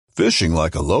Fishing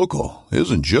like a local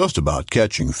isn't just about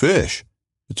catching fish.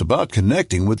 It's about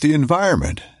connecting with the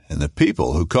environment and the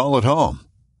people who call it home.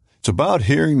 It's about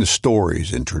hearing the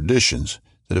stories and traditions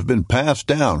that have been passed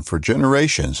down for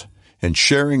generations and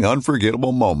sharing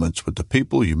unforgettable moments with the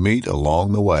people you meet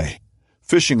along the way.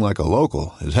 Fishing like a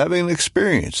local is having an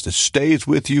experience that stays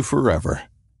with you forever.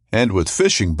 And with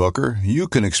Fishing Booker, you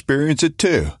can experience it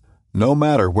too, no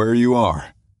matter where you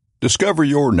are. Discover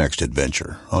your next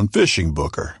adventure on Fishing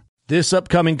Booker. This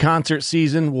upcoming concert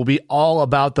season will be all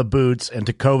about the boots, and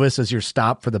Tecovas is your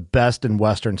stop for the best in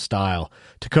Western style.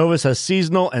 Tecovas has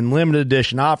seasonal and limited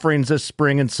edition offerings this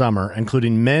spring and summer,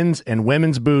 including men's and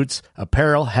women's boots,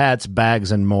 apparel, hats,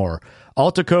 bags, and more.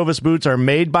 All Tecovas boots are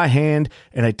made by hand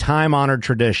in a time-honored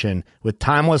tradition with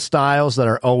timeless styles that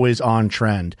are always on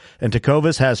trend. And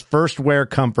Tecovas has first wear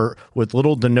comfort with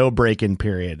little to no break-in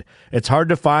period. It's hard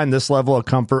to find this level of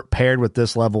comfort paired with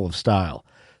this level of style.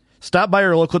 Stop by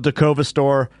your local Tecovas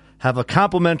store, have a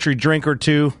complimentary drink or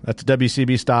two, that's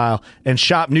WCB style, and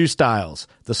shop new styles.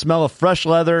 The smell of fresh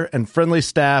leather and friendly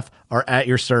staff are at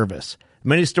your service.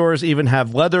 Many stores even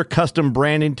have leather custom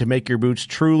branding to make your boots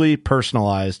truly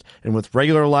personalized. And with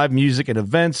regular live music and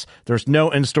events, there's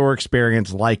no in-store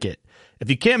experience like it.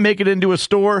 If you can't make it into a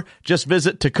store, just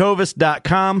visit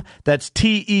tecovas.com. That's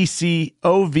TECOVAS.com.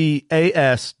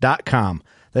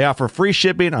 They offer free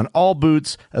shipping on all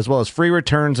boots, as well as free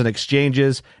returns and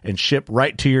exchanges, and ship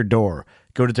right to your door.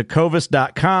 Go to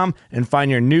tecovas.com and find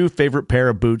your new favorite pair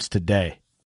of boots today.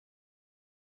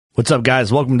 What's up,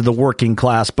 guys? Welcome to the Working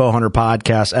Class Bowhunter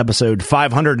Podcast, episode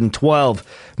 512.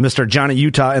 Mr. Johnny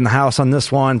Utah in the house on this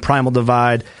one. Primal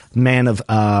Divide, man of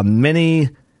many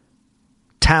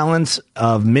talents,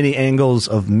 of many angles,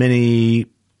 of many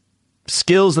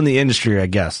skills in the industry, I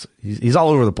guess. He's all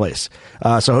over the place.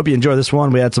 So I hope you enjoy this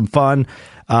one. We had some fun.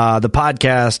 The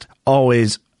podcast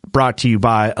always brought to you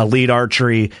by Elite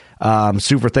Archery.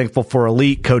 Super thankful for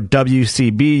Elite, code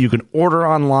WCB. You can order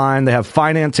online. They have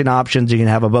financing options. You can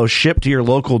have a bow shipped to your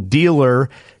local dealer.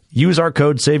 Use our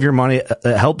code, save your money.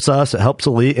 It helps us, it helps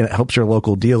Elite, and it helps your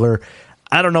local dealer.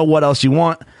 I don't know what else you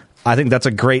want. I think that's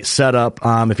a great setup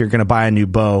if you're going to buy a new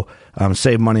bow.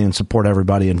 Save money and support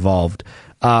everybody involved.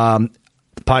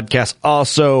 The podcast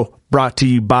also brought to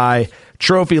you by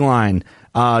Trophy Line.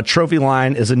 Trophy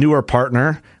Line is a newer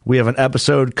partner. We have an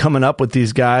episode coming up with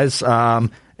these guys, and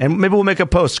maybe we'll make a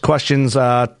post, questions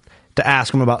to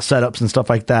ask them about setups and stuff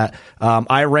like that.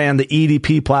 I ran the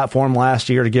EDP platform last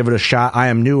year to give it a shot. I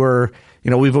am newer.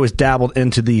 We've always dabbled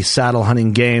into the saddle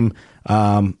hunting game.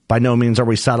 By no means are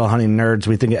we saddle hunting nerds.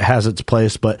 We think it has its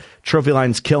place, but Trophy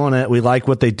Line's killing it. We like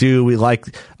what they do. We like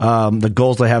the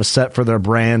goals they have set for their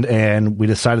brand, and we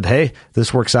decided, hey,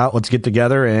 this works out. Let's get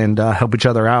together and help each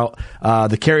other out.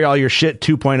 The Carry All Your Shit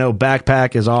 2.0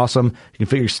 backpack is awesome. You can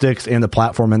fit your sticks and the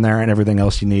platform in there and everything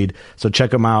else you need. So check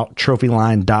them out,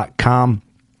 trophyline.com.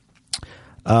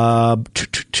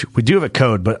 We do have a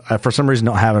code, but I, for some reason,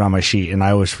 don't have it on my sheet, and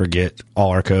I always forget all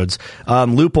our codes.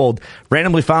 Loopold,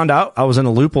 randomly found out I was in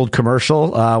a Loopold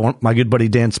commercial. My good buddy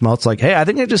Dan Smelt's like, hey, I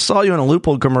think I just saw you in a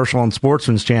Loopold commercial on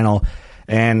Sportsman's Channel,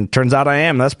 and turns out I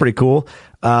am. That's pretty cool.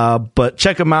 But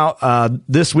check them out.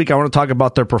 This week, I want to talk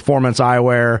about their performance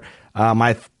eyewear.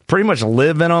 I pretty much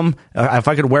live in them. If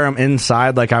I could wear them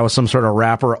inside like I was some sort of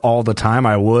rapper all the time,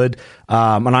 I would.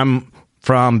 And I'm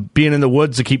from being in the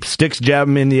woods to keep sticks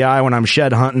jabbing me in the eye when I'm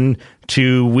shed hunting,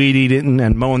 to weed eating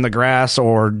and mowing the grass,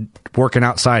 or working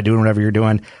outside, doing whatever you're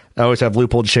doing. I always have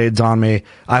Loopold shades on me.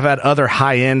 I've had other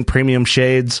high-end premium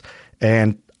shades,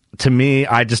 and to me,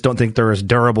 I just don't think they're as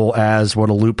durable as what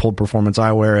a Loopold performance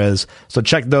eyewear is. So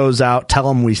check those out. Tell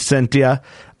them we sent you.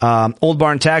 Old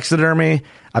Barn Taxidermy.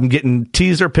 I'm getting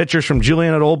teaser pictures from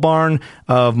Julian at Old Barn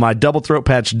of my double throat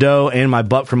patch doe and my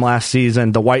buck from last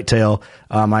season, the whitetail.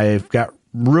 I've got,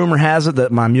 rumor has it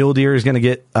that my mule deer is going to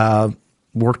get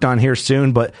worked on here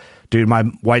soon, but dude, my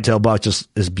whitetail buck just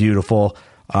is beautiful.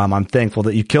 I'm thankful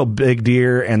that you kill big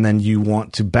deer and then you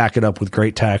want to back it up with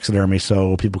great taxidermy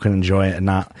so people can enjoy it and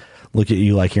not look at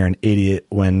you like you're an idiot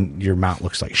when your mount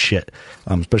looks like shit.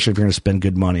 Especially if you're going to spend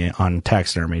good money on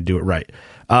taxidermy, do it right.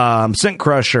 Scent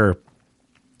Crusher.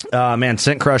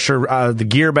 Scent Crusher, the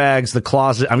gear bags, the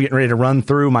closet. I'm getting ready to run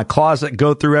through my closet,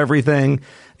 go through everything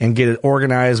and get it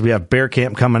organized. We have bear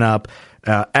camp coming up,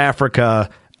 Africa,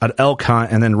 an elk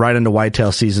hunt, and then right into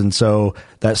whitetail season. So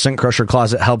that Scent Crusher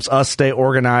closet helps us stay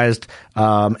organized.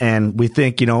 And we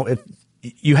think, if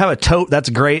you have a tote,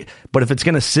 that's great. But if it's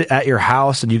going to sit at your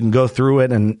house and you can go through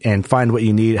it and find what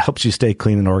you need, it helps you stay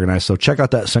clean and organized. So check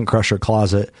out that Scent Crusher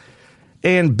closet.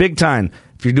 And Big Time.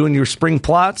 If you're doing your spring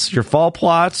plots, your fall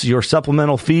plots, your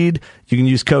supplemental feed, you can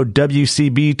use code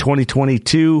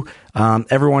WCB2022.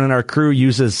 Everyone in our crew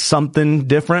uses something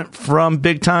different from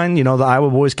Big Time. You know, the Iowa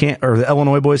boys can't, or the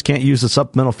Illinois boys can't use the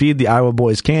supplemental feed. The Iowa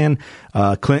boys can.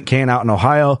 Clint can out in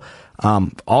Ohio.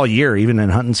 All year, even in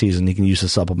hunting season, you can use the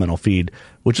supplemental feed,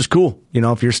 which is cool. You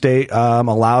know, if your state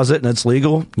allows it and it's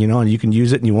legal, you know, and you can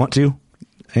use it and you want to,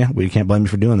 yeah, we can't blame you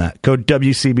for doing that. Code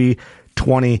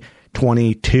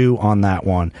WCB2022 on that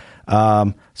one.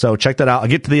 So check that out. I'll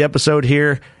get to the episode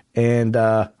here, and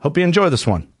hope you enjoy this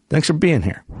one. Thanks for being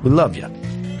here. We love you.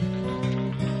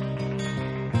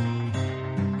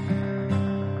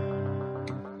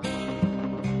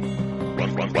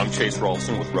 I'm Chase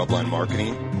Rolfson with Rubline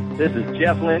Marketing. This is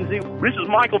Jeff Lindsay. This is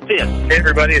Michael Pitt. Hey,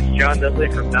 everybody, it's John Dudley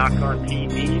from Knock on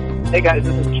TV. Hey, guys,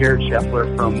 this is Jared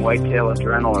Scheffler from Whitetail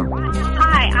Adrenaline.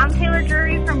 Hi, I'm Taylor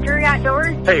Drury from Drury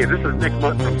Outdoors. Hey, this is Nick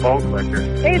Mutt from Bone Collector.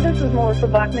 Hey, this is Melissa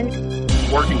Buckman.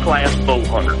 Working Class Bow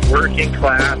Hunter. Working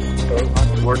Class Bow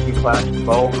Hunter. Working Class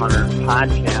Bow Hunter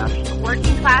Podcast.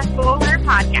 Working Class Bow Hunter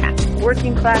Podcast.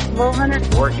 Working Class Bow Hunter.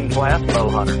 Working Class Bow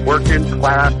Hunter. Working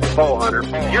Class Bow Hunter.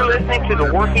 You're listening to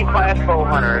the Working Class Bow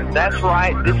Hunter. That's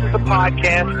right. This is a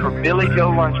podcast for Billy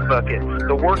Joe Lunchbucket,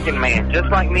 the working man, just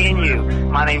like me and you.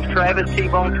 My name's Travis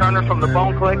T-Bone Turner from the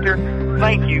Bone Collector.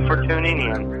 Thank you for tuning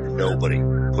in. Nobody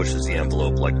pushes the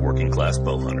envelope like Working Class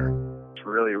Bow Hunter. It's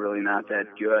really, really not that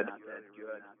good.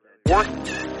 Working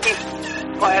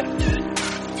Class.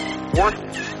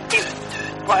 Working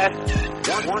Class.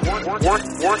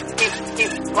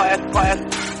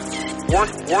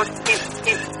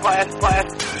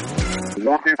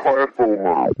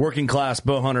 Working Class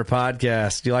Bow Hunter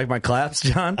Podcast. Do you like my claps,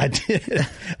 John? I did.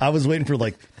 I was waiting for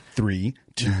like 3,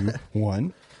 2,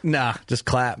 1. Nah, just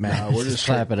clap, man. We're just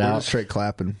clap it out. We're just straight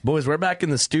clapping. Boys, we're back in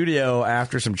the studio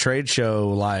after some trade show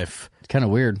life. It's kind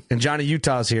of weird. And Johnny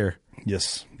Utah's here.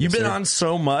 Yes. You've been on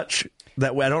so much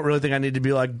that I don't really think I need to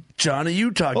be like, Johnny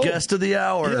Utah, guest of the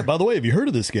hour. Yeah, by the way, have you heard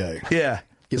of this guy? Yeah.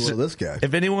 Get a look at this guy.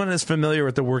 If anyone is familiar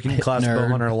with the Working Class Bow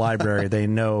Hunter Library, they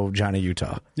know Johnny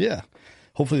Utah. Yeah.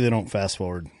 Hopefully they don't fast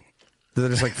forward. They're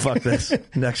just like, fuck this.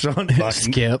 Next one.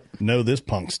 Skip. Know this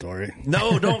punk story.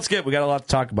 No, don't skip. We got a lot to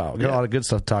talk about. We got a lot of good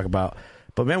stuff to talk about.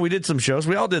 But, man, we did some shows.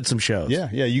 We all did some shows.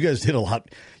 Yeah, you guys did a lot.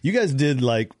 You guys did,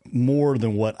 like, more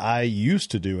than what I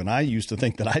used to do, and I used to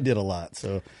think that I did a lot.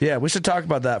 So yeah, we should talk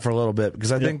about that for a little bit,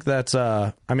 because I think that's,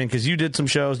 because you did some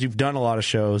shows. You've done a lot of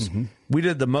shows. Mm-hmm. We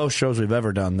did the most shows we've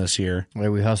ever done this year.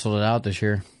 Well, we hustled it out this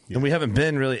year. Yeah. And we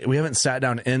haven't sat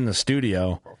down in the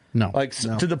studio. No.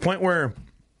 To the point where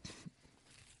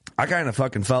I kind of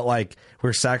fucking felt like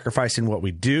we're sacrificing what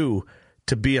we do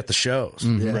to be at the shows.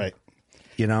 Mm-hmm. Yeah. Right.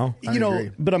 You know,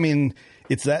 but I mean,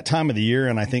 it's that time of the year,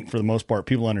 and I think for the most part,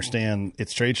 people understand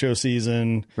it's trade show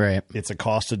season. Right. It's a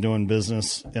cost of doing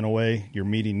business in a way. You're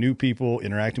meeting new people,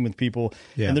 interacting with people,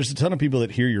 and there's a ton of people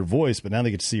that hear your voice, but now they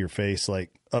get to see your face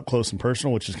like up close and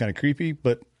personal, which is kind of creepy.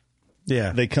 But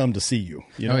they come to see you.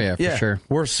 You know? Oh yeah, for sure.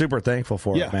 We're super thankful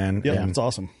for it, man. Yeah, it's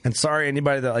awesome. And sorry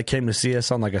anybody that like came to see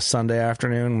us on like a Sunday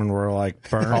afternoon when we're like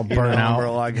all burnt out. We're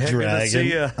like, hey, good to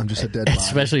see you. I'm just a dead body.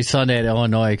 Especially Sunday at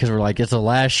Illinois, because we're like, it's the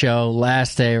last show,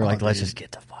 last day. We're like, let's just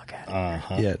get the fuck out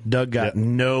of here. Yeah, Doug got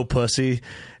no pussy,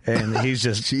 and he's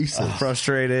just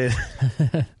frustrated.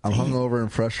 I'm hungover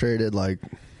and frustrated. Like,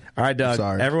 all right, Doug.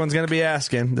 Sorry. Everyone's gonna be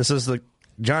asking. This is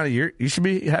Johnny. You should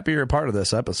be happy you're a part of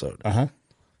this episode.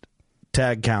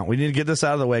 Tag count. We need to get this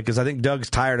out of the way, because I think Doug's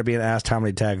tired of being asked how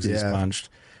many tags he sponged.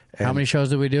 And how many shows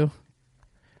did we do?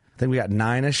 I think we got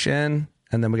 9-ish in,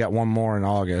 and then we got one more in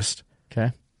August.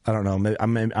 Okay. I don't know. Maybe,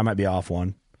 I might be off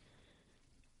one.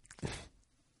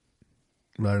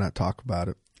 Better not talk about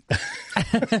it.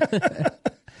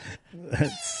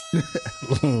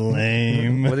 That's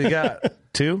lame. What do you got?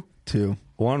 2? 2.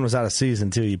 One was out of season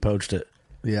 2. You poached it.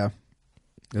 Yeah.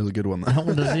 It was a good one. That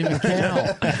one doesn't even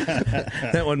count.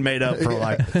 That one made up for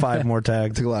like 5 more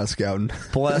tags. Took a lot of scouting.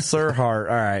 Bless her heart.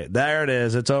 All right. There it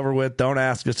is. It's over with. Don't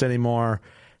ask us anymore.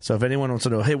 So if anyone wants to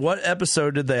know, hey, what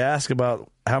episode did they ask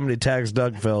about how many tags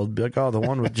Doug filled? Be like, oh, the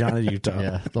one with Johnny Utah.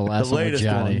 Yeah, the last one with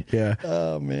Johnny. One. Yeah.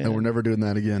 Oh, man. And we're never doing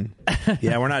that again.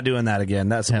 Yeah, we're not doing that again.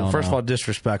 That's, first of all,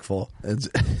 disrespectful.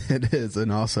 It is.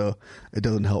 And also, it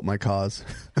doesn't help my cause.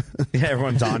 Yeah,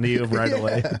 everyone's on to you right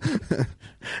away.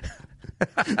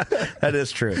 That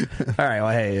is true. All right. Well,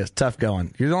 hey, it's tough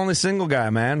going. You're the only single guy,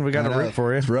 man. We got to root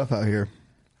for you. It's rough out here.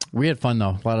 We had fun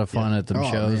though. A lot of fun at the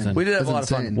shows. And we did have a lot of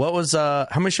fun. What was? How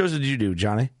many shows did you do,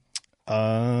 Johnny?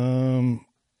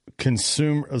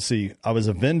 Consumer. Let's see. I was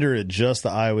a vendor at just the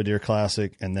Iowa Deer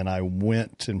Classic, and then I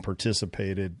went and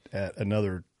participated at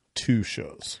another 2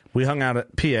 shows. We hung out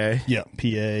at PA. Yeah, PA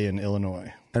and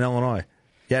Illinois.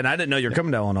 Yeah, and I didn't know you were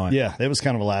coming to Illinois. Yeah, it was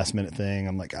kind of a last-minute thing.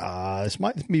 I'm like, this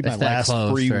might be my It's that last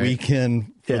close, free right?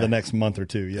 weekend for the next month or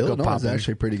 2. Yeah. Illinois is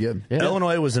actually pretty good. Yeah.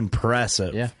 Illinois was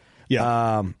impressive. Yeah.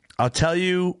 Yeah. I'll tell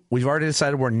you, we've already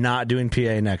decided we're not doing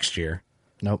PA next year.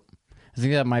 Nope. I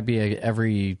think that might be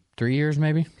every 3 years,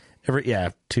 maybe.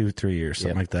 2-3 years,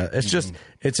 something like that. It's just,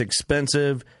 it's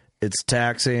expensive. It's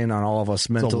taxing on all of us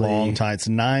mentally. It's a long time. It's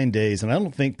 9 days, and I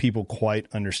don't think people quite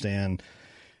understand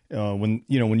when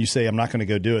you say I'm not going to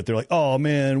go do it. They're like, "Oh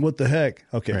man, what the heck?"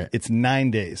 Okay, Right. it's 9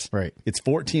 days. Right. It's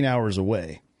 14 hours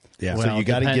away. Yeah. So you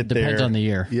got to get there. Depends on the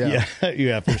year. Yeah,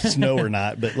 if there's snow or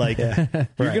not, but like you're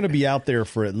going to be out there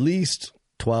for at least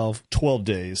 12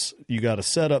 days. You got a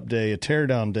setup day, a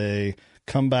teardown day,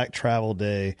 come back travel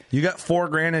day. You got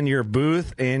 $4,000 in your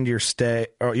booth and your stay.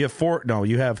 Or you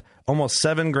have almost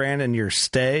 $7,000 in your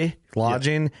stay,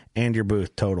 lodging, and your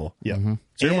booth total. Yeah. So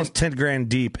you're almost $10,000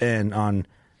 deep in on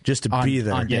just to be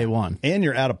there on day one. And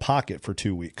you're out of pocket for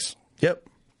 2 weeks. Yep.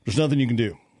 There's nothing you can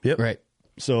do. Yep. Right.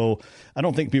 So I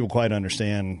don't think people quite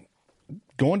understand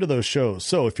going to those shows.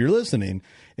 So if you're listening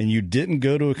and you didn't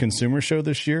go to a consumer show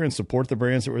this year and support the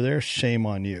brands that were there, shame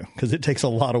on you, because it takes a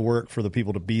lot of work for the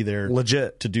people to be there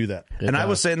Legit. to do that. And I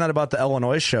was saying that about the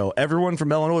Illinois show. Everyone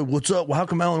from Illinois, what's up? Well, how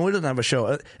come Illinois doesn't have a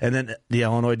show? And then the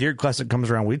Illinois Deer Classic comes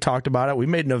around. We talked about it. We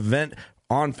made an event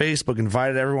on Facebook,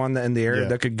 invited everyone in the area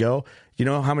that could go. You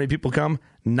know how many people come?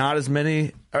 Not as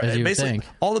many. As you Basically, think.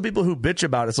 all the people who bitch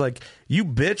about it's like, you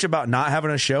bitch about not having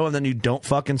a show and then you don't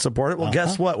fucking support it. Well,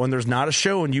 guess what? When there's not a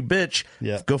show and you bitch,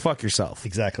 go fuck yourself.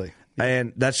 Exactly.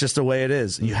 And that's just the way it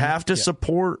is. You have to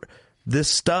support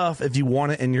this stuff if you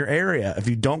want it in your area. If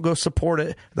you don't go support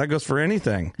it, that goes for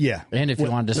anything. Yeah. And if you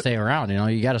wanted to stay around,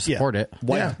 you got to support it.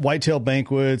 Whitetail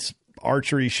banquets,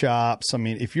 archery shops. I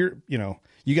mean, if you're,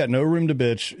 you got no room to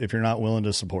bitch if you're not willing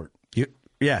to support.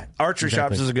 Archery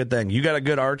shops is a good thing. You got a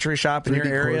good archery shop in your 3D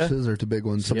area. courses are two big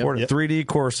ones. Support it. 3D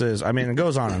courses. I mean, it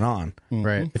goes on and on.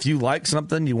 Right. If you like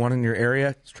something you want in your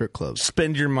area, Strip clubs.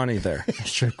 spend your money there.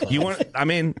 Strip clubs. You want? I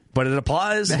mean, but it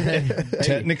applies.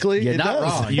 Technically, you're it not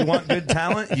does. wrong. You want good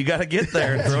talent? You got to get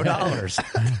there and throw dollars.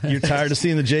 You're tired of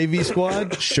seeing the JV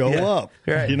squad? Show up.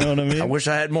 Right. You know what I mean? I wish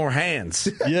I had more hands.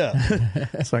 Yeah.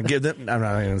 So I give them. I'm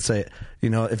not going to say it.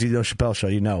 If you know Chappelle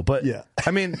Show, But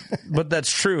I mean, but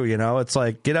that's true. It's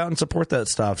like, get out and support that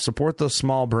stuff. Support those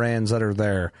small brands that are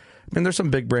there. I mean, there's some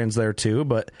big brands there too,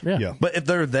 but but if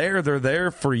they're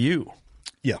there for you.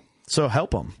 Yeah. So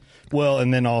help them. Well,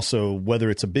 and then also,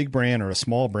 whether it's a big brand or a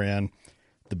small brand,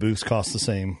 the booths cost the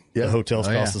same. The hotels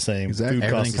cost the same. Exactly. Food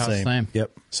Everything costs the same.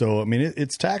 Yep. So, I mean,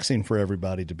 it's taxing for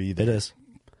everybody to be there. It is.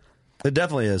 It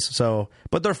definitely is. So,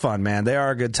 but they're fun, man. They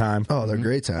are a good time. Oh, they're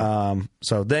great time.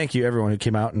 So thank you everyone who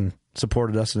came out and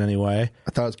supported us in any way.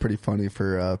 I thought it was pretty funny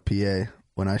for PA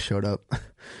when I showed up.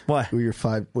 What? How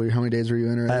many days were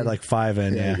you in already? I had like 5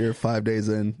 in. Yeah. You're 5 days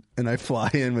in, and I fly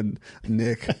in with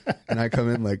Nick, and I come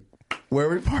in like, where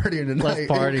are we partying tonight? Let's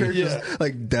party. And Kirk just,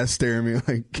 like death staring me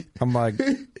like. I'm like.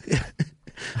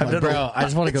 Bro, I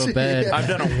just want to go to bed. I've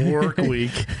done a work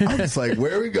week. I was like,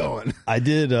 where are we going? I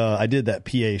did that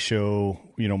PA show,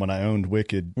 when I owned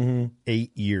Wicked,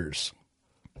 8 years.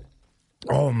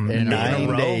 Oh, man.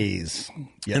 9 days.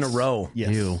 Yes. In a row.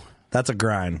 Yes. Ew. That's a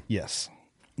grind. Yes.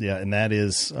 Yeah, and that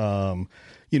is,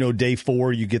 day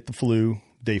 4, you get the flu.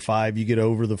 Day 5, you get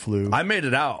over the flu. I made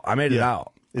it out. it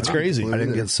out. It's crazy. I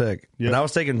didn't get sick. Yep. But I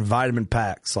was taking vitamin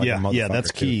packs. Like a motherfucker, yeah,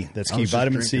 that's key. too. That's key.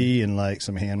 Vitamin C and like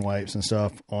some hand wipes and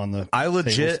stuff on the I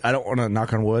legit, tables. I don't want to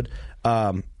knock on wood.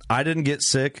 I didn't get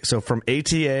sick. So from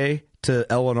ATA to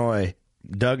Illinois,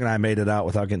 Doug and I made it out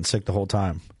without getting sick the whole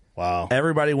time. Wow.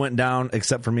 Everybody went down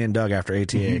except for me and Doug after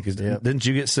ATA. Because didn't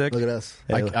you get sick? Look at us.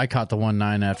 I caught the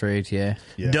 1-9 after ATA.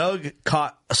 Yeah. Doug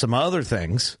caught some other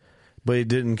things, but he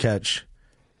didn't catch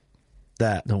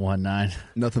that. The 1-9.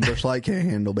 Nothing Bush Light can't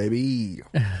handle, baby.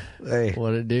 Hey,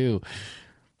 What'd it do?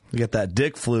 we got that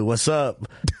dick flu. What's up?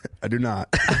 I do not.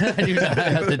 I do not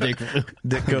have the dick flu.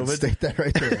 Dick COVID. State that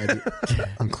right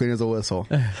there. I'm clean as a whistle.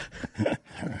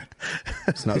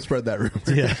 Let's not spread that rumor.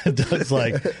 Yeah, Doug's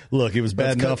like, look, it was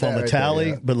bad Let's cut enough on that the right tally,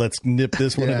 there, yeah. but let's nip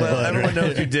this one in the Well, bud. everyone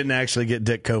knows you didn't actually get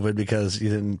dick COVID because you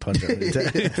didn't punch it.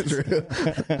 True.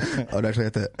 I would actually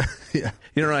have to. Yeah.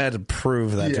 You don't really have to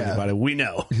prove that to Yeah. anybody. We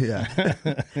know. Yeah.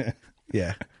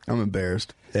 Yeah. I'm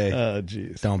embarrassed. Hey, Oh,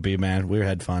 jeez. don't be, man. We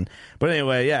had fun. But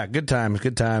anyway, yeah, good times,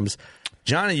 good times.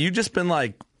 Johnny, you just been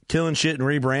like killing shit and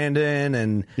rebranding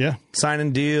and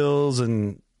signing deals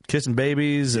and kissing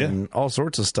babies and all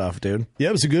sorts of stuff, dude. Yeah,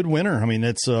 it was a good winter. I mean,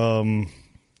 it's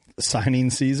signing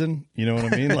season. You know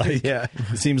what I mean? Like, Yeah.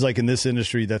 It seems like in this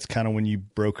industry, that's kind of when you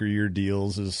broker your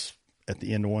deals is at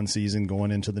the end of one season,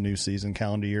 going into the new season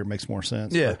calendar year. It makes more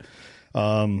sense. Yeah.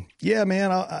 But, yeah,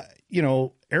 man,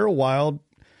 Arrow Wild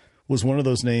was one of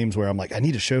those names where I'm like, I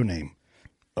need a show name.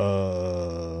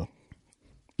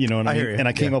 You know what I mean? hear you. And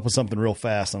I came up with something real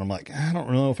fast, and I'm like, I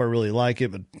don't know if I really like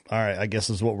it, but all right, I guess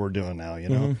this is what we're doing now, you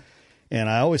know? And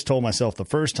I always told myself the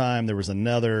first time there was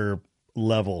another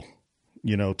level,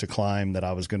 you know, to climb that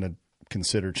I was going to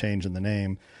consider changing the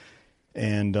name.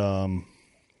 And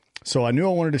so I knew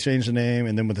I wanted to change the name.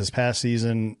 And then with this past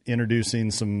season, introducing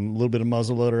some little bit of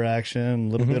muzzleloader action, a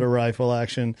little bit of rifle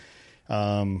action,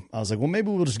 I was like, well,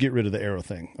 maybe we'll just get rid of the arrow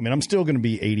thing. I mean, I'm still going to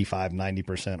be 85,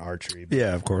 90% archery. But,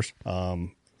 Yeah, of course.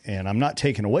 and I'm not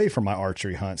taking away from my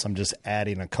archery hunts. I'm just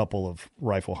adding a couple of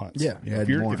rifle hunts. Yeah, You know, add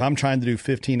more. if I'm trying to do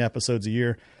 15 episodes a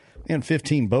year and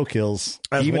 15 bow kills,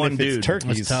 As even one if dude. it's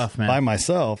turkeys That's tough, man. by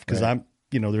myself, because I'm,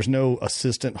 you know, there's no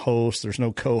assistant host, there's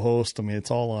no co-host. I mean,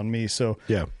 it's all on me. So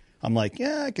Yeah. I'm like,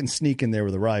 yeah, I can sneak in there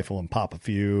with a rifle and pop a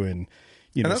few, and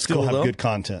you know, that's still cool, have though. good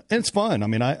content. And it's fun. I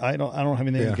mean, I don't have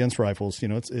anything Yeah. against rifles. You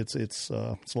know, it's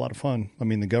a lot of fun. I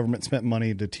mean, the government spent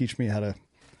money to teach me how to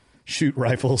shoot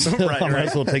rifles. I might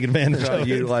as well take advantage of it.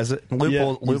 Utilize it.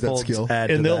 Use that skill. Add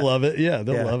And to they'll that. love it. Yeah,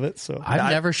 they'll Yeah. love it. So I've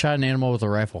never shot an animal with a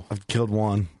rifle. I've killed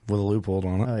one with a loophole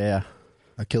on it. Oh yeah,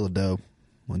 I killed a doe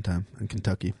one time in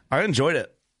Kentucky. I enjoyed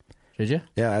it. did you?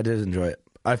 Yeah, I did enjoy it.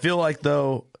 I feel like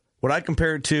though, what I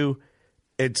compare it to,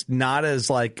 it's not as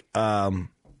like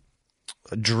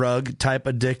drug type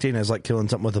addicting as like killing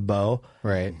something with a bow.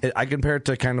 Right. I compare it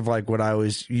to kind of like what I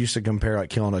always used to compare like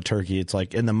killing a turkey. It's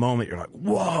like in the moment you're like,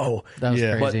 whoa, That was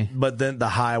Yeah. crazy. but then the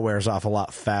high wears off a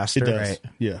lot faster. It does. Right.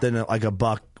 Yeah. Than like a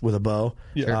buck with a bow.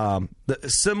 Yeah.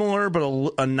 Similar,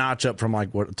 but a notch up from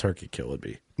like what a turkey kill would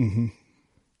be. Mm-hmm.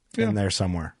 Yeah. In there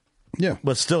somewhere, yeah.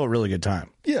 but still a really good time.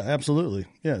 Yeah, absolutely.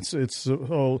 Yeah, it's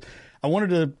so I wanted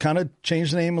to kind of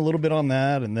change the name a little bit on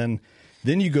that, and then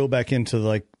you go back into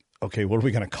like, okay, what are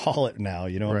we going to call it now?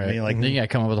 You know what I Right. mean? Like, Then you got to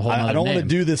come up with a whole. I don't want to name.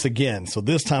 do this again, so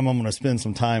this time I'm going to spend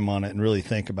some time on it and really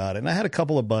think about it. And I had a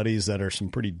couple of buddies that are some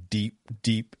pretty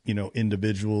deep, you know,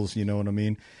 individuals. You know what I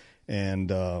mean? And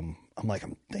I'm like,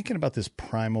 I'm thinking about this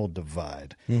primal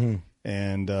divide,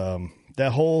 and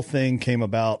that whole thing came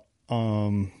about.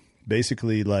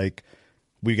 Basically, like,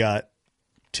 we got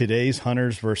today's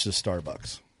hunters versus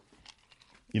Starbucks.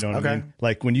 You know what I mean?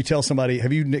 Like, when you tell somebody,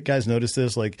 have you guys noticed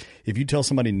this? Like, if you tell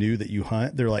somebody new that you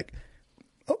hunt, they're like,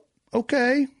 oh,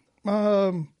 okay.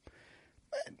 I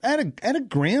had a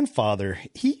grandfather.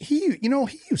 He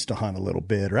used to hunt a little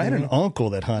bit, or I had an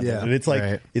uncle that hunted. Yeah. And it's like,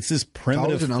 Right. it's this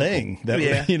primitive an uncle. thing that,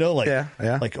 Yeah. you know, like, Yeah.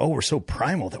 like, oh, we're so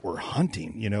primal that we're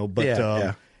hunting, you know, but,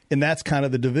 Yeah. and that's kind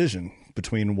of the division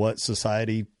between what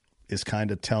society is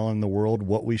kind of telling the world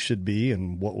what we should be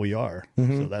and what we are.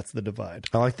 So that's the divide.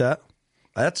 I like that.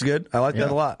 That's good. I like that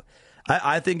a lot.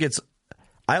 I think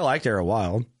I liked Arrow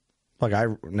Wild. Like, I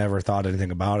never thought anything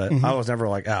about it. I was never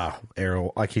like,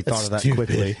 Arrow. Like, he thought of that stupid.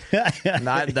 quickly. And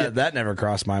that never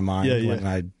crossed my mind. Yeah, yeah.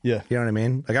 When Yeah. You know what I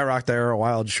mean? Like, I rock the Arrow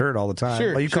Wild shirt all the time.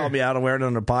 Sure, Well, you called me out on wearing it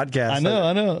on a podcast. I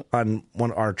know.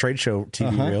 On our trade show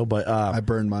TV reel, but I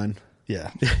burned mine.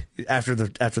 Yeah. after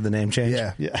the name change.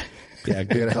 Yeah. Yeah. Yeah, I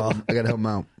good call. gotta help him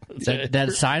out.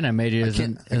 That sign I made you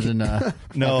isn't No, up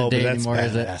but to date that's anymore,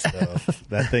 is it? badass, though.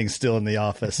 That thing's still in the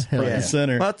office, front and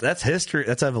center. Well, that's history.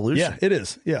 That's evolution. Yeah, it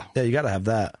is. Yeah. Yeah, you got to have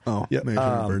that. Oh, Yep. maybe I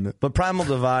shouldn't have burned it. But Primal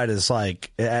Divide is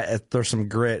like there's some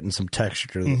grit and some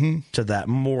texture to that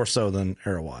more so than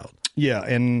Arrow Wild. Yeah,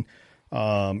 and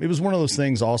it was one of those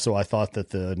things. Also, I thought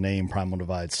that the name Primal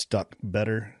Divide stuck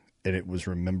better and it was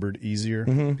remembered easier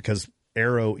because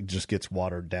Arrow just gets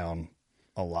watered down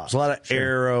a lot. There's a lot of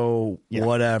arrow,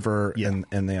 whatever, Yeah.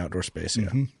 in the outdoor space. Yeah,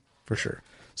 for sure.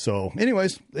 So,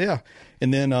 anyways, yeah.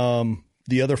 And then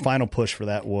the other final push for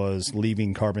that was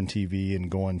leaving Carbon TV and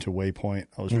going to Waypoint.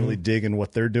 I was really digging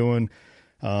what they're doing.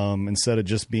 Instead of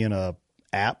just being a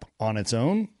app on its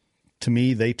own, to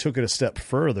me, they took it a step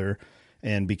further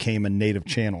and became a native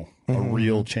channel, a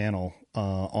real channel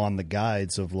on the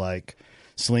guides of like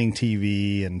Sling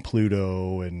TV and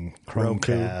Pluto and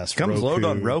Chromecast. Comes loaded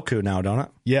on Roku now, don't it?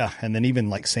 Yeah, and then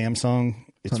even like Samsung,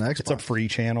 it's on a Xbox. free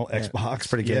channel. Xbox, it's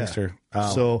pretty gangster. Yeah.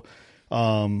 So,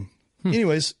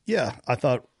 anyways, yeah, I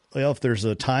thought, well, if there's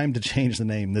a time to change the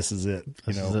name, this is it.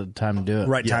 This is the time to do it.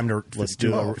 Right time to Let's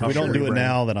do it. If we don't do it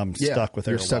now, then I'm stuck with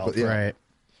you're Arrow stuck Wild. with- yeah. Right.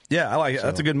 Yeah, I like it.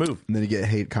 That's a good move. And then you get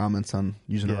hate comments on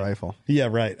using a rifle. Yeah,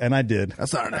 right. And I did.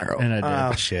 That's not an arrow. And I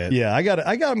did. Oh shit. Yeah, I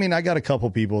got a couple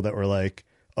people that were like,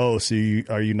 "Oh, so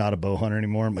are you not a bow hunter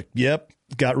anymore?" I'm like, "Yep,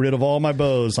 got rid of all my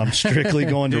bows. I'm strictly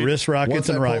going to wrist rockets Once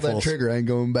I and pull rifles." that trigger, I ain't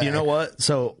going back. You know what?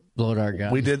 So blow dart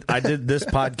guns. I did this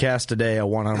podcast today, a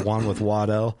one-on-one with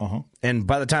Wado. And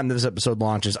by the time this episode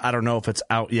launches, I don't know if it's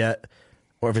out yet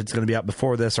or if it's going to be out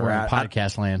before this or We're in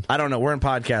podcast land. I don't know. We're in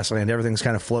podcast land. Everything's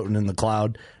kind of floating in the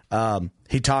cloud.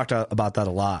 He talked about that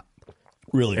a lot.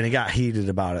 Really? And he got heated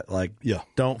about it. Like,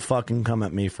 don't fucking come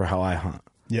at me for how I hunt.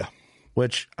 Yeah.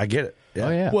 Which, I get it. Oh,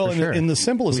 yeah. Well, for in the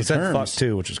simplest We of said terms, fuck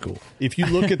too, which is cool. if you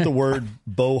look at the word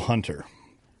bow hunter,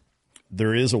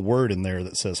 there is a word in there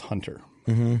that says hunter.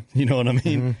 Mm-hmm. You know what I mean?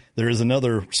 Mm-hmm. There is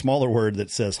another smaller word that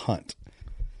says hunt.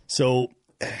 So,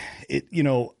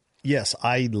 yes,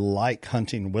 I like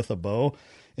hunting with a bow,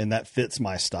 and that fits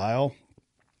my style.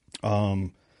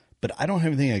 But I don't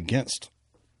have anything against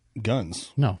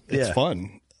guns. No. It's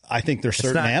fun. I think there's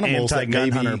certain It's not animals that anti-gun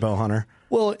maybe hunter, bow hunter.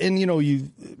 Well,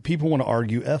 and people want to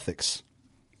argue ethics.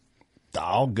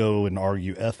 I'll go and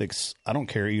argue ethics. I don't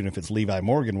care even if it's Levi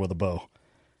Morgan with a bow.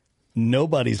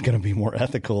 Nobody's going to be more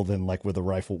ethical than like with a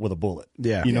rifle with a bullet.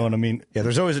 Yeah. You know what I mean? Yeah,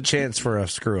 there's always a chance for a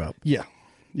screw up. Yeah.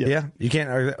 Yeah, you can't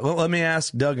argue that. Well, let me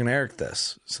ask Doug and Eric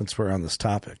this, since we're on this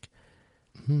topic.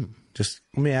 Just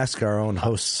let me ask our own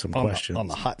hosts some questions. On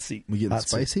the hot seat. We getting Hot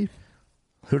seat. spicy?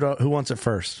 Who wants it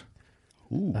first?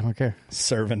 Ooh, I don't care.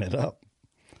 serving it up.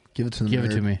 Give it to the Give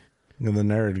it nerd. to me. And the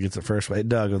nerd gets it first. Wait,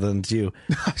 Doug, well, then it's you.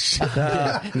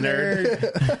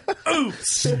 Nerd.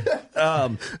 Oops.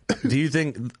 Do you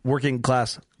think working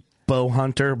class bow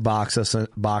hunter boxes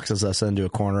us into a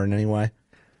corner in any way?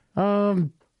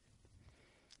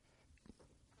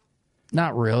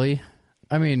 Not really.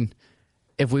 I mean,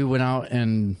 if we went out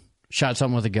and shot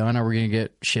something with a gun, are we going to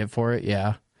get shit for it?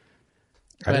 Yeah.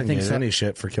 I didn't get so. any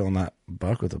shit for killing that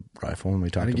buck with a rifle when we I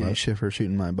talked didn't get about any it. shit for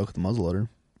shooting my buck with a muzzleloader.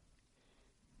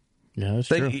 Yeah, that's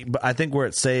true. But I think where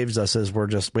it saves us is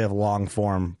we have a long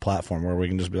form platform where we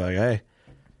can just be like, hey,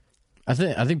 I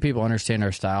think people understand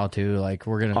our style too. Like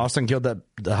we're gonna Austin killed the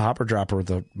hopper dropper with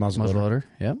a muzzleloader. muzzleloader.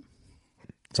 Yep.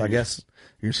 So I guess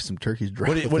You're going to see some turkeys drop.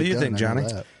 What do you think, Johnny?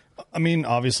 I mean,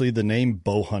 obviously the name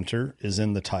bow hunter is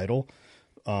in the title,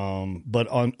 but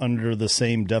under the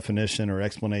same definition or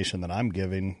explanation that I'm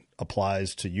giving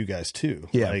applies to you guys too.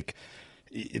 Yeah. Like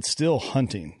it's still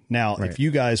hunting. Now, if you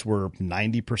guys were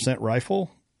 90% rifle,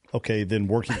 okay, then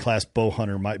working class bow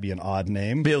hunter might be an odd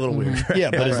name. Be a little weird. Yeah,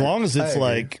 but as long as it's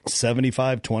like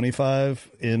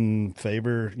 75-25 in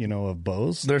favor, of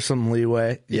bows. There's some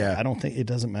leeway. Yeah. I don't think it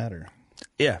doesn't matter.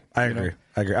 Yeah, I agree.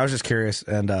 I was just curious.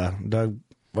 And Doug,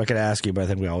 I could ask you, but I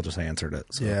think we all just answered it.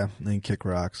 So. Yeah, then kick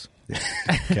rocks.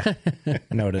 Okay.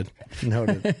 Noted.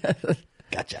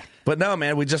 Gotcha. But no,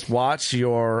 man, we just watched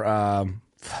your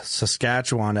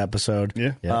Saskatchewan episode.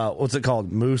 Yeah. What's it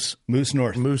called? Moose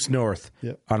North. Moose North.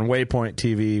 Yep. On Waypoint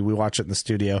TV. We watch it in the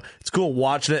studio. It's cool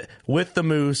watching it with the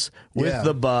moose, with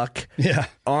the buck. Yeah.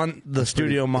 On the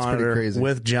studio monitor crazy.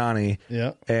 with Johnny.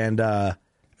 Yeah. And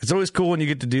it's always cool when you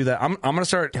get to do that. I'm gonna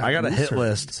start. I got a moose hit are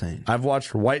list. insane. I've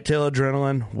watched Whitetail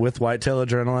Adrenaline with Whitetail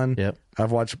Adrenaline. Yep.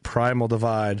 I've watched Primal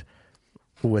Divide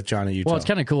with Johnny Utah. Well, it's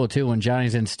kind of cool too when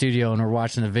Johnny's in studio and we're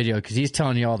watching the video because he's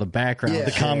telling you all the background, Yeah.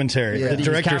 The commentary, Yeah. the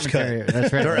director's commentary. cut.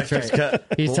 That's right. Director's cut.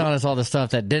 He's telling us all the stuff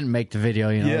that didn't make the video,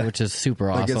 Yeah. which is super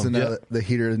Like it's awesome. the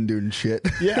heater isn't doing shit.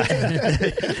 Yeah.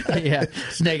 Yeah,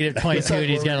 it's negative 22, and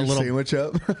he's got a little sandwich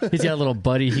up. he's got a little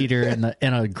buddy heater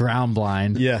in a ground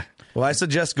blind. Yeah. Well, I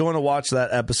suggest going to watch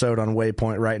that episode on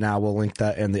Waypoint right now. We'll link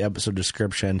that in the episode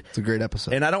description. It's a great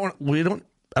episode. And I don't want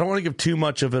to give too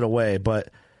much of it away, but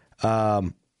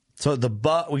so the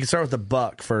buck. We can start with the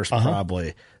buck first,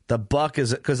 probably. The buck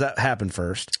is because that happened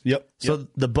first. Yep. So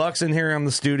the buck's in here on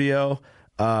the studio.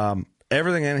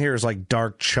 Everything in here is like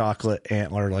dark chocolate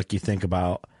antler, like you think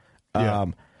about.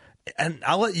 And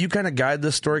I'll let you kind of guide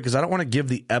this story because I don't want to give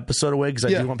the episode away because I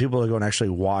do want people to go and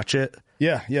actually watch it.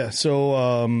 Yeah, yeah.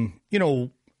 So,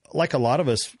 like a lot of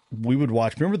us, we would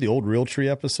watch. Remember the old Realtree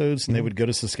episodes, and they would go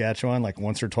to Saskatchewan like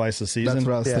once or twice a season. That's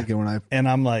what I was thinking when I. And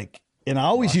I'm like, and I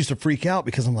always used to freak out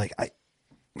because I'm like, I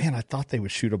thought they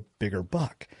would shoot a bigger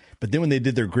buck. But then when they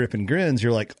did their grip and grins,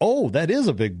 you're like, oh, that is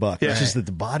a big buck. It's just that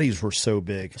the bodies were so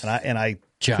big, and I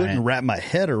couldn't wrap my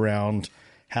head around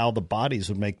how the bodies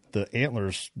would make the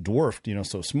antlers dwarfed,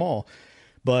 so small.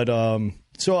 But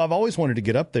so I've always wanted to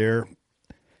get up there.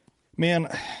 Man,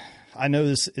 I know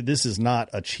this is not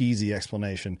a cheesy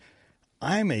explanation.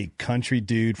 I'm a country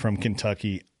dude from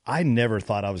Kentucky. I never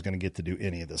thought I was going to get to do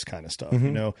any of this kind of stuff,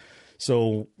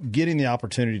 So getting the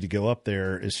opportunity to go up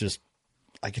there is just,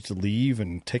 I get to leave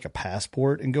and take a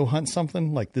passport and go hunt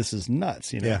something. Like, this is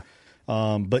nuts, Yeah.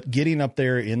 But getting up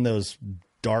there in those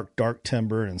dark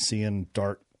timber and seeing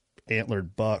dark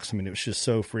antlered bucks, I mean, it was just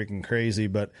so freaking crazy.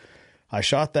 But I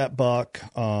shot that buck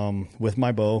with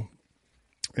my bow,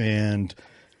 and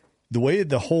the way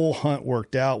the whole hunt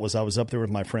worked out was I was up there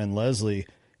with my friend Leslie,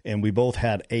 and we both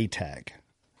had a tag.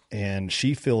 And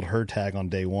she filled her tag on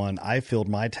day 1. I filled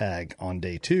my tag on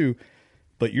day 2.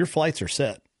 But your flights are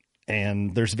set.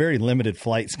 And there's very limited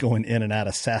flights going in and out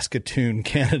of Saskatoon,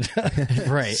 Canada.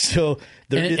 Right. So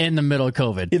in the middle of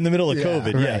COVID. In the middle of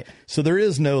COVID, right. yeah. So there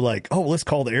is no like, oh, let's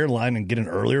call the airline and get an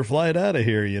earlier flight out of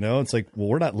here. It's like, well,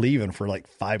 we're not leaving for like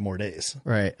 5 more days.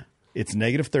 Right. It's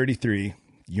negative 33.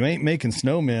 You ain't making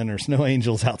snowmen or snow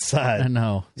angels outside. I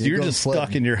know. So you're just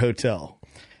stuck in your hotel.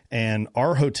 And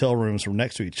our hotel rooms were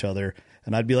next to each other.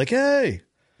 And I'd be like, hey,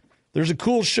 there's a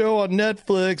cool show on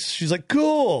Netflix. She's like,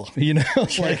 cool.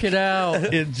 Check it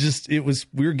out.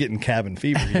 We were getting cabin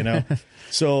fever,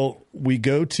 So we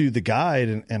go to the guide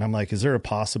and I'm like, is there a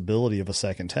possibility of a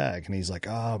second tag? And he's like,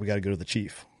 we got to go to the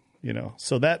chief,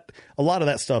 So that, a lot of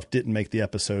that stuff didn't make the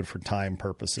episode for time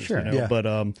purposes, Sure. Yeah.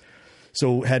 But,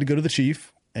 so had to go to the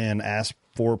chief and ask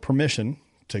for permission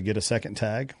to get a second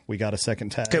tag. We got a second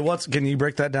tag. Okay. Can you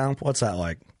break that down? What's that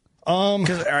like? All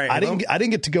right, I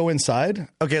didn't get to go inside.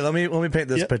 Okay, let me paint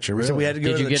this picture. Really? So we had to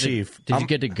go to the chief. Did you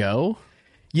get to go?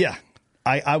 Yeah,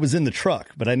 I was in the truck,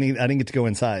 but I didn't get to go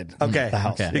inside. Okay, the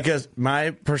house. Okay. Because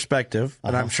my perspective,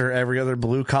 and I'm sure every other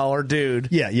blue collar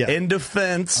dude, in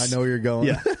defense, I know where you're going.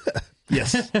 Yeah.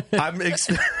 Yes, I'm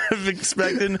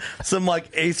expecting some like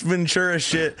Ace Ventura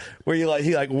shit where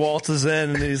he waltzes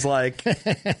in and he's like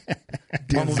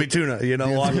Bumblebee Tuna,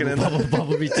 walking in.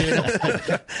 Bumblebee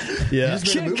Tuna. Yeah,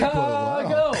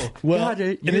 Chicago. Well,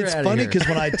 and it's funny because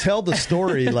when I tell the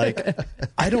story, like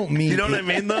I don't mean. You know what I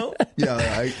mean, though? Yeah,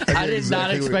 I did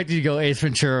not expect you to go Ace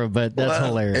Ventura, but that's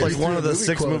hilarious. Like one of the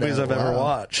 6 movies I've ever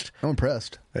watched. I'm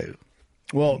impressed. Hey.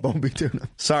 Well, Bumblebee Tuna.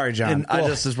 Sorry, John.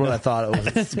 This is what I thought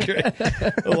it was. Great.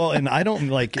 Well, and I don't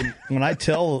when I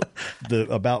tell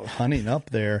about hunting up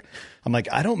there, I'm like,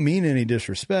 I don't mean any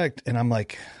disrespect. And I'm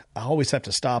like, I always have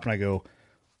to stop and I go,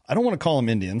 I don't want to call them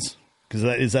Indians because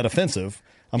is that offensive?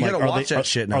 I'm you like, watch that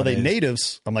shit nowadays. Are they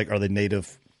natives? I'm like, are they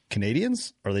Native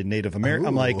Canadians? Are they Native American?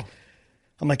 I'm like,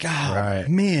 right.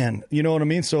 Man, you know what I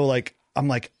mean? So like, I'm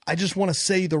like, I just want to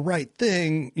say the right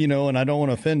thing, and I don't want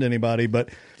to offend anybody, but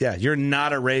yeah, you're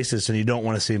not a racist and you don't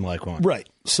want to seem like one. Right.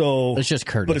 So it's just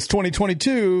courteous. But it's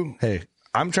 2022. Hey,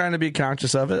 I'm trying to be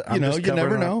conscious of it. You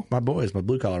never know. My boys, my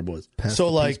blue collar boys. So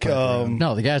like,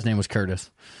 no, the guy's name was Curtis.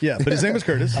 Yeah, but his name was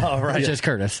Curtis. Oh, right. It's just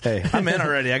Curtis. Hey, I'm in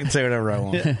already. I can say whatever I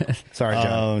want. Yeah. Sorry,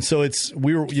 John. So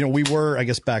we were, I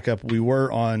guess back up, we were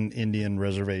on Indian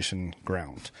reservation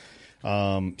ground.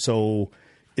 So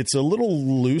it's a little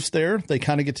loose there. They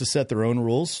kind of get to set their own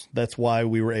rules. That's why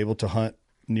we were able to hunt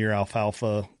near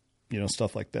alfalfa,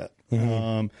 stuff like that.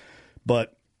 Mm-hmm.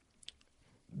 But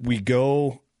we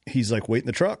go, he's like, wait in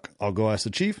the truck. I'll go ask the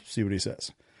chief, see what he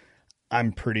says.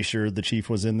 I'm pretty sure the chief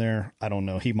was in there. I don't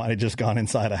know. He might have just gone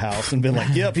inside a house and been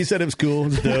like, yep, he said it was cool. It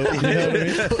was dope. You know what I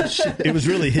mean? It was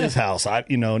really his house.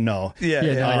 No.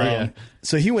 Yeah.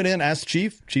 So he went in, asked the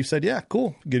chief. Chief said, yeah,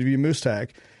 cool. Give you a moose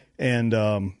tag. And,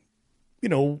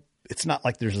 it's not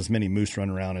like there's as many moose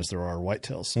running around as there are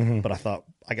whitetails. Mm-hmm. But I thought,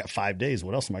 I got 5 days.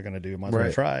 What else am I going to do? Might as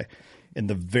well try. And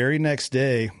the very next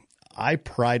day, I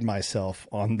pride myself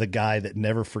on the guy that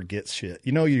never forgets shit.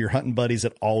 Your hunting buddies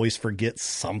that always forget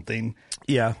something.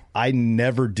 Yeah. I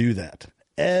never do that.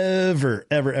 Ever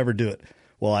do it.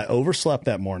 Well, I overslept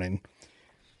that morning.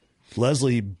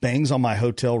 Leslie bangs on my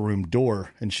hotel room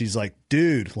door and she's like,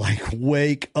 dude,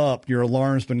 wake up. Your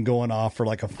alarm's been going off for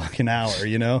like a fucking hour,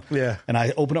 Yeah. And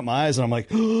I open up my eyes and I'm like,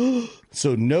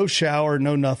 so no shower,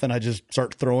 no nothing. I just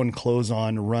start throwing clothes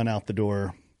on, run out the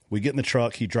door. We get in the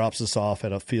truck. He drops us off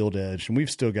at a field edge and we've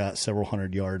still got several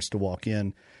hundred yards to walk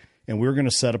in. And we were going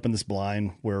to set up in this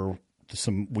blind where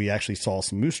we actually saw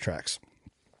some moose tracks.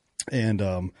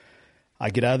 And, I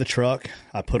get out of the truck,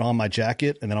 I put on my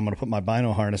jacket, and then I'm going to put my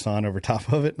bino harness on over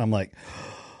top of it. And I'm like,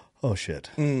 oh, shit.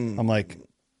 I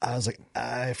was like,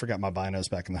 I forgot my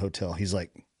binos back in the hotel. He's like,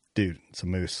 dude, it's a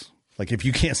moose. Like, if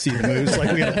you can't see the moose,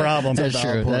 we got a problem. That's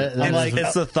true. I'm like,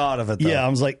 it's the thought of it, though. Yeah, I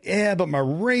was like, yeah, but my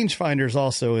rangefinder's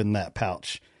also in that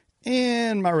pouch.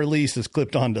 And my release is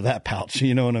clipped onto that pouch.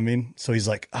 You know what I mean? So he's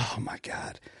like, oh, my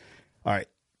God. All right,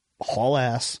 haul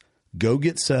ass. Go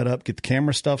get set up, get the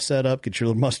camera stuff set up, get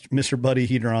your Mr. Buddy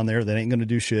heater on there. That ain't going to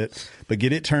do shit, but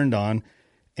get it turned on.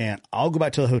 And I'll go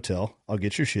back to the hotel. I'll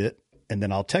get your shit. And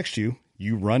then I'll text you.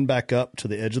 You run back up to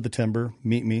the edge of the timber,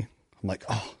 meet me. I'm like,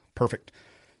 oh, perfect.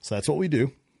 So that's what we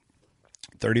do.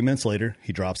 30 minutes later,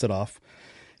 he drops it off.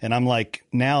 And I'm like,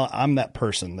 now I'm that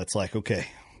person that's like, okay,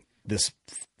 this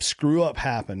screw up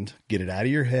happened. Get it out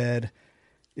of your head.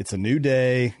 It's a new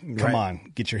day. Come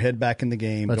on, get your head back in the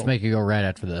game. Let's make you go right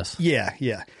after this. Yeah.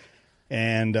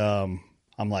 And I'm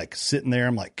I'm like sitting there.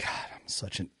 I'm like, God, I'm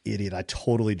such an idiot. I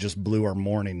totally just blew our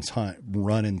morning's hunt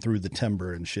running through the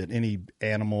timber and shit. Any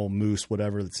animal, moose,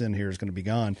 whatever that's in here is going to be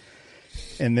gone.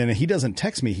 And then he doesn't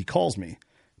text me. He calls me.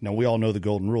 Now, we all know the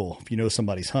golden rule. If you know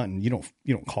somebody's hunting, you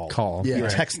don't call. Yeah, you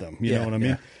right. text them. You know what I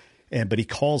mean? But he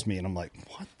calls me, and I'm like,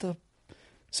 what the?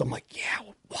 So I'm like,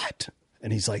 yeah, what?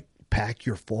 And he's like, pack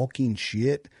your fucking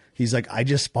shit. He's like, I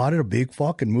just spotted a big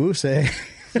fucking moose, eh?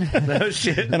 No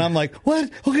shit. And I'm like, what?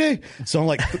 Okay. So I'm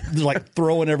like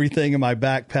throwing everything in my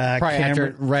backpack.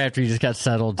 Probably right after you just got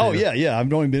settled. Too. Oh, yeah.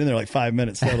 I've only been in there like 5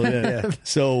 minutes settled in.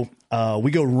 So we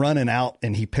go running out,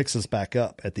 and he picks us back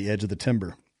up at the edge of the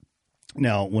timber.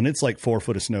 Now, when it's like 4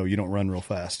 foot of snow, you don't run real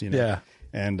fast, you know? Yeah.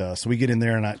 And so we get in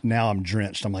there, and now I'm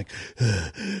drenched. I'm like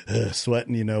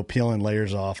sweating, you know, peeling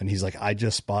layers off. And he's like, I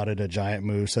just spotted a giant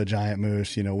moose.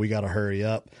 You know, we got to hurry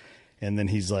up. And then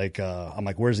he's like, I'm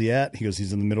like, where's he at? He goes,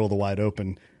 he's in the middle of the wide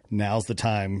open. Now's the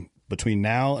time. Between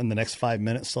now and the next 5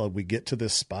 minutes till we get to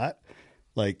this spot,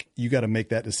 like, you got to make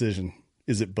that decision.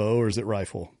 Is it bow or is it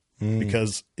rifle?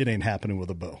 Because it ain't happening with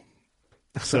a bow.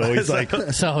 So he's like,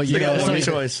 so you know, one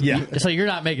choice. Yeah. So you're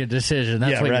not making a decision.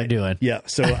 That's what right. you're doing. Yeah.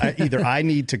 So either I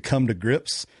need to come to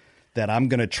grips that I'm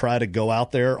going to try to go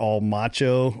out there all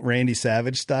macho Randy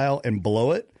Savage style and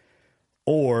blow it,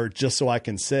 or just so I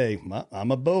can say,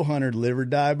 I'm a bow hunter, live or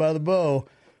die by the bow,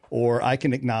 or I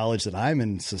can acknowledge that I'm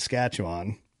in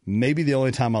Saskatchewan, maybe the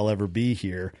only time I'll ever be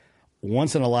here,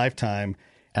 once in a lifetime.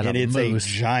 And it's moose. A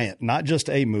giant, not just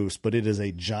a moose, but it is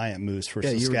a giant moose for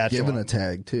Saskatchewan. You were given a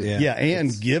tag too. Yeah, and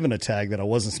given a tag that I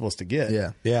wasn't supposed to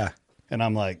get. Yeah. And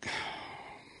I'm like,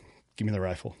 give me the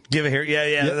rifle. Give it here. Yeah.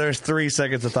 Yep. There's 3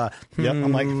 seconds of thought. Yep.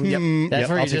 I'm like, That's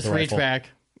where I'll you take just the reach rifle. back.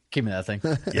 Give me that thing.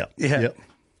 Yep.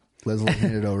 Leslie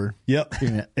handed it over. Yep.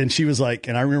 And she was like,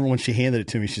 and I remember when she handed it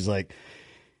to me, she's like,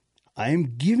 I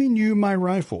am giving you my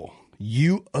rifle.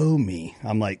 You owe me.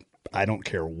 I'm like, I don't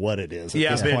care what it is. At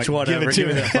this bitch, point. whatever. Give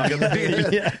it to me. Fucking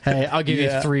thing. Hey, I'll give you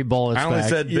 3 bullets. I only back.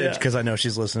 said bitch because I know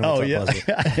she's listening. Oh, What's up,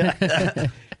 Leslie?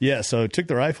 Yeah. So I took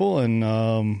the rifle, and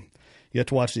you have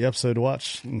to watch the episode to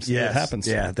watch and see what happens.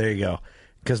 Yeah, there you go.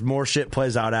 Because more shit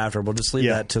plays out after. We'll just leave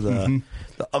that to the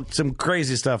some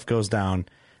crazy stuff goes down.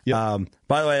 Yep.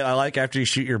 By the way, I like after you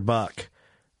shoot your buck,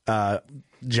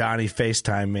 Johnny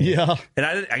FaceTime me. Yeah. And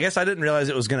I guess I didn't realize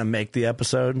it was going to make the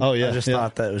episode. Oh, yeah. I just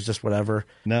thought that it was just whatever.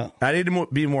 No. I need to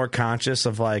be more conscious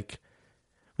of like,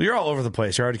 well, you're all over the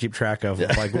place. You're hard to keep track of.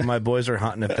 Like when my boys are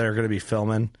hunting, if they're going to be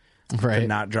filming, right, to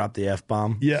not drop the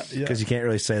F-bomb. Yeah. Because you can't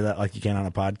really say that like you can on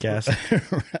a podcast.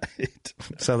 Right.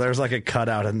 So there's like a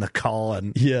cutout in the call.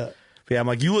 And Yeah. I'm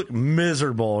like, you look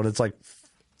miserable. And it's like,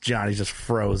 Johnny's just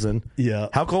frozen. Yeah.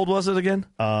 How cold was it again?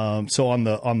 So on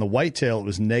the whitetail, it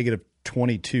was negative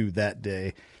 22 that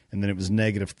day, and then it was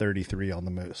negative 33 on the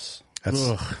moose.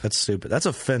 That's stupid. That's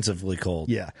offensively cold.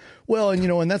 Yeah. Well, and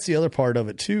and that's the other part of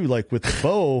it too. Like with the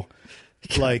bow,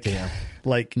 like And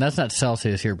that's not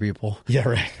Celsius here, people. Yeah,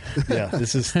 right. Yeah,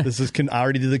 this is I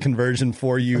already did the conversion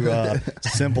for you,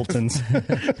 simpletons.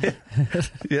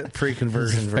 Yeah,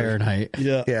 pre-conversion Fahrenheit.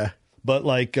 Yeah. But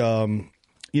like, a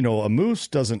moose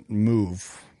doesn't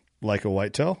move like a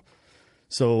whitetail.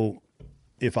 So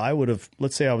if I would have,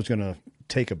 let's say I was going to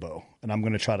take a bow and I'm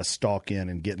going to try to stalk in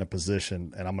and get in a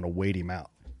position and I'm going to wait him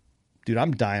out. Dude,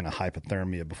 I'm dying of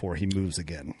hypothermia before he moves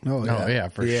again. Oh, yeah. Oh, yeah,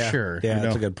 for sure. Yeah,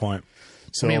 that's a good point.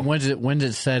 So, I mean, when's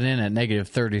it set in at negative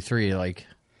 33? Like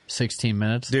 16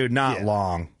 minutes? Dude, not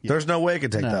long. There's no way it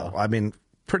could take that. I mean,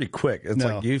 pretty quick. It's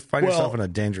like you find yourself in a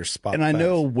dangerous spot. And I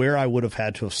know where I would have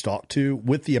had to have stalked to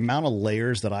with the amount of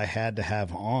layers that I had to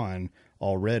have on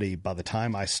already. By the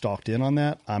time I stalked in on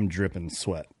that, I'm dripping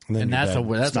sweat. And that's the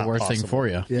worst possible. thing for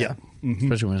you. Yeah.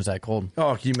 Especially when it's that cold.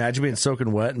 Oh, can you imagine being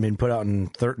soaking wet and being put out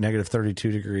in negative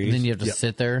 32 degrees? And then you have to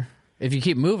sit there. If you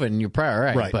keep moving, you're probably all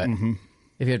right. Right. But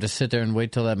if you have to sit there and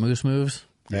wait till that moose moves,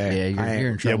 you're in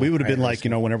trouble. Yeah, we would have been like,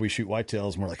 whenever we shoot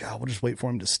whitetails, and we're like, we'll just wait for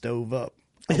him to stove up.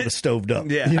 I would have stoved up.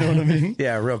 Yeah. You know what I mean?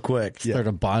 Yeah, real quick. Start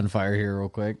a bonfire here real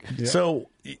quick. Yeah. So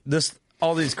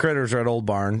all these critters are at Old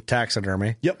Barn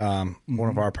Taxidermy. Yep. One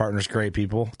of our partners, great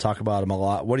people. Talk about them a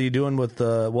lot. What are you doing with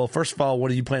first of all,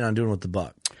 what are you planning on doing with the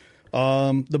buck?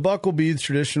 The buck will be the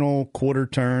traditional quarter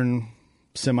turn,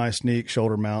 semi-sneak,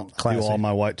 shoulder mount. I do all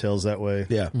my whitetails that way.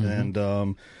 Yeah.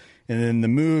 And then the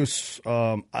moose,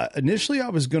 initially I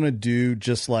was going to do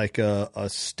just like a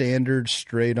standard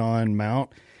straight-on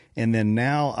mount. And then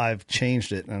now I've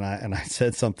changed it, and I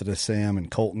said something to Sam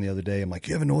and Colton the other day. I'm like,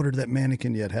 you haven't ordered that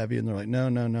mannequin yet, have you? And they're like, no,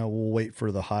 we'll wait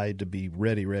for the hide to be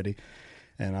ready.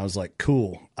 And I was like,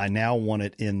 cool. I now want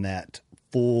it in that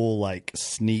full like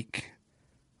sneak,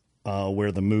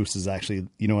 where the moose is actually,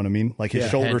 you know what I mean? Like his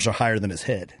shoulders are higher than his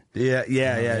head. Yeah.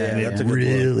 And That's it a good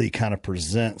really kind of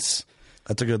presents,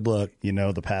 That's a good look.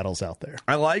 the paddles out there.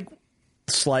 I like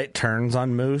slight turns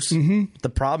on moose. Mm-hmm. The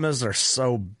problem is they're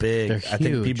so big. They're I think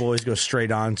huge. people always go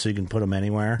straight on so you can put them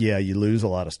anywhere. Yeah, you lose a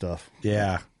lot of stuff.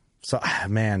 Yeah. So,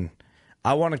 man,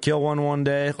 I want to kill one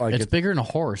day. Like It's bigger than a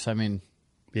horse. I mean,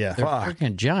 Yeah. they're Fuck.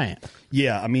 freaking giant.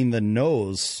 Yeah, I mean, the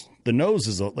nose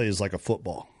is like a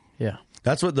football. Yeah.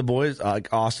 That's what the boys, like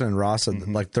Austin and Ross, said.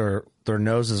 Like their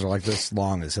noses are like this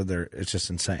long. They said it's just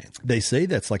insane. They say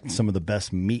that's like some of the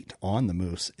best meat on the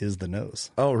moose is the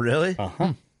nose. Oh, really?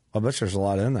 Uh-huh. I bet there's a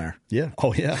lot in there. Yeah.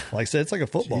 Oh, yeah. Like I said, it's like a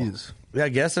football. Jeez. Yeah, I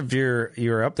guess if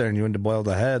you're up there and you want to boil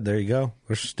the head, there you go.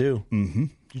 There's stew. You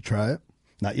try it?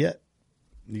 Not yet.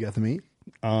 You got the meat?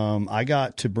 I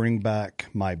got to bring back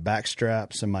my back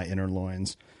straps and my inner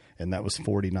loins, and that was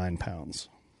 49 pounds.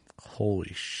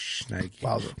 Holy snake!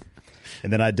 Wowza.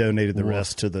 And then I donated the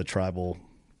rest to the tribal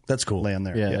That's cool. land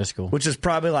there. Yeah, that's cool. Which is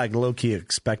probably like low key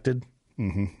expected.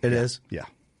 Mm-hmm. It is. Yeah.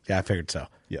 Yeah, I figured so.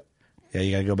 Yeah. Yeah,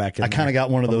 you got to go back in. I kind of got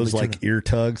one of those Probably like ear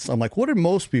tugs. I'm like, what do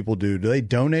most people do? Do they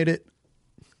donate it?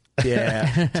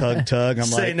 Yeah. Tug. I'm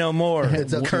Say like, no more,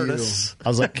 It's up to Curtis. I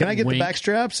was like, can I get the Wink. back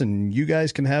straps and you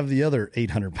guys can have the other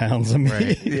 800 pounds of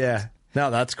me? Yeah. No,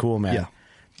 that's cool, man.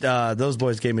 Yeah. Those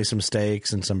boys gave me some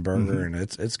steaks and some burger, and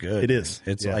it's good. It is.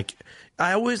 It's Yeah. like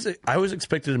I always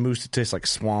expected a moose to taste like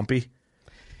swampy,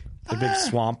 a big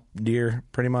swamp deer,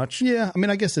 pretty much. Yeah. I mean,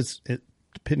 I guess it's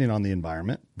depending on the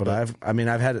environment. But I've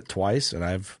had it twice, and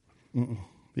I've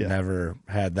never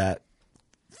had that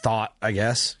thought. I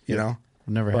guess you know.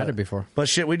 I've never had it before. But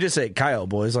shit, we just ate coyote,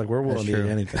 boys. Like we're willing to true. eat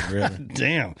anything, really.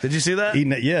 Damn. Did you see that?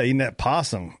 Eating that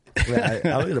possum.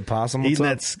 I'll eat a possum.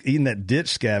 What's Eating that ditch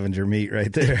scavenger meat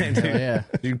right there. Oh, yeah.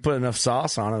 You can put enough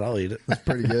sauce on it, I'll eat it.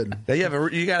 Pretty good. Yeah,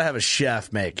 you got to have a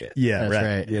chef make it. Yeah, That's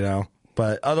right. You know,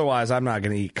 but otherwise, I'm not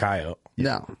going to eat coyote.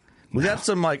 No. We got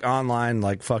some like online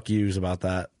like fuck yous about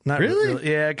that. Not Really?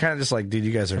 Yeah, kind of just like, dude,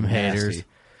 you guys are Some nasty. haters.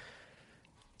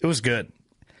 It was good.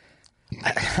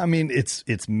 I mean, it's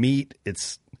meat.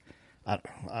 It's I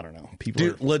don't know. People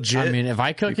Dude, legit. I mean, if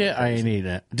I cook it, I ain't eat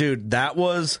it. dude, that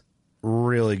was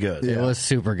really good. It was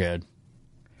super good.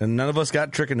 And none of us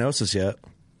got trichinosis yet.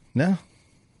 no.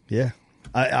 Yeah.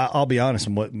 I'll be honest.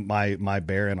 What my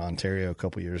bear in Ontario a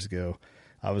couple years ago,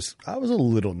 I was a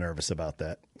little nervous about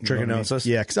that. You know what I mean? Trichinosis?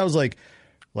 Yeah, because I was like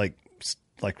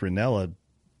Ranella,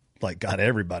 like got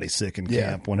everybody sick in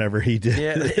camp whenever he did.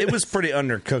 Yeah, it was pretty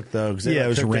undercooked though. 'Cause Yeah, it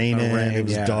was cooked in the raining. rain, It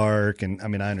was yeah. dark, and I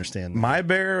mean, I understand. My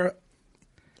bear,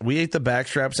 we ate the back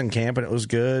straps in camp and it was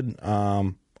good.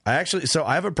 I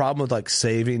have a problem with like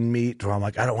saving meat where I'm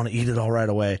like, I don't want to eat it all right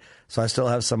away. So I still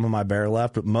have some of my bear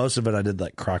left, but most of it I did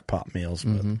like crock pot meals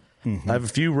with. I have a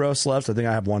few roasts left. I think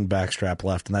I have one back strap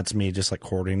left, and that's me just like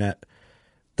hoarding it.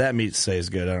 That meat stays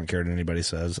good. I don't care what anybody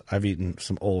says. I've eaten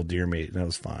some old deer meat and it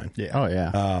was fine. Yeah. Oh,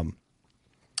 yeah.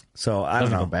 So I don't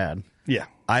Doesn't know. go bad. Yeah.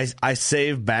 I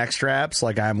save back straps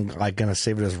like I'm like gonna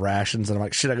save it as rations, and I'm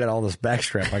like, shit, I got all this back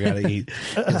strap I gotta eat.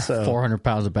 So 400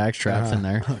 pounds of back straps in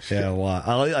there. yeah, a lot.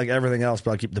 I'll eat like everything else,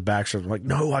 but I'll keep the back straps. I'm like,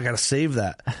 no, I gotta save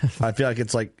that. I feel like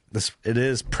it's like this. It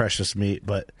is precious meat,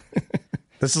 but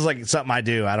this is like something I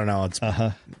do. I don't know. It's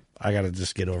I gotta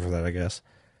just get over that, I guess.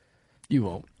 You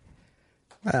won't.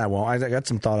 I won't. I got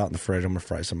some thought out in the fridge. I'm gonna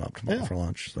fry some up tomorrow for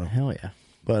lunch. So, Hell yeah.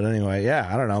 but anyway, yeah,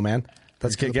 I don't know, man.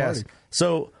 That's kick ass.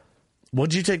 So,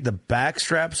 would you take the back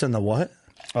straps and the what?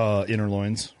 Inner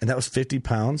loins. And that was 50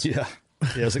 pounds. Yeah.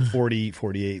 Yeah, it was like 40,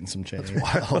 48 and some change.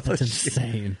 Wow, That's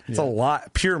insane. it's a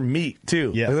lot. Pure meat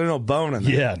too. Yeah. Like, there's no bone in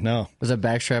there. Yeah, no. Was that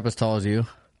back strap as tall as you?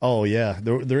 Oh yeah,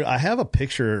 I have a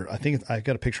picture. I think I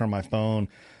got a picture on my phone.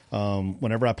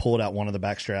 Whenever I pulled out one of the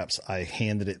back straps, I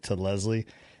handed it to Leslie,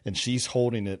 and she's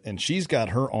holding it, and she's got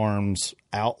her arms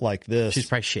out like this. She's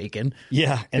probably shaking.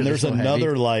 Yeah, and there's they're so another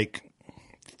heavy. like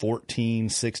 14,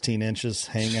 16 inches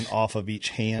hanging off of each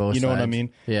hand. Both you know what I sides.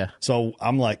 mean? Yeah. So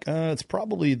I'm like, it's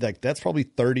probably like that's probably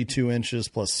 32 inches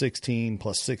plus 16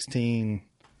 plus 16.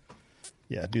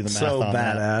 Yeah, do the math So on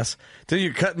that. badass. Dude,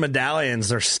 you're cutting medallions.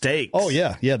 They're steaks. Oh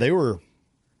yeah, they were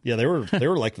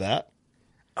like that.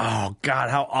 Oh God,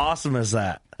 how awesome is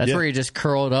that? That's Yeah. where you just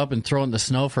curl it up and throw it in the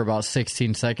snow for about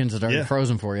 16 seconds. It's already Yeah.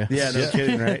 frozen for you. Yeah, no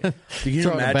kidding, right? You can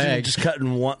Throw it in a imagine bag. just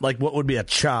cutting one, like what would be a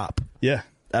chop Yeah,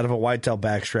 out of a whitetail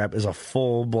backstrap is a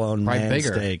full blown Right, man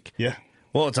bigger. steak. yeah.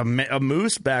 Well, it's a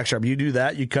moose backstrap. You do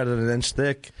that, you cut it an inch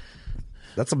thick.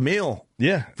 That's a meal.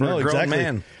 Yeah, For no, a grown exactly.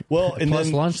 man. Well, and Plus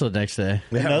then lunch the next day.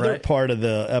 Yeah, another right. part of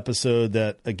the episode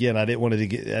that again I didn't want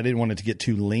it to get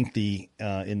too lengthy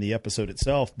in the episode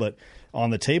itself, but on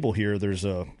the table here there's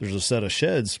a set of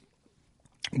sheds.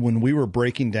 When we were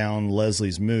breaking down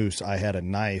Leslie's moose, I had a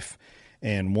knife,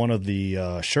 And one of the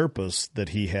Sherpas that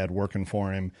he had working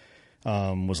for him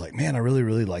was like, man, I really,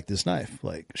 really like this knife.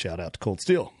 Like, shout out to Cold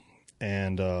Steel.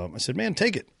 And I said, man,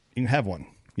 take it. You can have one,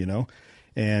 you know?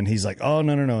 And he's like, oh,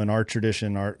 no. In our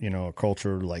tradition, our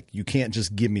culture, like, you can't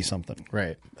just give me something.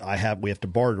 Right. We have to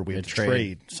barter. We have to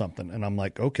trade something. And I'm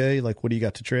like, okay, like, what do you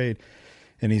got to trade?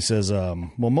 And he says, well,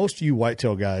 most of you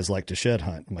whitetail guys like to shed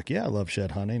hunt. I'm like, yeah, I love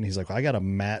shed hunting. And he's like, well, I got a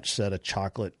match set of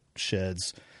chocolate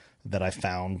sheds that I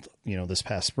found, this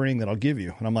past spring that I'll give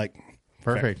you. And I'm like,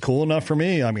 perfect. Cool enough for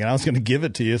me. I mean, I was going to give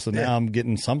it to you. So now I'm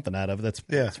getting something out of it.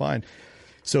 That's fine.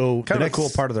 So kind of a cool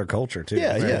part of their culture too.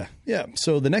 Yeah.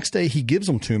 So the next day he gives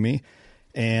them to me,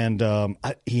 and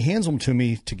he hands them to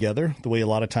me together. The way a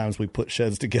lot of times we put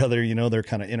sheds together, they're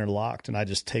kind of interlocked, and I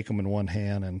just take them in one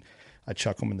hand and I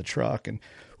chuck them in the truck. And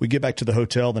we get back to the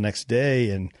hotel the next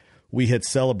day, and we had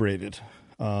celebrated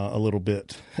a little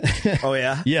bit. Oh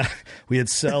yeah, yeah. We had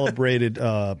celebrated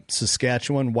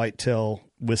Saskatchewan whitetail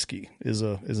whiskey is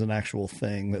an actual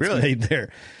thing that's made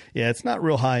there. Yeah, it's not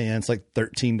real high end. It's like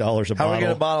 $13 a bottle. How are we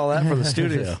going to bottle that for the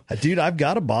studio? Dude, I've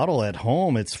got a bottle at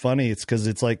home. It's funny. It's because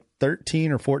it's like $13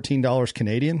 or $14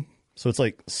 Canadian. So it's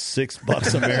like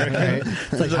 $6 American. Right.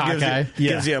 It's like Hawkeye.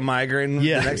 Gives you a migraine the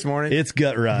next morning. It's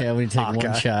gut rot. Yeah, when you take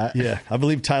one shot. Yeah, I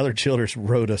believe Tyler Childers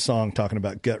wrote a song talking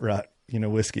about gut rot,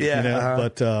 whiskey. Yeah.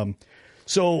 But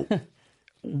so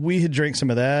we had drank some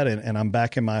of that, and I'm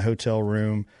back in my hotel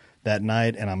room that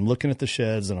night, and I'm looking at the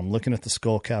sheds, and I'm looking at the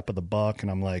skull cap of the buck,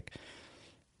 and I'm like,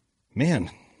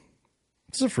 man,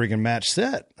 this is a freaking match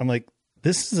set. I'm like,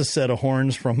 this is a set of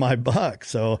horns from my buck.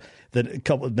 So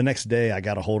the next day I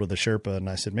got a hold of the Sherpa, and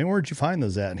I said, man, where'd you find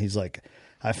those at? And he's like,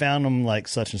 I found them like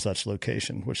such and such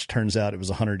location, which turns out it was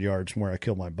 100 yards from where I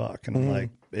killed my buck. And I'm like,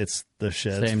 it's the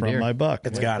sheds Same from deer. my buck.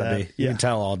 It's got to be. You can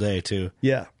tell all day too.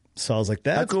 Yeah. So I was like,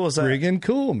 that's cool is that? friggin'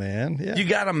 cool, man. Yeah. You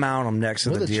got to mount them next to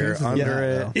the deer, under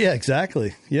it. Yeah,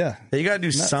 exactly. Yeah. You got to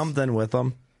do something with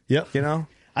them. Yep.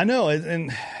 I know.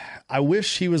 And I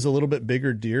wish he was a little bit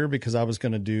bigger deer, because I was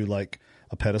going to do like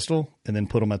a pedestal and then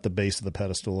put them at the base of the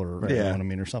pedestal, or you know what I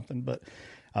mean, or something. But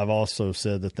I've also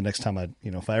said that the next time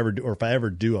if I ever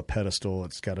do a pedestal,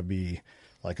 it's got to be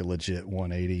like a legit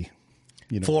 180,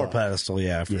 floor pedestal.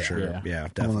 Yeah, for sure. Yeah,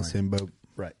 definitely. I'm on the same boat.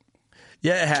 Right.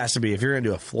 Yeah, it has to be. If you're going to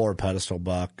do a floor pedestal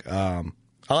buck, I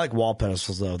like wall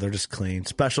pedestals though. They're just clean.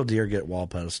 Special deer get wall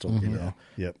pedestal,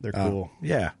 Yep. They're cool.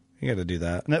 Yeah. You got to do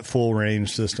that. And that full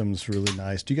range system's really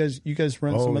nice. Do you guys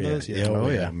run some of those? Yeah. Oh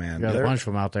yeah, man. Got a bunch of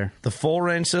them out there. The full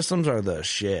range systems are the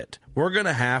shit. We're going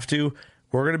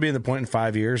to be in the point in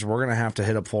 5 years. We're going to have to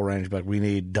hit up full range, but we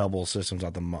need double systems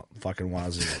out the fucking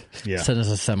wazoo. Yeah. Send us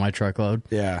a semi-truckload.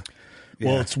 Yeah.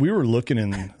 Well, we were looking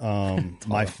in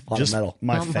my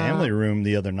family room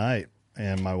the other night,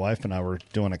 and my wife and I were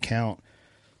doing a count.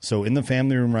 So in the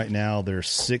family room right now, there's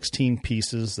 16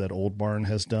 pieces that Old Barn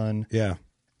has done. Yeah.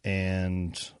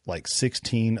 And like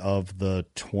 16 of the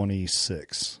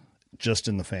 26 just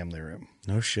in the family room.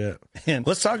 No shit. And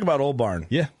let's talk about Old Barn.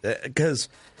 Yeah. Because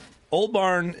Old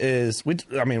Barn is,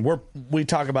 we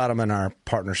talk about them in our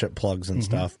partnership plugs and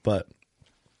stuff, but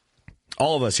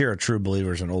all of us here are true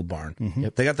believers in Old Barn.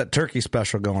 Yep. They got that turkey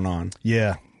special going on.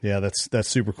 Yeah. Yeah. That's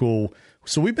super cool.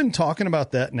 So we've been talking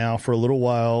about that now for a little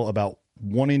while, about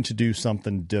wanting to do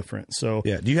something different. So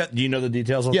yeah, do you know the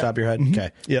details on the top of your head? Okay.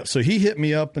 Yeah. So he hit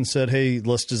me up and said, hey,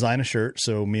 let's design a shirt.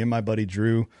 So me and my buddy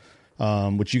Drew,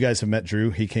 which you guys have met Drew.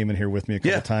 He came in here with me a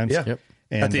couple times. Yeah. Yep.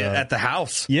 And, at the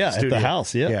house. Yeah. studio. At the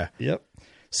house. Yeah. Yep.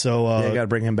 So you got to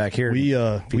bring him back here.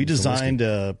 We designed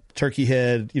a turkey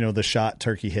head, the shot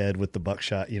turkey head with the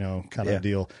buckshot, kind of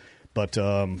deal. But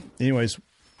anyways,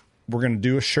 we're going to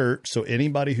do a shirt. So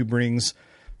anybody who brings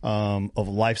of a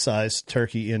life-size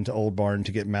turkey into Old Barn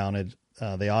to get mounted,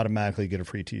 they automatically get a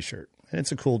free T-shirt. And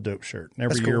it's a cool, dope shirt. And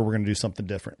every year we're going to do something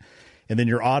different. And then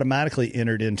you're automatically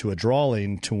entered into a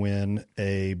drawing to win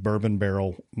a bourbon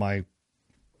barrel, my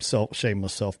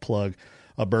shameless self-plug,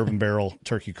 a bourbon barrel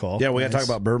turkey call. Yeah, we got to talk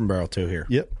about bourbon barrel too here.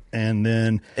 Yep. And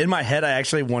then in my head, I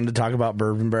actually wanted to talk about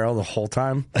bourbon barrel the whole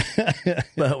time,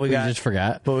 but we just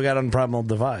forgot. But we got on Primal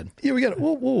Divide. Yeah, we got.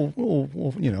 We'll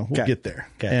get there.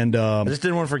 Okay. And I just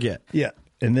didn't want to forget. Yeah,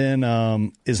 and then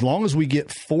as long as we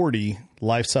get 40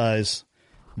 life size,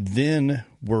 then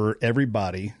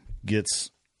everybody gets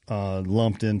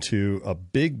lumped into a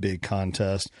big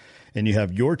contest, and you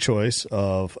have your choice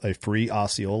of a free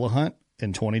Osceola hunt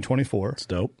in 2024. It's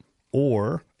dope.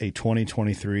 Or a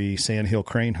 2023 Sandhill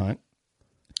crane hunt.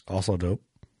 Also dope.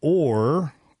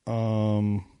 Or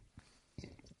a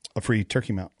free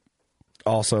turkey mount.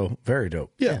 Also very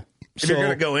dope. Yeah. If you're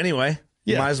going to go anyway,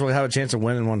 you might as well have a chance of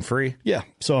winning one free. Yeah.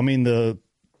 So, I mean, the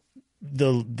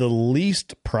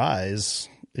least prize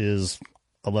is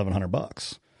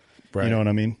 $1,100. Right. You know what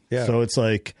I mean? Yeah. So it's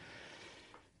like,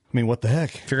 I mean, what the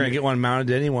heck? If you're going to get one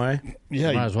mounted anyway.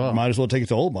 Yeah, might as well take it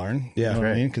to Old Barn. Yeah, you know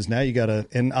what I mean? Because now you got to,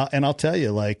 and I'll tell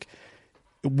you, like,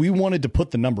 we wanted to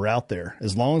put the number out there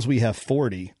as long as we have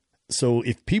 40. So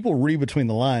if people read between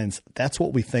the lines, that's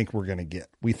what we think we're going to get.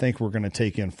 We think we're going to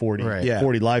take in 40,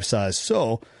 40 life size.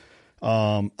 So,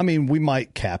 I mean, we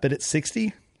might cap it at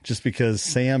 60 just because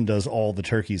Sam does all the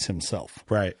turkeys himself.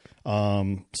 Right.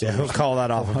 So he'll call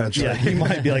that off eventually. Yeah, he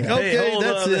might be like, okay,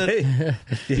 that's it.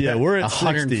 Yeah, we're at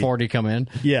 140 60. come in.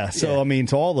 Yeah. So, I mean,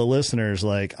 to all the listeners,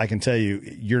 like, I can tell you,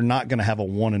 you're not going to have a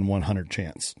 1 in 100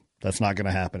 chance. That's not going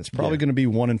to happen. It's probably going to be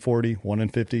 1 in 40, 1 in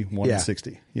 50, 1 in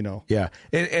 60, you know? Yeah.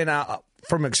 And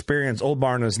from experience, Old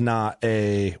Barn is not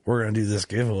we're going to do this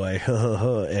giveaway.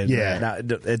 And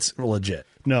it's legit.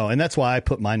 No, and that's why I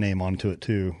put my name onto it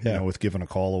too, you know, with giving a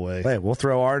call away. Hey, we'll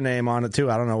throw our name on it too.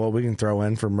 I don't know what we can throw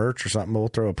in for merch or something, but we'll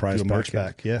throw a prize merch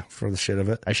back, for the shit of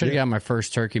it. I should have got my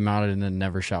first turkey mounted and then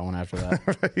never shot one after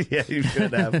that. Yeah, you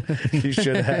should have. You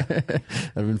should have. That'd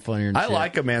have been funnier. I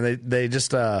like them, man. They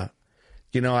just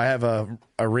you know, I have a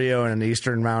Rio and an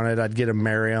Eastern mounted. I'd get them,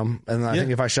 marry them, and I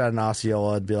think if I shot an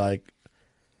Osceola, I'd be like,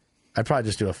 I'd probably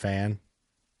just do a fan.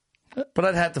 But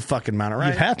I'd have to fucking mount it,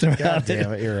 right? You'd have to mount it.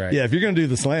 Damn it, you're right. Yeah, if you're going to do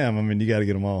the slam, I mean, you got to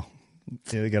get them all.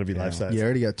 Yeah, they got to be life size. You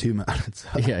already got 2 mounted. So.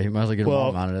 Yeah, you might as well get them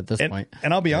all mounted at this point.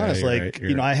 And I'll be honest, right,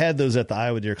 you know, I had those at the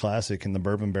Iowa Deer Classic in the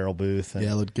bourbon barrel booth. And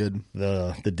it looked good.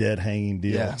 The dead hanging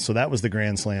deal. Yeah. So that was the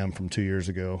Grand Slam from 2 years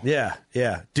ago. Yeah,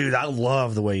 yeah. Dude, I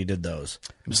love the way you did those.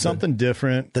 It was something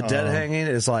different. The dead hanging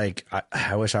is like,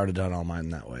 I wish I would have done all mine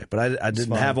that way. But I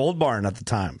didn't have Old Barn at the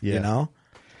time, you know?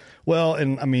 Well,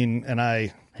 and I mean, and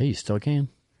I... Hey, you still can.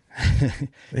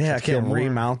 Yeah, I can't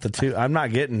remount the two. I'm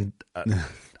not getting...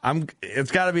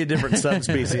 It's got to be a different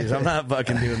subspecies. I'm not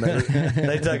fucking doing that.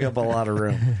 They take up a lot of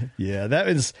room. Yeah, that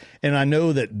is, and I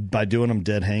know that by doing them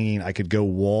dead hanging, I could go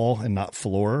wall and not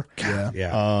floor.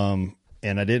 Yeah.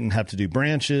 And I didn't have to do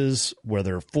branches where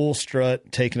they're full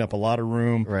strut, taking up a lot of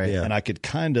room. Right. Yeah. And I could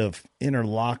kind of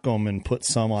interlock them and put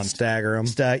some on Stagger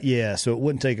them. Yeah, so it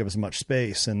wouldn't take up as much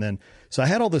space. And then, so I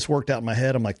had all this worked out in my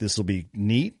head. I'm like, this will be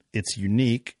neat. It's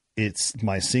unique. It's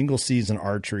my single season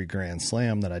archery Grand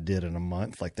Slam that I did in a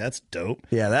month. Like, that's dope.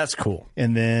 Yeah, that's cool.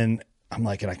 And then I'm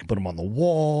like, and I can put them on the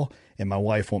wall, and my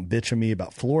wife won't bitch at me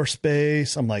about floor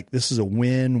space. I'm like, this is a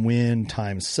win-win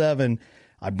times 7.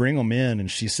 I bring them in, and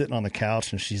she's sitting on the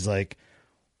couch, and she's like,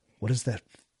 what is that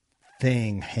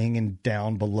thing hanging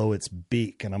down below its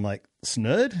beak? And I'm like,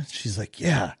 snud? She's like,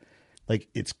 yeah. Like,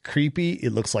 it's creepy.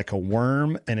 It looks like a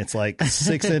worm, and it's like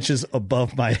 6 inches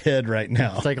above my head right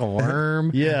now. It's like a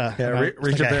worm. Yeah. Reach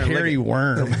like up there a and hairy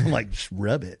worm. I'm like, just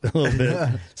rub it a little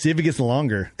bit. See if it gets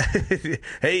longer.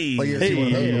 Hey,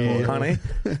 honey.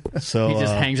 So He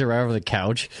just hangs it right over the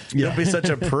couch. Don't be such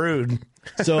a prude.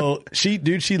 So she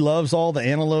loves all the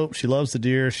antelope. She loves the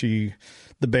deer.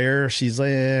 The bear. She's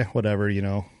like, whatever, you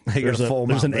know. There's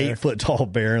an 8-foot tall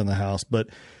bear in the house, but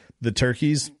the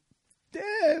turkeys.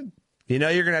 You know,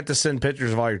 you're going to have to send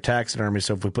pictures of all your taxidermy.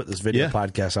 So if we put this video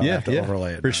podcast out, I have to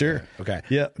overlay it. For sure. There. Okay.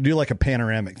 Yeah. Do like a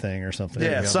panoramic thing or something.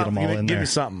 Yeah. Something. Get them all in give there. me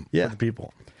something for the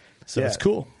people. So it's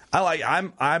cool.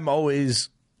 I'm always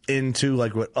into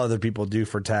like what other people do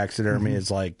for taxidermy.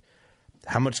 It's like,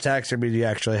 how much taxidermy do you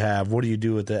actually have? What do you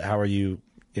do with it? How are you,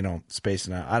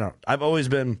 spacing out? I've always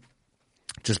been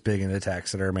just big into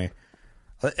taxidermy.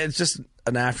 It's just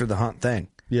an after the hunt thing.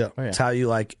 Yeah. Oh, yeah. It's how you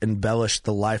like embellish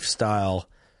the lifestyle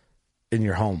in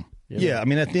your home. Yeah. I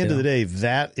mean, at the end of the day,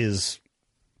 that is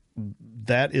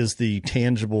the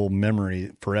tangible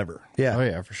memory forever. Yeah. Oh,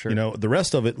 yeah, for sure. The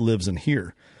rest of it lives in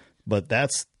here, but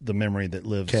that's the memory that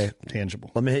lives tangible.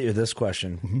 Let me hit you with this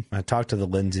question. Mm-hmm. I talked to the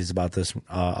Lindsays about this.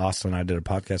 Austin and I did a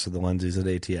podcast with the Lindsays at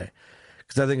ATA.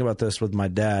 Because I think about this with my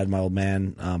dad. My old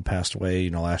man passed away,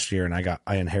 last year, and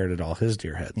I inherited all his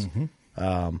deer heads.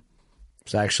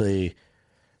 It's actually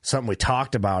something we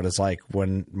talked about. Is like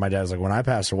when my dad's like, when I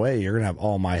pass away, you're going to have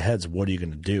all my heads. What are you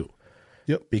going to do?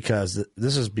 Yep. Because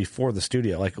this is before the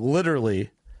studio. Like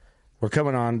literally, we're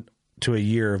coming on to a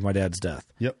year of my dad's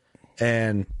death. Yep.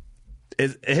 And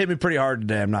it hit me pretty hard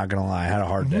today. I'm not going to lie. I had a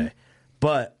hard day.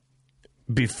 But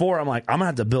before, I'm like, I'm going to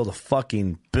have to build a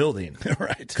fucking building.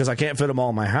 Right. Because I can't fit them all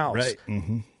in my house. Right.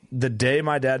 Mm-hmm. The day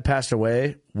my dad passed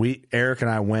away, Eric and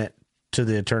I went to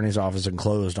the attorney's office and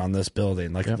closed on this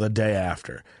building the day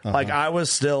after. Like I was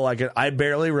still like, I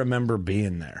barely remember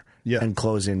being there and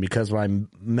closing because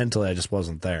mentally I just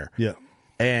wasn't there. Yeah.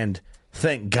 And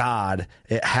thank God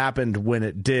it happened when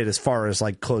it did as far as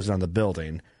like closing on the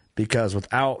building, because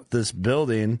without this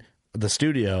building, the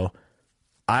studio,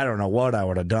 I don't know what I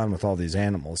would have done with all these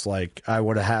animals. Like I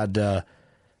would have had to,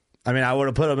 I mean, I would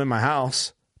have put them in my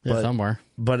house, somewhere,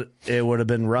 but it would have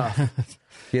been rough.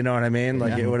 You know what I mean?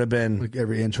 Like it would have been Like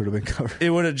every inch would have been covered. It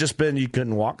would have just been you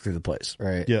couldn't walk through the place.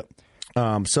 right? Yep.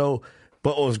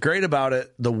 But what was great about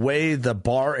it, the way the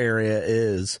bar area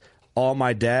is, all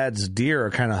my dad's deer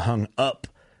are kind of hung up,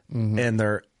 and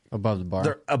they're Above the bar.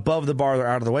 They're above the bar. They're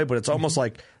out of the way, but it's almost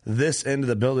like this end of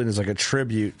the building is like a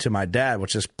tribute to my dad,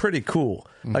 which is pretty cool.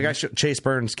 Like Chase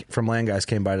Burns from Land Guys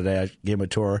came by today. I gave him a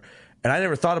tour, and I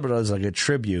never thought of it as like a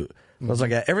tribute. I was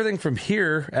like, everything from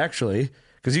here, actually,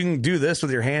 because you can do this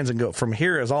with your hands and go from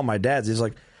here is all my dad's. He's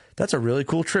like, that's a really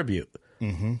cool tribute.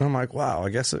 And I'm like, wow,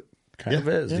 I guess it kind of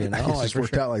is. You know, It just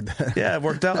worked out like that. Yeah, it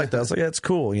worked out like that. I was like, yeah, it's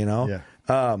cool. You know,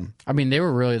 I mean, they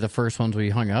were really the first ones we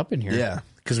hung up in here. Yeah.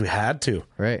 because we had to.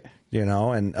 Right. You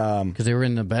know, and because they were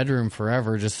in the bedroom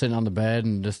forever, just sitting on the bed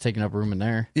and just taking up room in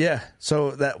there. Yeah,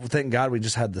 so that thank God we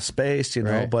just had the space, you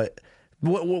know. Right. But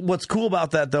what's cool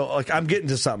about that though, like I'm getting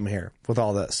to something here with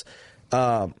all this.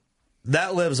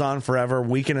 That lives on forever.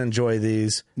 We can enjoy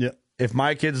these. Yeah. If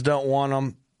my kids don't want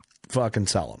them, fucking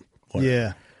sell them. Whatever.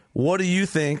 Yeah. What do you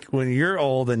think when you're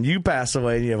old and you pass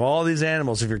away and you have all these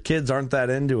animals? If your kids aren't that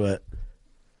into it,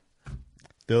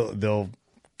 They'll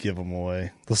give them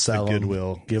away. They'll sell the 'em.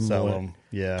 Goodwill. Give 'em sell away. them.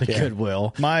 Yeah. The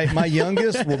Goodwill. My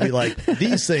youngest will be like,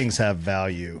 these things have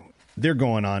value. They're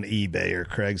going on eBay or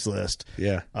Craigslist.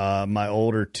 Yeah. My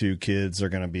older two kids are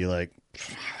going to be like,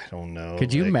 I don't know.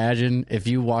 Could you like, imagine if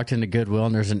you walked into Goodwill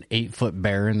and there's an 8-foot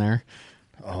bear in there?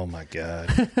 Oh my God.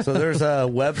 so there's a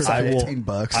website.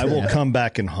 $18. I will come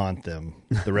back and haunt them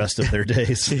the rest of their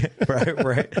days.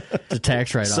 right. The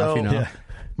tax write-off, So, you know. yeah.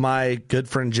 My good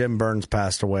friend Jim Burns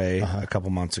passed away a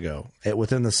couple months ago.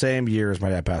 Within the same year as my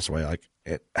dad passed away,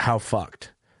 how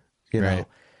fucked, you know? Right.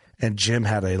 And Jim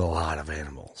had a lot of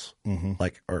animals,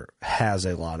 or has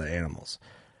a lot of animals.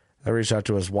 I reached out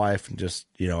to his wife and just,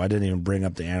 you know, I didn't even bring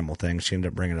up the animal thing. She ended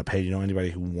up bringing up, hey, you know anybody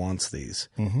who wants these,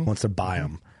 wants to buy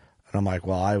them? And I'm like,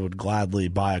 well, I would gladly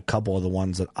buy a couple of the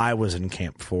ones that I was in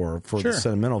camp for the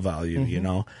sentimental value, you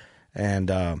know?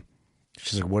 And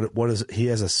she's like, what is it? He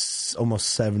has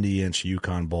almost 70-inch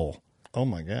Yukon bull. Oh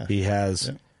my God. He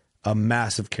has a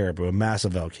massive caribou, a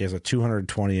massive elk. He has a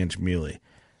 220-inch muley.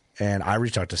 And I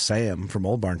reached out to Sam from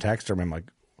Old Barn Taxidermy. I'm like,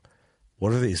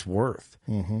 what are these worth?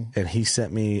 And he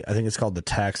sent me, I think it's called the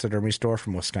Taxidermy Store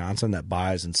from Wisconsin that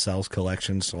buys and sells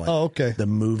collections to the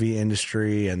movie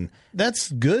industry. And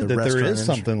That's good the that there restaurant is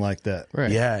industry. something like that.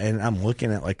 Right. Yeah, and I'm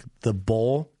looking at the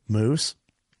bull moose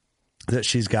that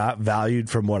she's got valued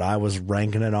from what I was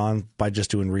ranking it on by just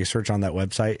doing research on that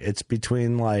website. It's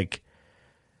between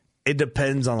it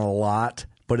depends on a lot,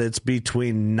 but it's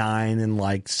between 9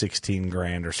 and 16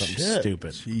 grand or something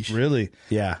stupid. Really?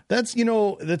 Yeah. That's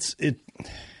it.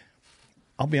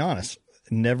 I'll be honest.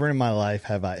 Never in my life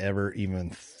have I ever even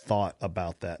thought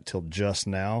about that till just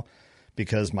now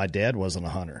because my dad wasn't a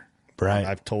hunter. Right.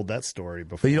 I've told that story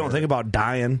before. But you don't think about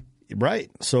dying. Right.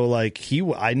 So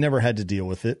I never had to deal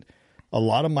with it. A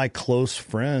lot of my close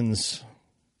friends,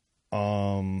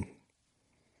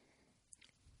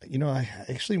 I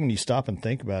actually, when you stop and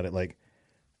think about it,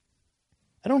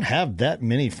 I don't have that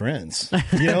many friends.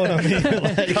 You know what I mean?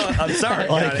 I'm sorry.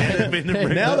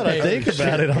 Now that I think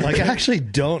about it, I'm like, I actually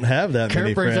don't have that many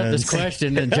Kurt brings friends. up this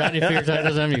question, and Johnny figures out he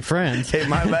doesn't have any friends. Hey,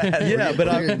 my bad. Yeah,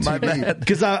 but my bad.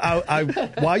 Because I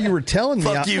while you were telling me,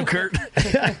 Fuck you, Kurt.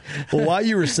 well, while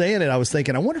you were saying it, I was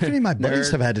thinking, I wonder if any of my buddies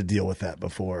have had to deal with that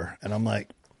before. And I'm like,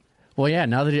 Well, yeah,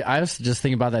 now that I was just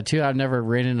thinking about that too. I've never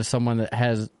ran into someone that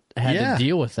has had to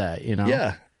deal with that, you know?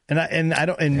 yeah. And I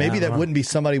don't, and maybe that wouldn't be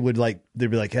somebody they'd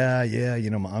be like,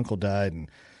 my uncle died and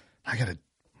I got to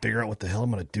figure out what the hell I'm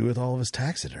going to do with all of his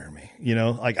taxidermy. You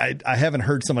know, I haven't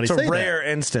heard somebody say It's a that. rare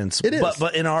instance. It is.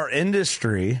 But in our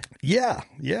industry, Yeah.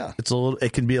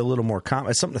 it can be a little more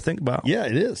common. It's something to think about. Yeah,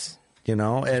 it is. You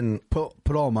know, and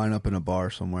Put all mine up in a bar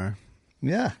somewhere.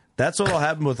 Yeah. that's what'll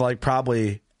happen with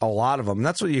probably a lot of them. And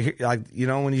that's what you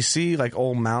hear, when you see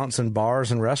old mounts and bars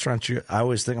and restaurants, I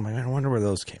always think, I wonder where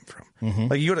those came from.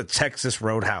 You go to Texas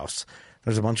Roadhouse,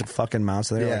 there's a bunch of fucking mounts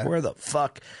and they're like, where the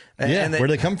fuck? And where'd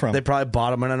they come from? They probably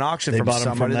bought them in an auction They from bought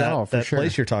them somebody from that sure.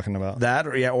 place you're talking about.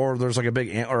 or there's a big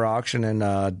antler auction in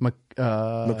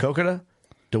Makokata,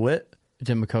 DeWitt. It's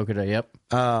in Makokata, yep.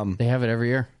 They have it every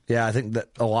year. Yeah, I think that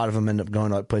a lot of them end up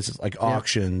going to places like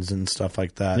auctions and stuff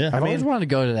like that. Yeah. I've always wanted to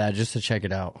go to that just to check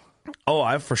it out. Oh,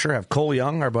 I for sure have. Cole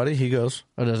Young, our buddy, he goes.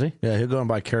 Oh, does he? Yeah, he'll go and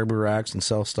buy caribou racks and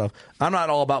sell stuff. I'm not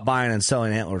all about buying and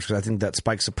selling antlers because I think that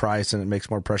spikes the price and it makes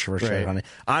more pressure for shed hunting.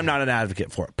 I'm not an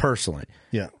advocate for it personally.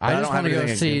 Yeah. I don't just have want to go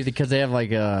anything see against- because they have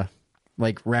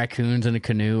like raccoons in a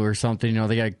canoe or something. You know,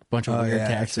 they got a bunch of weird yeah,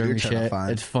 taxidermy so you're trying to shit.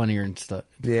 find- It's funnier and stuff.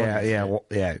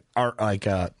 Yeah. Art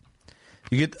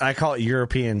I call it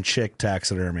European chick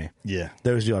taxidermy. Yeah.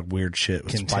 Those do like weird shit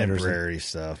with Contemporary spiders.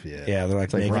 stuff, yeah. Yeah, they're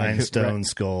like rhinestone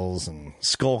skulls and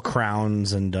skull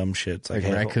crowns and dumb shit. It's like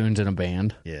raccoons in a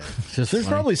band. Yeah. Just There's funny.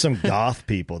 probably some goth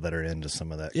people that are into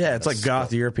some of that. Yeah, kind it's of like goth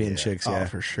stuff. European chicks. Yeah, Oh,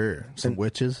 for sure. Some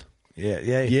witches.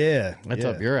 Yeah. That's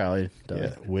up your alley, Doug.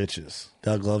 Yeah, witches.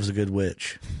 Doug loves a good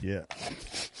witch. Yeah.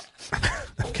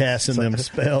 Casting them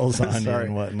spells on you Sorry.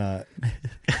 and whatnot.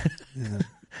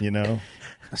 You know?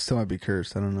 I still might be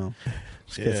cursed. I don't know.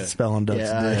 Gets a spell on Doug's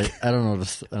dick. I don't know.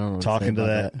 I don't know. What Talking to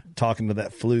that. talking to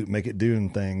that flute, make it doing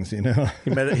things, you know?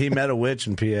 He met a witch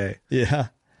in PA. Yeah.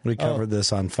 We covered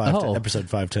this on episode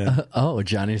 510. Oh,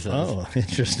 Johnny says. Oh,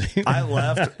 interesting. I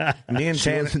left. Me and She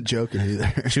Tan. wasn't joking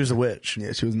either. She was a witch.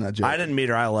 Yeah, she was not joking. I didn't meet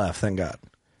her. I left. Thank God.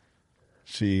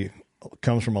 She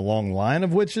comes from a long line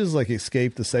of witches, like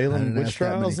escaped the I Salem didn't witch ask that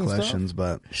many trials and questions,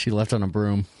 stuff. but She left on a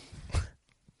broom.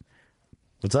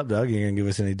 What's up, Doug? You gonna give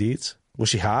us any deets? Was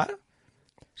she hot?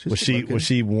 Was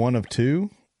she one of two?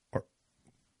 Or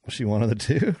was she one of the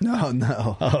two?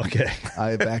 no. Oh, okay.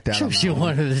 I backed out on that She one.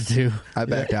 wanted to do. I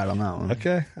backed out on that one.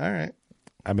 Okay. All right.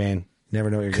 I mean,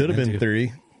 never know what you're Could have getting been into.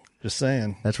 3. Just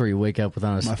saying. That's where you wake up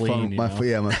without a My spleen. phone, you my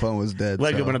know? my phone was dead.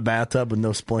 Wake so. up in a bathtub with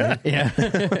no spleen. Yeah.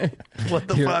 What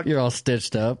the fuck? You're all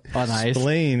stitched up on ice.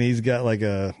 Spleen, he's got like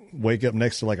a wake up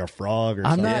next to like a frog or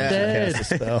I'm something. not dead.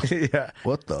 Cast a spell. Yeah.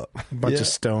 What the? Bunch Yeah. of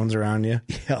stones around you.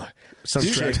 Yeah. Some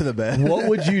Straight chick. to the bed. What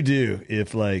would you do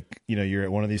if, like, you know, you're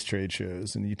at one of these trade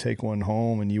shows and you take one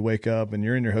home and you wake up and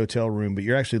you're in your hotel room, but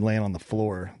you're actually laying on the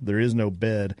floor. There is no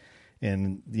bed.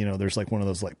 And, you know, there's like one of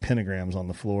those like pentagrams on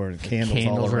the floor and candles all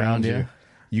Candles around around you. you.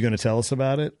 You going to tell us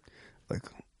about it? Like,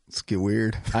 let's get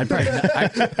weird. I'd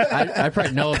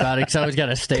probably know about it because I always got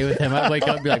to stay with him. I'd wake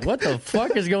up and be like, what the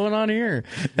fuck is going on here?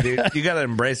 Dude, you got to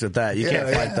embrace with that. You can't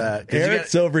fight that. 'Cause you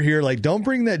Eric's over here like, don't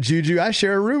bring that juju. I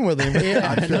share a room with him.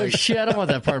 Yeah, no shit. I don't want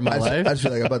that part of my I life. just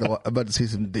feel like I'm about to see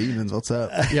some demons. What's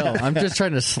up? Yo, I'm just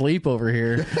trying to sleep over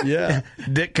here. Yeah.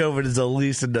 Dick COVID is the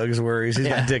least of Doug's worries. He's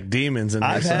got dick demons in there.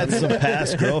 I've had some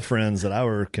past girlfriends that I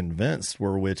were convinced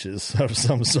were witches of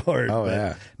some sort. Oh, but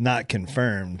yeah. not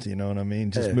confirmed. You know what I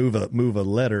mean? Just Yeah. move a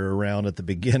letter around at the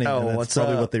beginning. Oh, and that's what's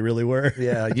probably up? what they really were.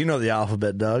 Yeah, you know the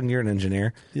alphabet, Doug. You're an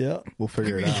engineer. Yeah. We'll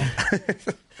figure it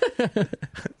out.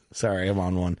 Sorry, I'm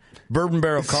on one. Bourbon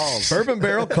Barrel Calls. Bourbon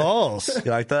Barrel Calls.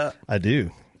 You like that? I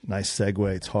do. Nice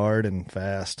segue. It's hard and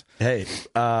fast. Hey,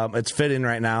 it's fitting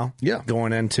right now. Yeah.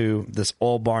 Going into this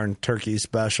Old Barn turkey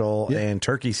special and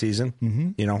turkey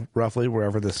season, you know, roughly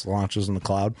wherever this launches in the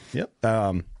cloud. Yep.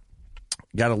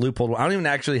 Got a loophole. I don't even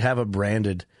actually have a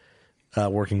branded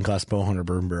working class bow hunter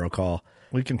bourbon barrel call.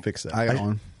 We can fix that. I got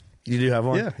one. You do have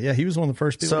one? Yeah. Yeah. He was one of the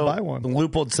first people So to buy one.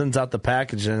 Loophole sends out the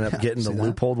package and ended up getting the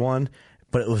Loophole one,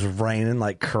 but it was raining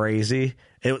like crazy.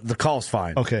 The call's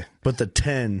fine. Okay. But the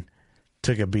 10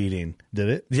 took a beating. Did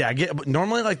it? Yeah, I get. But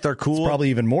normally, like they're cool. It's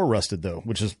probably even more rusted though,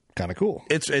 which is kind of cool.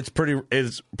 It's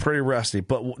pretty rusty.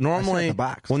 But normally, the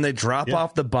box. when they drop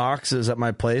off the boxes at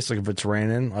my place, like if it's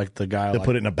raining, like the guy They'll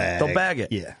put it in a bag. They'll bag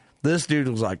it. Yeah. This dude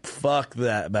was like, "Fuck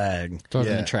that bag." Throw it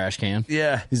in Yeah. the trash can.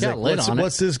 Yeah, He's Got a like, lid on it.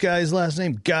 what's this guy's last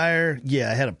name? Geyer? Yeah,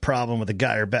 I had a problem with a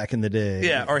Geyer back in the day.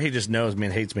 yeah. Or he just knows me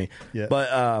and hates me. Yeah.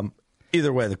 But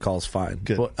either way, the call's fine.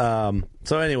 Good. But,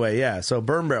 so anyway, yeah. So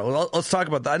bourbon barrel. Let's talk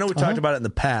about that. I know we talked about it in the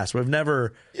past. We've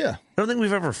never. Yeah. I don't think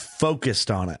we've ever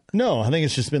focused on it. No, I think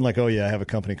it's just been like, oh yeah, I have a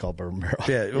company called Bourbon Barrel.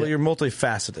 Yeah. Well, you're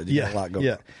multifaceted. You got a lot going.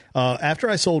 Yeah. After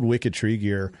I sold Wicked Tree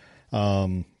Gear,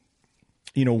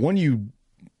 you know, when you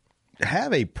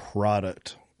have a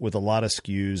product with a lot of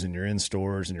SKUs and you're in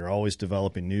stores and you're always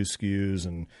developing new SKUs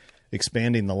and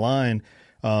expanding the line,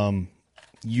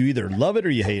 you either love it or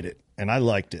you hate it. And I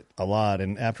liked it a lot.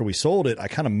 And after we sold it, I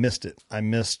kind of missed it. I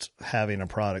missed having a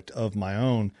product of my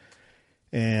own.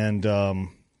 And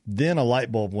then a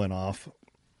light bulb went off.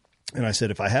 And I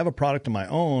said, if I have a product of my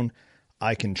own,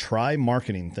 I can try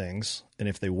marketing things. And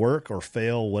if they work or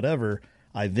fail, whatever,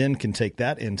 I then can take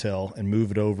that intel and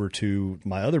move it over to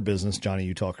my other business, Johnny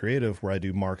Utah Creative, where I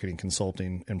do marketing,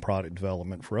 consulting, and product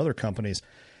development for other companies.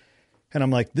 And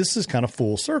I'm like, this is kind of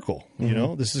full circle, you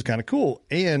know, this is kind of cool.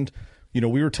 And, you know,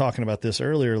 we were talking about this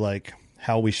earlier, like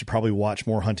how we should probably watch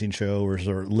more hunting shows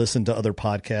or listen to other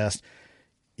podcasts.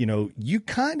 You know, you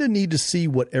kind of need to see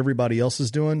what everybody else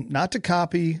is doing, not to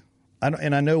copy.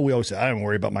 And I know we always say, I don't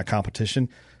worry about my competition,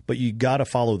 but you got to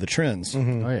follow the trends. Oh,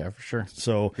 yeah, for sure.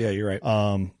 So, Yeah, you're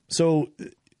right. so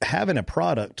having a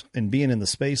product and being in the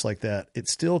space like that, it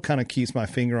still kind of keeps my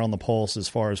finger on the pulse as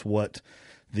far as what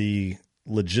the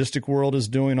logistic world is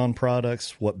doing on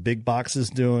products, what big box is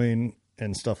doing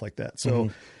and stuff like that. So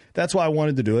that's why I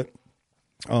wanted to do it.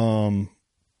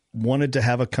 wanted to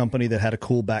have a company that had a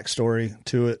cool backstory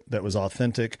to it that was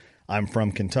authentic. I'm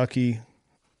from Kentucky.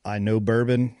 I know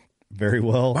bourbon very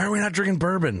well. Why are we not drinking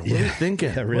bourbon? What are you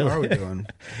thinking? Yeah, really? What are we doing?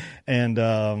 And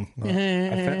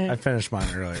I finished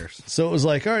mine earlier. so it was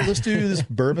like, all right, let's do this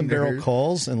bourbon barrel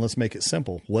calls and let's make it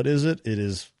simple. What is it?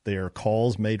 They are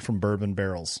calls made from bourbon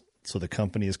barrels. So the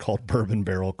company is called Bourbon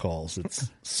Barrel Calls. It's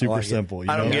super simple.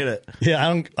 I don't get it. Yeah,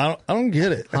 I don't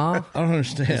get it. Huh? I don't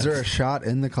understand. Is there a shot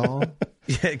in the call?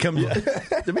 Yeah, it comes.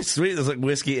 It'd be sweet. There's like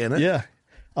whiskey in it. Yeah.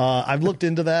 I've looked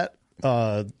into that.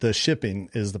 The shipping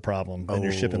is the problem. And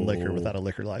you're shipping liquor without a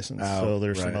liquor license. So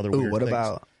there's some other weird Ooh, what things.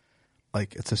 about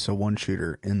like it's just a one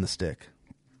shooter in the stick?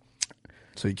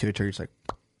 So you kill a trigger, it's like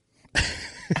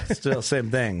Still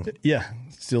same thing. Yeah.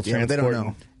 Still yeah, but they transporting.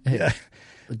 don't know. Yeah.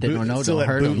 They don't know. Still Don't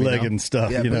that hurt them. bootleg and stuff.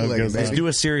 Yeah, you know, bootleg, goes baby. on. Do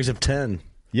a series of 10.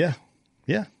 Yeah.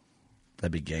 Yeah.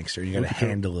 That'd be gangster. You got to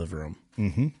hand deliver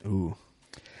them. Ooh.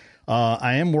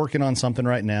 I am working on something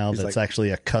right now that's like-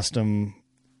 actually a custom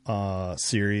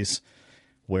series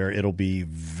where it'll be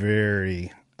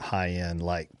very high end,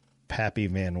 like Pappy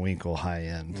Van Winkle high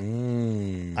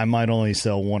end. I might only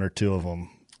sell one or two of them,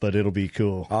 but it'll be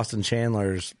cool. Austin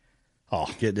Chandler's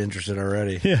getting interested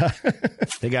already. Yeah.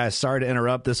 Hey guys, sorry to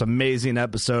interrupt this amazing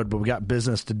episode, but we got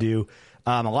business to do.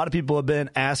 A lot of people have been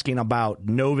asking about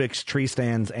Novix tree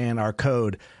stands and our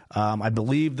code. I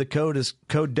believe the code is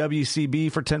code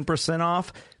WCB for 10%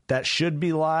 off. That should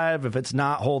be live. If it's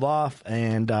not, hold off,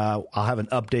 and I'll have an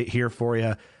update here for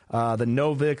you. The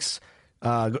Novix,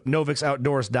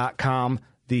 NovixOutdoors.com.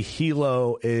 The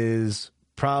Hilo is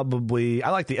probably,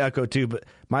 I like the Echo too, but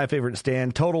my favorite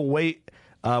stand. Total weight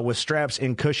with straps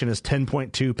and cushion is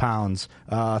 10.2 pounds,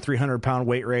 300-pound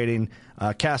weight rating,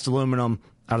 cast aluminum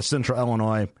out of Central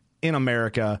Illinois in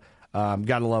America.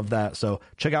 Gotta love that. So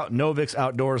check out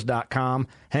NovixOutdoors.com.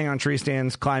 Hang on tree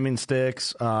stands, climbing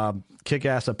sticks,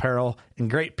 kick-ass apparel, and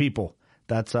great people.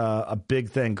 That's a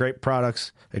big thing. Great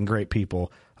products and great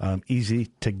people. Easy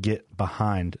to get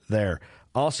behind there.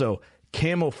 Also,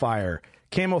 CamoFire.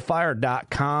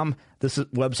 CamoFire.com. This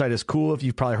website is cool if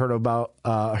you've probably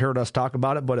heard us talk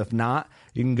about it, but if not,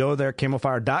 you can go there,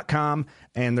 CamoFire.com,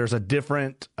 and there's a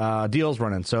different deals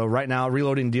running. So right now,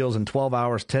 reloading deals in 12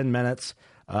 hours, 10 minutes.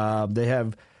 They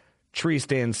have tree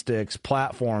stand sticks,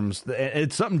 platforms.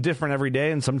 It's something different every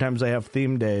day, and sometimes they have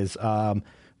theme days.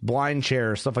 Blind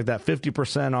chairs, stuff like that,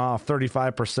 50% off,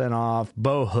 35% off,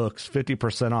 bow hooks,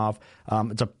 50% off.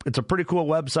 It's a pretty cool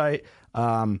website.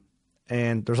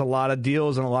 And there's a lot of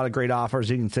deals and a lot of great offers.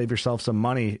 You can save yourself some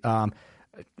money. What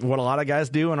a lot of guys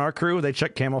do in our crew, they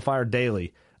check CamoFire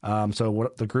daily. So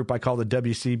what the group I call the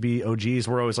WCB OGs,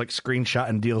 we're always like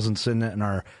screenshotting deals and sending it in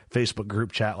our Facebook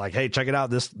group chat. Like, hey, check it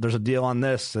out. There's a deal on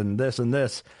this and this and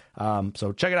this.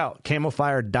 So check it out,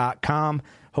 CamoFire.com.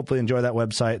 Hopefully enjoy that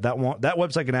website. That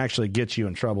website can actually get you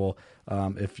in trouble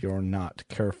if you're not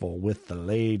careful with the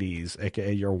ladies,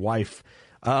 aka your wife.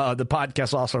 The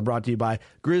podcast also brought to you by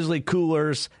Grizzly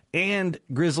Coolers and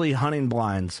Grizzly Hunting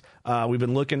Blinds. We've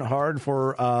been looking hard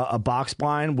for a box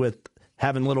blind with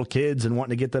having little kids and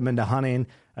wanting to get them into hunting,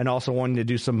 and also wanting to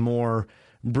do some more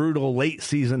brutal late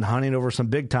season hunting over some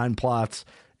big time plots.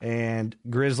 And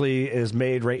Grizzly is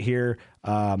made right here,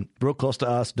 real close to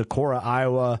us, Decorah,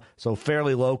 Iowa, so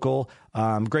fairly local.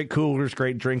 Great coolers,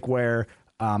 great drinkware,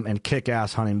 and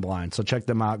kick-ass hunting blinds. So check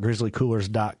them out,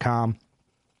 grizzlycoolers.com.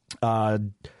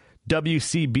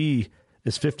 WCB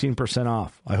is 15%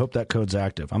 off. I hope that code's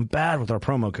active. I'm bad with our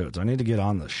promo codes. I need to get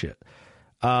on this shit.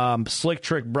 Slick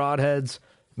Trick broadheads.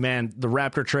 Man, the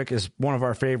Raptor trick is one of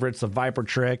our favorites, the Viper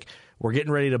trick. We're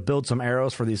getting ready to build some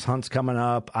arrows for these hunts coming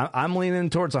up. I'm leaning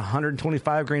towards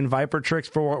 125 grain Viper tricks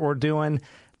for what we're doing,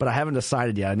 but I haven't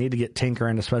decided yet. I need to get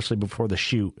tinkering, especially before the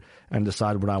shoot, and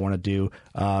decide what I want to do.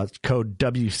 Code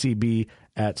WCB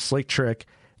at Slick Trick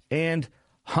and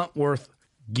Huntworth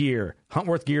Gear,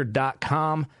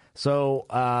 huntworthgear.com.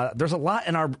 So there's a lot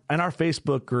in our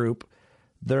Facebook group.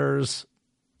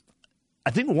 I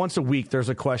think once a week there's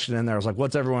a question in there. It's like,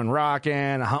 what's everyone rocking?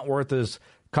 Huntworth is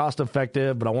cost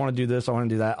effective, but I want to do this, I want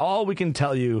to do that. All we can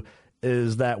tell you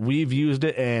is that we've used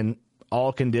it in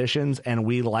all conditions and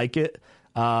we like it.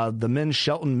 The men's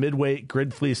Shelton midweight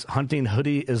grid fleece hunting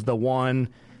hoodie is the one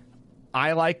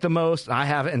I like the most. I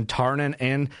have it in Tarnin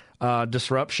and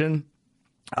Disruption.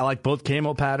 I like both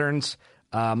camo patterns.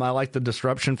 I like the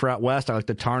Disruption for out west. I like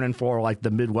the Tarnin for like the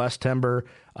Midwest timber.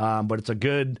 But it's a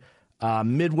good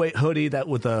midweight hoodie that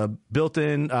with a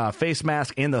built-in face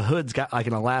mask, and the hood's got like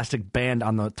an elastic band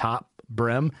on the top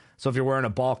brim. So if you're wearing a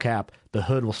ball cap, the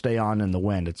hood will stay on in the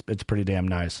wind. It's pretty damn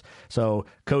nice. So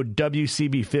code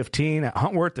WCB15 at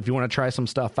Huntworth if you want to try some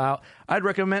stuff out. I'd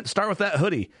recommend start with that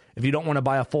hoodie. If you don't want to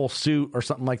buy a full suit or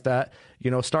something like that,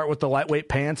 start with the lightweight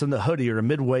pants and the hoodie, or a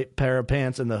midweight pair of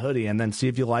pants and the hoodie, and then see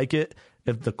if you like it.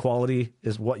 If the quality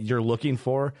is what you're looking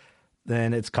for,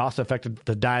 then it's cost effective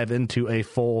to dive into a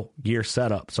full gear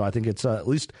setup. So I think it's at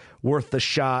least worth the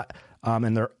shot.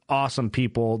 And they're awesome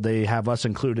people. They have us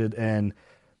included in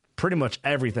pretty much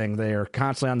everything. They are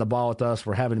constantly on the ball with us.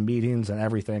 We're having meetings and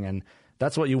everything. And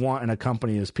that's what you want in a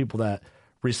company, is people that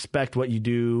respect what you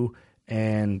do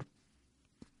and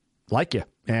like you.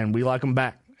 And we like them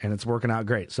back. And it's working out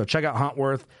great. So check out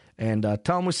Huntworth and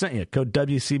tell them we sent you. Code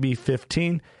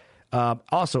WCB15.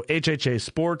 Also, HHA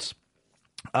Sports.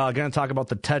 Going to talk about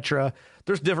the Tetra.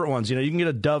 There's different ones. You can get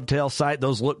a dovetail sight.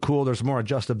 Those look cool. There's more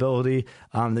adjustability.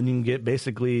 Then you can get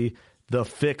basically the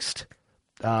fixed,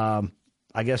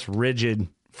 rigid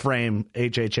frame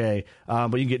HHA.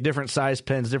 But you can get different size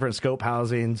pins, different scope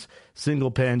housings,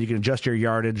 single pin. You can adjust your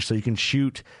yardage so you can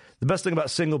shoot. The best thing about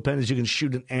single pin is you can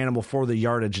shoot an animal for the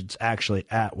yardage it's actually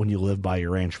at when you live by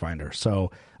your rangefinder.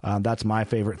 So that's my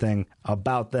favorite thing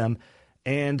about them.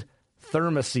 And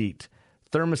Thermoset.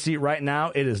 Thermoset right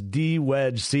now, it is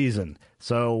D-Wedge season.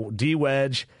 So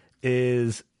D-Wedge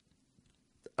is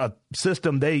a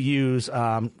system they use.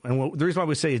 And the reason why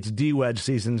we say it's D-Wedge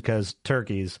season is because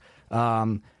turkeys.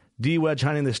 D-Wedge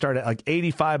hunting, they start at like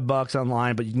 $85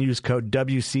 online, but you can use code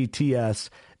WCTS.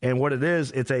 And what it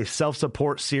is, it's a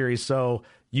self-support series. So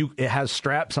it has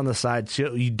straps on the side,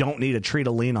 so you don't need a tree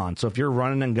to lean on. So if you're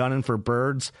running and gunning for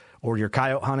birds, or you're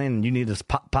coyote hunting and you need to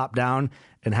pop down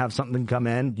and have something come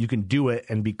in, you can do it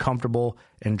and be comfortable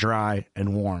and dry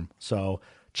and warm. So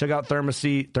check out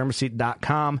Thermoset,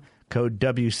 thermoset.com, code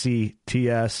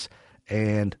WCTS.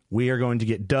 And we are going to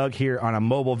get Doug here on a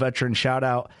mobile veteran shout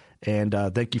out. And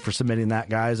thank you for submitting that,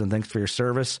 guys. And thanks for your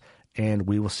service. And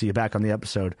we will see you back on the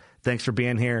episode. Thanks for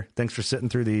being here. Thanks for sitting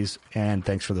through these. And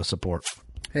thanks for the support.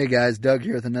 Hey guys, Doug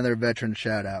here with another veteran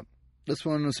shout out. This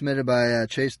one was submitted by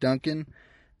Chase Duncan.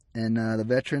 And the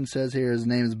veteran says here his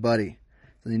name is Buddy,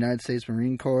 from the United States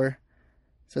Marine Corps.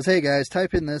 Says, hey guys,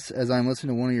 type in this as I'm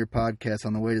listening to one of your podcasts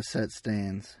on the way to set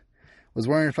stands. Was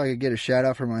wondering if I could get a shout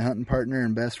out for my hunting partner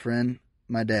and best friend,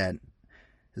 my dad.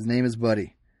 His name is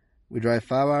Buddy. We drive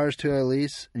 5 hours to our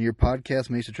lease, and your podcast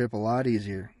makes the trip a lot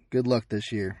easier. Good luck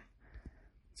this year.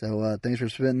 So thanks for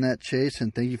spitting that, Chase,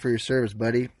 and thank you for your service,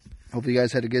 buddy. Hope you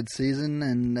guys had a good season,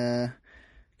 and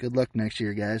good luck next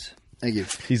year, guys. Thank you.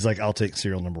 He's like, I'll take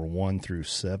serial number 1 through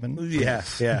 7. Yeah.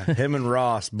 Him and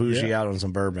Ross bougie out on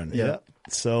some bourbon. Yeah.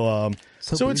 So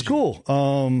it's cool.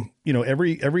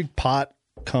 Every pot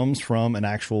comes from an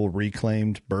actual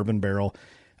reclaimed bourbon barrel.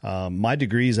 My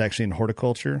degree is actually in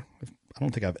horticulture. I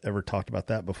don't think I've ever talked about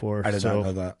that before. I did not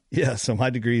know that. Yeah. So my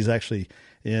degree is actually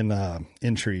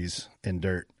in trees and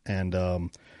dirt. And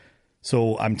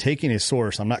so I'm taking a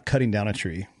source. I'm not cutting down a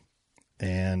tree.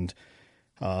 And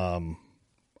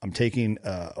I'm taking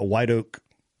a white oak.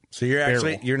 So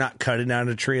you're not cutting down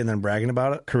a tree and then bragging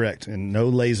about it? Correct. And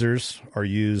no lasers are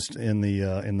used in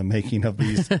the making of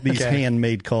these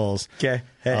handmade calls. Okay.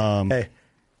 Hey.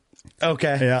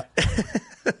 Okay. Yeah.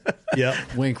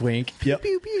 Yep. Wink, wink. Yep.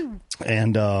 Pew, pew.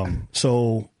 And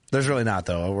so there's really not,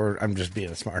 though. I'm just being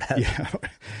a smart ass. Yeah.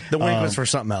 The wink was for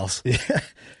something else. Yeah.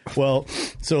 Well,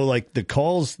 so like the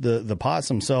calls, the pots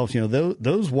themselves,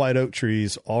 those white oak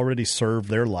trees already served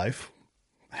their life,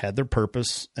 had their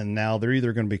purpose, and now they're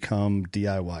either going to become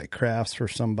DIY crafts for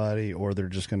somebody, or they're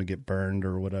just going to get burned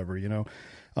or whatever,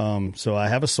 So I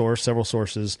have several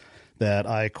sources that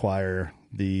I acquire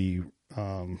the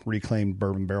reclaimed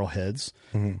bourbon barrel heads,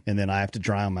 and then I have to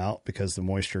dry them out because the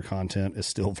moisture content is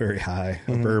still very high.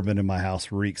 Bourbon in my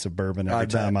house reeks of bourbon every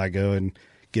time I go and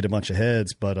get a bunch of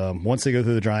heads. But once they go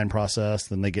through the drying process,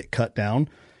 then they get cut down.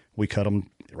 We cut them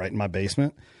right in my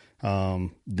basement.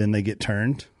 Then they get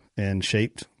turned and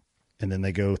shaped, and then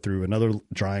they go through another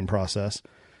drying process.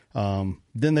 Then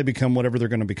they become whatever they're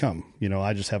going to become.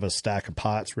 I just have a stack of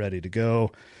pots ready to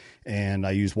go, and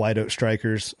I use white oak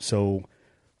strikers. So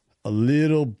a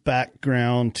little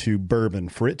background to bourbon.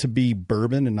 For it to be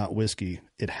bourbon and not whiskey,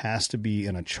 it has to be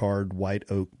in a charred white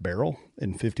oak barrel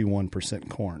and 51%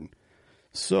 corn.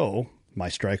 So my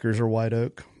strikers are white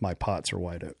oak, my pots are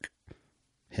white oak,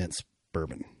 hence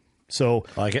bourbon. So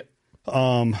I like it.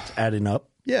 It's adding up.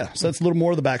 Yeah. So that's a little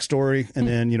more of the backstory. And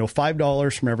then,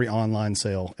 $5 from every online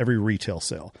sale, every retail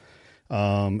sale.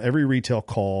 Every retail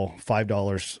call,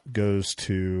 $5 goes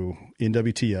to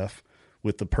NWTF,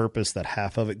 with the purpose that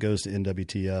half of it goes to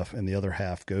NWTF and the other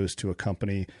half goes to a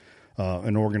company,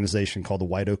 an organization called the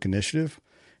White Oak Initiative.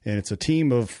 And it's a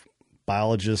team of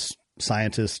biologists,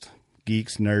 scientists,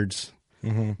 geeks, nerds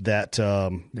that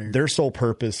their sole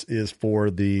purpose is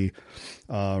for the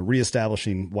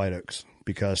reestablishing white oaks,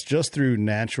 because just through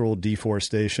natural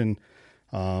deforestation,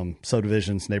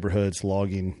 subdivisions, neighborhoods,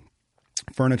 logging,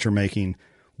 furniture making,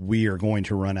 we are going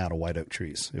to run out of white oak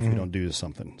trees if we don't do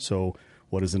something. So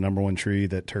what is the number one tree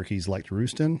that turkeys like to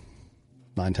roost in?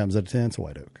 9 times out of 10, it's a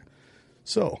white oak.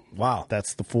 So wow,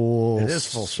 that's the full it is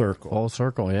full circle. Full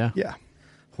circle, yeah. Yeah.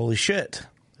 Holy shit.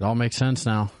 It all makes sense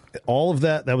now. All of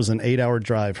that was an 8-hour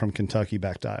drive from Kentucky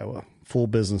back to Iowa. Full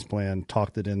business plan,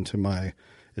 talked it into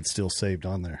it's still saved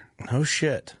on there. No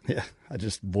shit. Yeah. I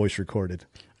just voice recorded.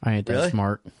 I ain't that Really?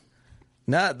 smart.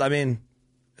 I mean,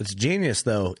 it's genius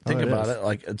though. Think about it.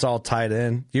 Like it's all tied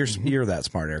in. You're that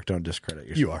smart, Eric. Don't discredit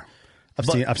yourself. You are.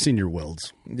 I've seen your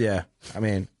welds. Yeah. I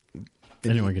mean,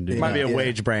 Anyone can do might that. be a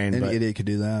wage brain, Any but idiot could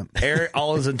do that. Eric,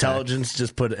 all his intelligence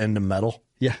just put it into metal.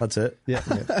 Yeah. That's it. Yeah.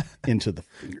 Into the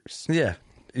fingers. Yeah.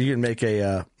 You can make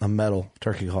a metal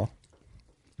turkey call.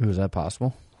 Ooh, is that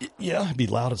possible? Yeah, it'd be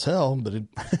loud as hell, but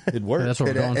it'd work. That's what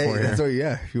we're going for here. So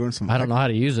yeah, if you want some, I don't know how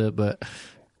to use it, but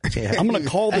Yeah. I'm going to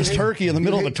call this turkey in the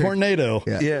middle of a tornado.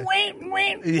 Yeah. Yeah.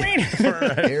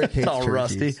 Eric hates It's all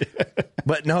rusty. turkeys.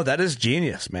 But no, that is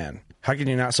genius, man. How can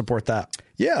you not support that?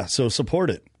 Yeah, so support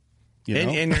it. You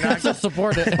know? And you're not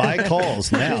support it. Buy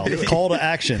calls now. Call to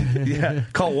action. yeah.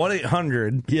 Call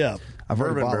 1-800. Yeah. I've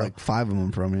already Bourbon bought Barrel. like 5 of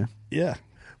them from you. Yeah.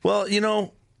 Well, you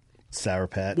know Sour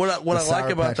Patch. what I The like Sour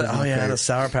about Patch that. is Oh my yeah, favorite. the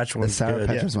Sour Patch The one's Sour good.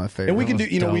 Patch is my favorite. And we can do,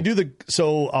 That was we do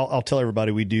I'll tell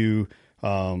everybody we do,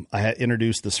 I had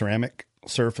introduced the ceramic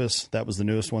surface. That was the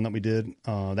newest one that we did.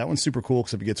 That one's super cool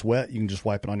because if it gets wet, you can just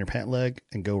wipe it on your pant leg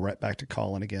and go right back to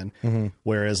calling again.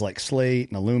 Whereas like slate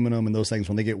and aluminum and those things,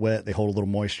 when they get wet, they hold a little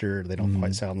moisture. They don't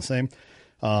quite sound the same.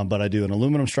 But I do an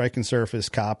aluminum striking surface,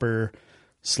 copper,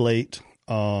 slate,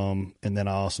 and then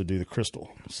I also do the crystal.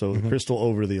 So the crystal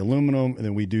over the aluminum, and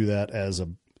then we do that as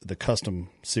the custom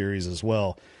series as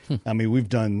well. I mean, we've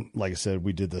done, like I said,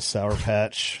 we did the Sour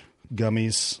Patch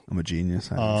gummies I'm a genius.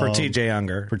 For TJ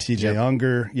Unger. for TJ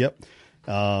Unger. Yep.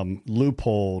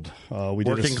 Loophole. We did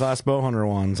Working class bow hunter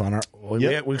ones on our. We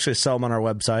actually sell them on our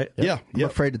website. Yeah. I'm Yep.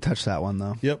 afraid to touch that one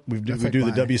though. Yep. We That's do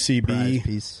like the my prize WCB,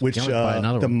 piece. which You can always buy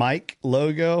another the one. Mike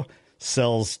logo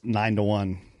sells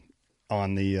 9-1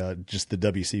 on the just the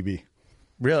WCB.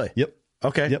 Really? Yep.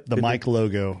 Okay. Yep. The Good Mike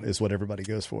logo is what everybody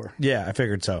goes for. Yeah, I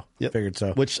figured so. Yep. Figured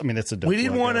so. Which, I mean, it's a dope We need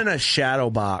logo. one in a shadow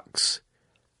box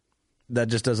that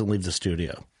just doesn't leave the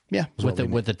studio. Yeah. with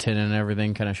the tin and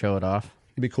everything, kind of show it off.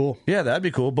 It'd be cool. Yeah, that'd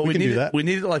be cool. But we can need do that. We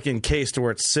need it like encased to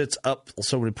where it sits up,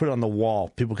 so when we put it on the wall,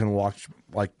 people can watch.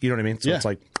 Like, you know what I mean? So Yeah. it's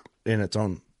like in its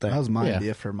own thing. That was my Yeah.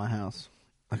 idea for my house.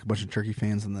 Like a bunch of turkey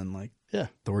fans and then like Yeah.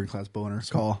 the working class bow hunter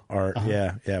call. Or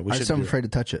yeah. We I should. just am do afraid to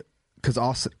touch it because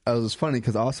Austin. It was funny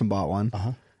because Austin bought one,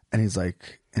 and he's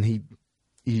like, and he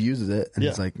uses it, and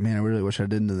he's like, man, I really wish I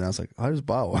didn't. And I was like, I just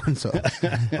bought one, so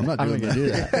I'm not doing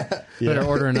that. Better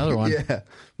order another one. Yeah,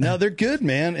 No, they're good,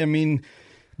 man. I mean,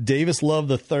 Davis Love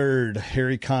the Third,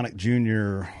 Harry Connick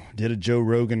Jr. did a Joe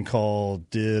Rogan call.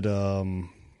 Did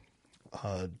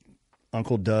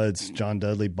Uncle Dud's John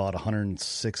Dudley bought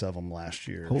 106 of them last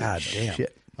year. God damn.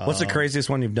 shit. What's the craziest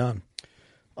one you've done?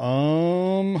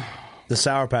 The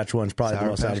Sour Patch one's probably the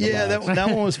most out of the Yeah, box. that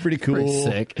one was pretty cool. Pretty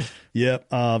sick. Yep.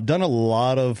 I've done a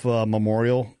lot of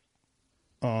memorial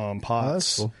pots.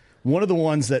 that's cool. One of the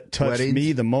ones that touched Weddings?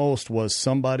 me the most was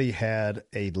somebody had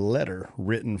a letter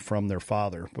written from their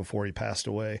father before he passed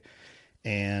away.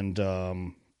 And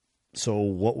so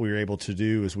what we were able to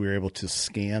do is we were able to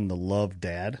scan the Love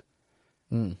Dad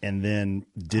and then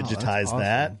digitize awesome.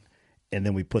 that. And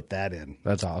then we put that in.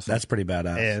 That's awesome. That's pretty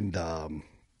badass. And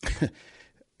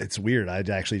it's weird. I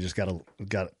actually just got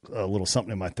a little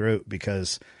something in my throat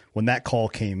because when that call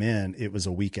came in, it was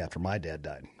a week after my dad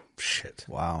died. Shit.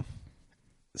 wow.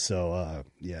 So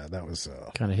yeah, that was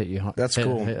kind of hit you. That's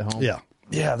cool. Hit home. yeah.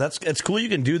 Yeah, it's cool. You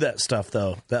can do that stuff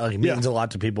though. That like means a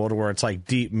lot to people, to where it's like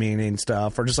deep meaning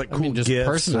stuff, or just like I cool mean, just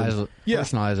gifts.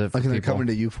 personalize it for Like they're people. coming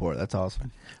to you for it. That's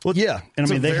awesome. Well, yeah, and I it's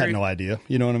mean a they very- had no idea.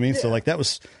 You know what I mean? So like that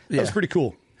was pretty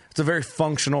cool. It's a very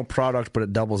functional product, but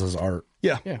it doubles as art.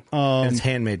 Yeah, Yeah. And it's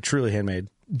handmade, truly handmade.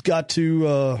 Got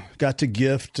to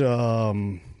gift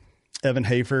Evan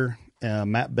Hafer,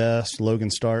 Matt Best, Logan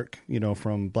Stark,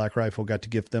 from Black Rifle. Got to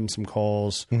gift them some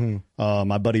calls.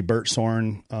 My buddy Bert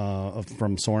Soren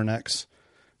from Sorenex.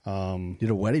 You did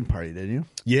a wedding party, didn't you?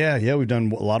 Yeah, we've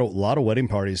done a lot of wedding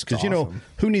parties because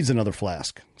who needs another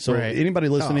flask? So Right. anybody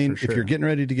listening, for sure. if you're getting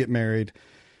ready to get married,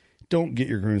 don't get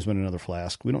your groomsmen another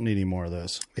flask. We don't need any more of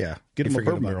those. Yeah, Get You them a forget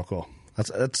bourbon about barrel call.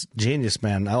 That's genius,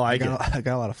 man. I like it. I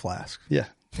got a lot of flasks. Yeah,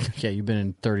 Yeah, you've been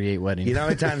in 38 weddings. You know how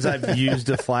many times I've used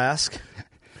a flask?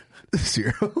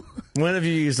 0. When have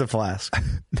you used a flask?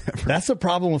 That's the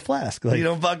problem with flask. Like, You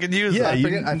don't fucking use Yeah,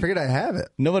 them. I forget I have it.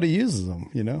 nobody uses them,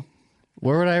 you know?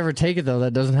 Where would I ever take it, though,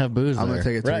 that doesn't have booze I'm there?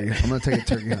 gonna take a turkey. Right. I'm gonna take a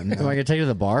turkey hunting. Am I going to take it to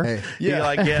the bar? Hey, You're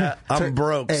like, I'm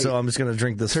broke, Hey, so I'm just going to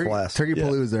drink this flask. Turkey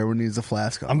Palooza. Everyone needs a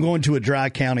flask. I'm going to a dry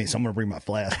county, so I'm going to bring my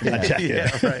flask. Yeah,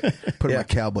 right. put it in my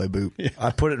cowboy boot. I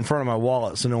put it in front of my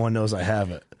wallet so no one knows I have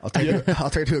it. I'll take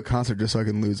it to a concert just so I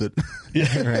can lose it.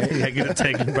 Right? Yeah, get it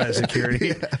taken by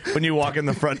security when you walk in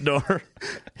the front door.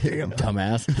 Here you go.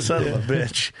 Dumbass. Son of a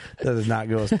bitch. That did not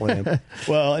go as planned.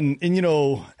 Well, and you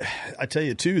know, I tell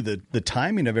you too, the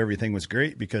timing of everything was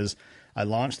great because I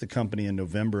launched the company in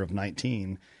November of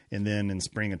 19, and then in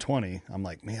spring of 20, I'm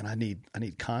like, man, I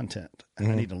need content. I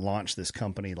need to launch this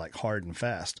company like hard and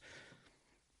fast.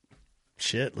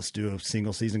 Shit, let's do a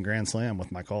single season Grand Slam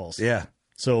with my calls. Yeah.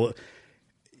 So,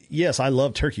 yes, I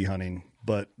love turkey hunting,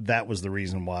 but that was the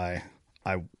reason why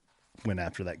I went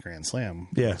after that Grand Slam.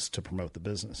 Yeah. Was to promote the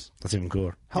business. That's even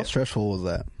cooler. How stressful was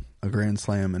that? A Grand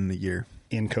Slam in a year.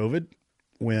 In COVID,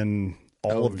 when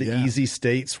all of the yeah. easy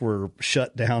states were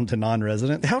shut down to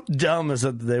non-residents. How dumb is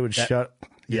it that they would shut?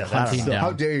 Yeah, I that's don't know.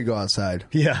 How dare you go outside?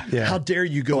 Yeah. Yeah. How dare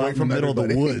you go Away out in the from middle of the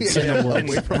everybody. woods? Yeah. And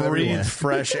Away from breathe everyone.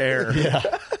 fresh air. Yeah.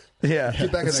 Yeah.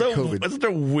 Get back in that COVID. It's such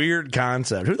a weird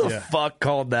concept. Who the Yeah. fuck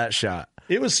called that shot?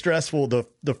 It was stressful.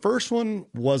 The first one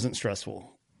wasn't stressful.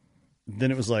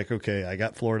 Then it was like, okay, I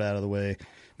got Florida out of the way.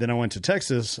 Then I went to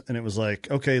Texas, and it was like,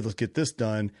 okay, let's get this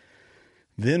done.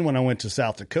 Then when I went to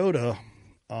South Dakota,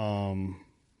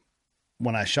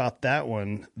 when I shot that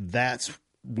one, that's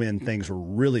when things were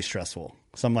really stressful.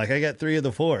 So I'm like, I got 3 of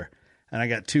the 4, and I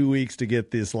got 2 weeks to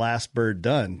get this last bird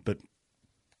done. But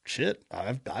shit,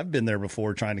 I've been there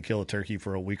before trying to kill a turkey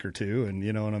for a week or 2, and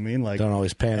you know what I mean? Like, Don't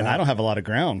always pan and out. I don't have a lot of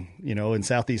ground. You know, in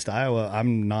Southeast Iowa,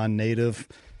 I'm non-native,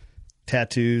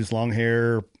 tattoos, long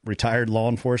hair, retired law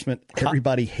enforcement.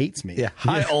 Everybody hates me. Yeah.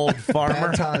 Hi, old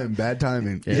farmer. Bad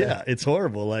timing. Yeah, it's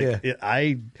horrible. Like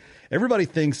Yeah. everybody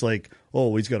thinks like,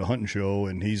 oh, he's got a hunting show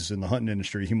and he's in the hunting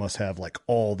industry. He must have like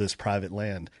all this private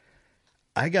land.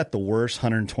 I got the worst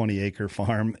 120-acre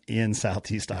farm in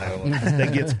Southeast Iowa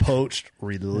that gets poached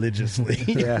religiously.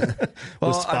 Yeah.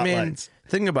 Well, With I mean, spotlights.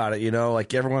 think about it. You know,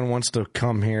 like everyone wants to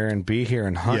come here and be here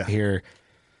and hunt Yeah. here.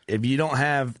 If you don't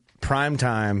have prime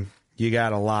time, you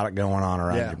got a lot going on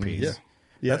around Yeah. your piece. Yeah.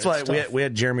 Yeah, That's why it's we tough.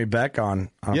 had Jeremy Beck on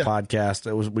a Yeah.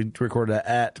 podcast. We recorded it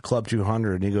at Club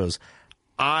 200, and he goes,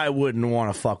 "I wouldn't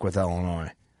want to fuck with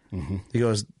Illinois." Mm-hmm. He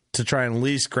goes, to try and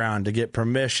lease ground to get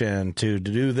permission to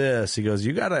do this. He goes,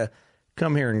 you got to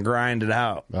come here and grind it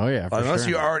out. Oh, yeah, for unless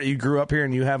sure. you grew up here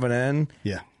and you have an in.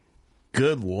 Yeah.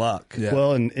 Good luck. Yeah.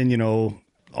 Well, and you know,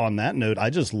 on that note, I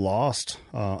just lost.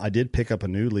 I did pick up a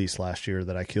new lease last year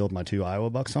that I killed my 2 Iowa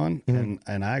bucks on, and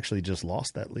I actually just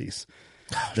lost that lease.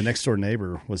 The next door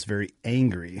neighbor was very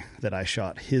angry that I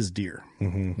shot his deer.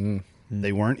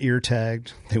 They weren't ear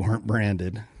tagged, they weren't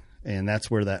branded, and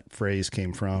that's where that phrase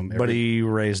came from. But he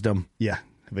raised them. Yeah,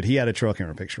 but he had a trail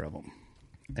camera picture of them,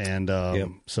 and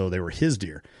so they were his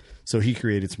deer. So he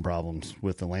created some problems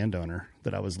with the landowner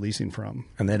that I was leasing from,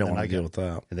 And they don't want I to deal got- with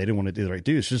that. And they didn't want to do the right,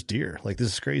 dude. It's just deer. Like, this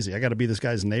is crazy. I got to be this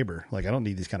guy's neighbor. Like, I don't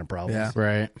need these kind of problems. Yeah.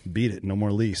 Right. Beat it. No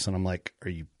more lease. And I'm like,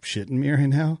 are you shitting me right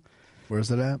now?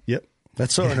 Where's it at? Yep.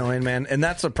 That's so annoying, man. And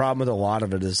that's the problem with a lot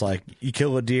of it is like you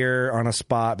kill a deer on a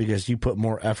spot because you put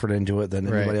more effort into it than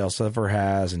Right. anybody else ever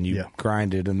has, and you Yeah.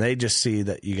 grind it, and they just see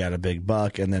that you got a big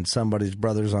buck, and then somebody's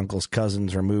brothers, uncles,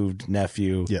 cousins, removed,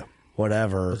 nephew, Yeah.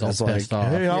 whatever. all It's like, pissed off.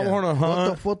 hey, I want to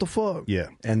hunt. What the fuck? Yeah.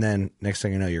 And then next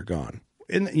thing you know, you're gone.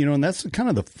 And, you know, and that's kind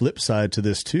of the flip side to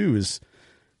this too is,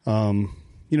 you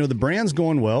know, the brand's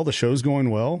going well, the show's going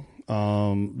well.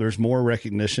 There's more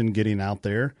recognition getting out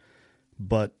there,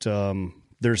 but,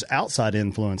 there's outside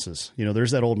influences. You know,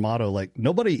 there's that old motto, like,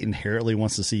 nobody inherently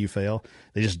wants to see you fail.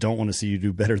 They just don't want to see you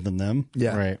do better than them.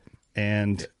 Yeah. Right.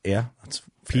 And Yeah, that's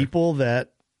people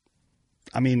that,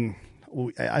 I mean,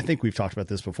 I think we've talked about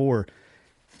this before.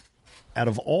 Out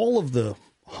of all of the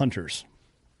hunters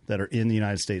that are in the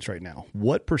United States right now,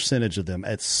 what percentage of them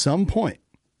at some point,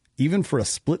 even for a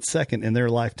split second in their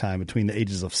lifetime between the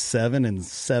ages of 7 and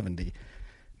 70,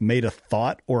 made a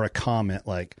thought or a comment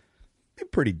like, it'd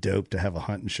be pretty dope to have a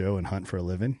hunting show and hunt for a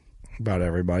living? about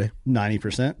everybody.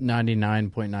 90%.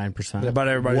 99.9%. About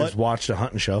everybody What- who's watched a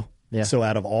hunting show. Yeah. So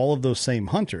out of all of those same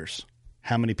hunters,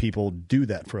 how many people do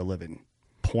that for a living?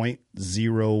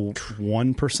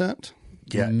 0.01%.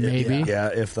 Yeah, Maybe. Yeah,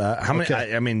 if that. How many?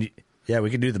 Okay. I mean, yeah, we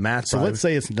could do the math. So probably. let's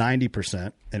say it's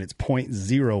 90% and it's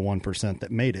 0.01%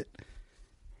 that made it.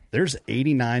 There's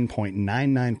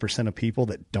 89.99% of people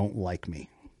that don't like me.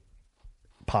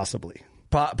 Possibly.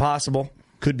 Possible.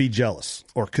 Could be jealous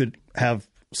or could have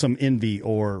some envy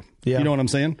or, you know what I'm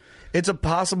saying? It's a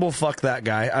possible fuck that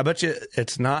guy. I bet you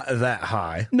it's not that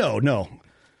high. No.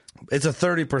 It's a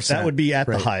 30%. That would be at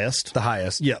the highest. The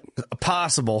highest. Yeah. A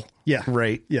possible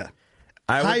rate. Yeah.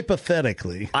 allegedly.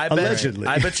 Hypothetically. Allegedly.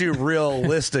 I bet you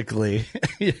realistically.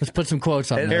 Let's put some quotes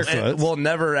on Air that. quotes. We'll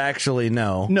never actually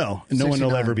know. No one will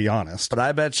 69. ever be honest. But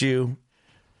I bet you.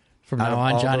 From now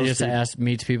on, Johnny just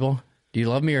meets people. Do you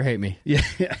love me or hate me? Yeah.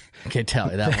 Okay,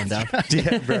 tally that one down.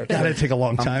 Gotta take a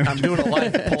long time. I'm doing a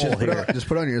live poll here. Just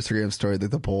put on your Instagram story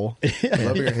the poll.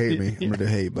 Love me or hate me. I'm going to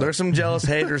hate. But There's some jealous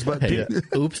haters, but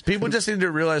Oops. people just need to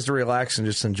realize to relax and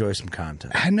just enjoy some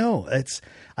content. I know.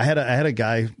 I had a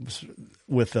guy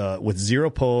with zero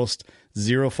post,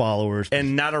 zero followers,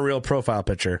 And not a real profile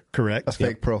picture. correct. a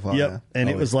fake profile. Yep. Yeah. And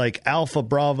it was like Alpha,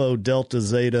 Bravo, Delta,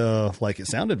 Zeta. Like it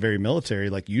sounded very military.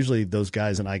 Like usually those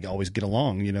guys and I always get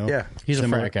along, you know? Yeah. He's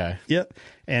Similar. a frat guy. Yep.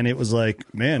 And it was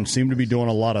like, man, seem to be doing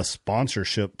a lot of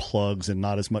sponsorship plugs and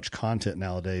not as much content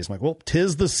nowadays. I'm like, well,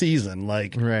 'tis the season.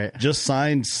 Like, Right. just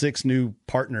signed 6 new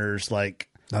partners. Like,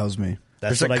 That was me.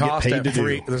 that's There's what a I get cost paid at to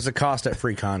free. do. There's a cost at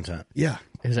free content. Yeah.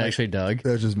 It's actually Doug.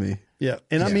 That was just me. Yeah.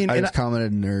 And I mean, I and just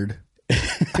commented nerd.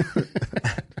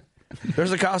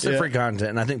 There's a cost at free content,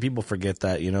 and I think people forget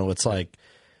that. You know, it's like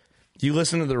you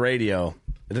listen to the radio,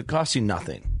 it costs you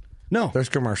nothing. no, There's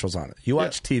commercials on it. You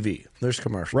watch TV, there's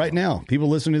commercials. right now, people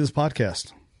listening to this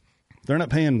podcast, they're not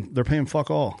paying. They're paying fuck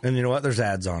all. And you know what? There's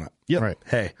ads on it. Yep. Right.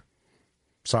 Hey,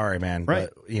 sorry, man. Right.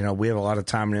 But, you know, we have a lot of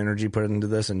time and energy put into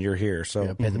this, and you're here.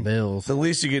 So Pay the bills. the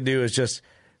least you could do is just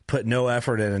put no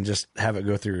effort in and just have it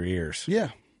go through your ears. Yeah.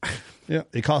 Yeah.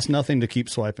 It costs nothing to keep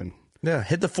swiping. Yeah.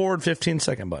 Hit the forward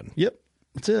 15-second button. Yep.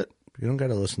 That's it. You don't got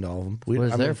to listen to all of them. What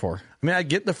is it there for? I mean, I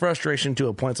get the frustration to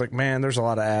a point. It's like, man, there's a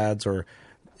lot of ads or,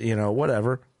 you know,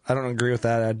 whatever. I don't agree with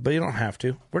that ad, but you don't have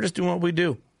to. We're just doing what we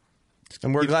do.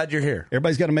 And we're glad you're here.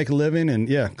 Everybody's got to make a living, and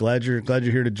yeah, glad you're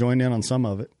here to join in on some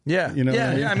of it. Yeah. You know.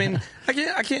 Yeah. what I mean? I mean,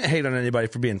 I can't hate on anybody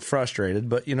for being frustrated,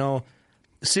 but, you know,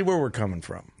 see where we're coming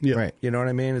from. Yeah. Right. You know what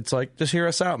I mean? It's like, just hear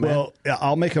us out, man. Well,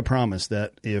 I'll make a promise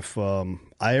that if I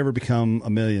ever become a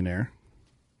millionaire,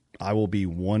 I will be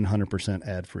 100%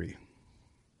 ad free.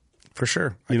 For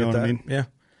sure. You know get what I that. mean? Yeah.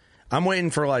 I'm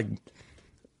waiting for like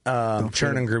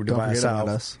Churning Group to Don't buy us forget about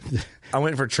out. us. I'm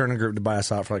waiting for Churning Group to buy us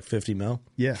out for like $50 million.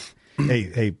 Yeah.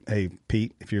 hey,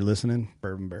 Pete, if you're listening,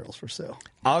 bourbon barrels for sale.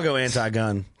 I'll go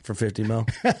anti-gun for $50 million.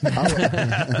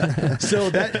 So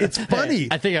that it's funny.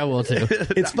 I think I will too.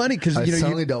 It's funny because I you know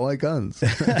suddenly don't like guns.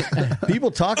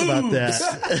 people talk about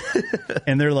that,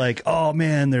 and they're like, "Oh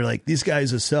man," they're like, "This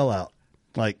guy's a sellout."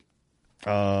 Like,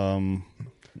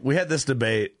 We had this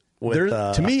debate with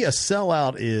to me, a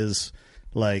sellout is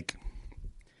like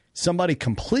somebody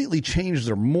completely changed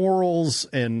their morals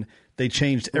and they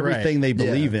changed everything Right. they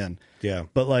believe in. Yeah.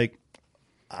 But like,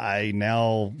 I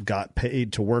now got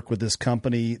paid to work with this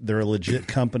company. They're a legit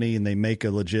company and they make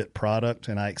a legit product,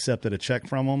 and I accepted a check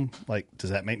from them. Like, does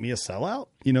that make me a sellout?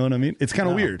 You know what I mean? It's kind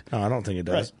of weird. No, I don't think it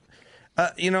does.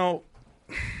 You know,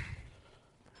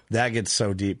 that gets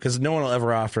so deep because no one will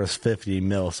ever offer us $50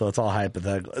 million, so it's all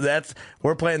hypothetical.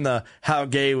 We're playing the how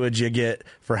gay would you get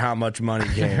for how much money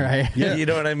game. Right. Yeah. You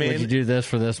know what I mean? Would you do this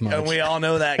for this much? And we all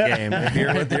know that game. If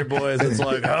you're with your boys, it's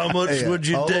like, how much Hey, would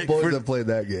you all take the boys for that played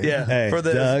that game. Yeah. Hey, for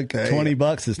this. Doug, Hey.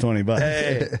 $20 is $20.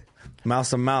 Hey, mouth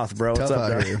to mouth, bro. What's Tough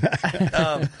up,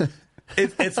 out Doug? here.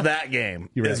 It's that game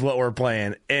You're is right. what we're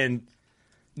playing. And,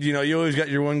 you know, you always got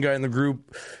your one guy in the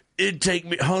group, it'd take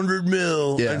me $100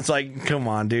 million. Yeah. And it's like, come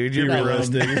on, dude. You're You're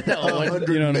roasting. roasting.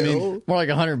 You know what I mean? More like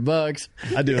 $100.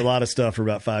 I do a lot of stuff for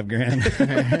about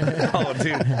 $5,000. Oh,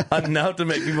 dude. Enough to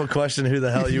make people question who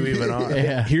the hell you even are.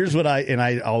 Yeah. Here's what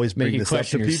I always bring Make you this up to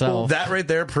question people. yourself. That right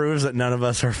there proves that none of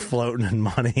us are floating in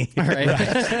money. Right.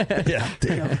 Yeah.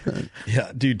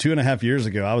 Yeah, dude, 2.5 years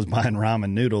ago, I was buying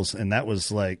ramen noodles, and that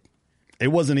was like, it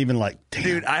wasn't even like, damn,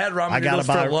 Dude, I had ramen I gotta noodles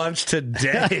buy- for lunch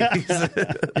today.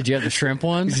 Did you have the shrimp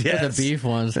ones? Yes. Or the beef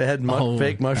ones? They had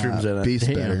fake mushrooms in it. Beef's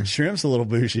Damn. better. Shrimp's a little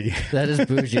bougie. That is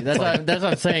bougie. That's what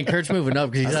I'm saying. Kurt's moving up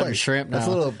because he's having shrimp now. That's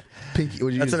a little pinky.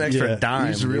 Would you That's use, an extra Yeah. dime. You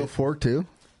use a real dude. fork too?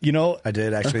 You know, I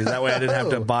did, actually. That way I didn't have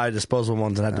to buy disposable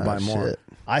ones and have to buy more. Shit.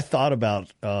 I thought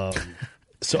about,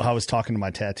 so I was talking to my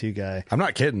tattoo guy. I'm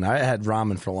not kidding. I had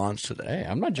ramen for lunch today. Hey,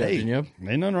 I'm not judging you.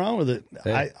 Ain't nothing wrong with it.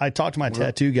 Hey. I talked to my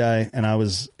tattoo guy, and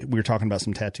we were talking about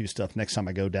some tattoo stuff next time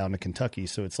I go down to Kentucky.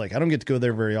 So it's like, I don't get to go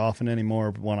there very often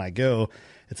anymore. But when I go,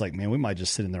 it's like, man, we might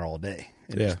just sit in there all day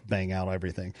and just bang out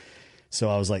everything. So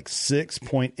I was like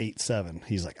 6.87.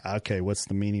 He's like, okay, what's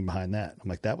the meaning behind that? I'm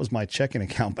like, that was my checking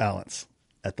account balance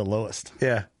at the lowest.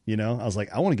 Yeah. You know, I was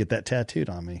like, I want to get that tattooed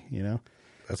on me, you know?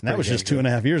 that was just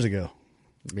 2.5 years ago.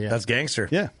 Yeah. That's gangster.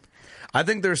 Yeah. I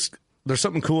think there's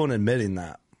something cool in admitting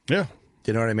that. Yeah.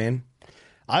 Do you know what I mean?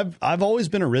 I've always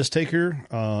been a risk taker.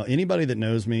 Anybody that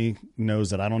knows me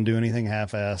knows that I don't do anything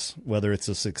half-ass, whether it's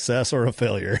a success or a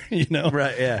failure. You know,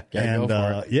 right? Yeah, and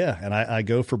and I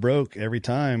go for broke every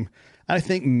time. I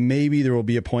think maybe there will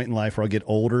be a point in life where I'll get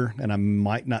older and I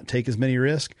might not take as many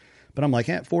risks. But I'm like,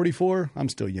 at 44, I'm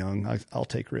still young. I'll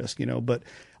take risk, you know. But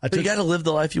you got to live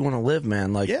the life you want to live,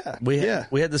 man. Like, we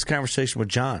had this conversation with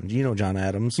John. You know John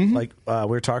Adams. Mm-hmm. Like, we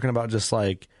were talking about just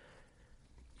like,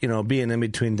 you know, being in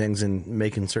between things and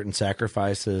making certain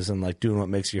sacrifices and like doing what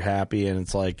makes you happy. And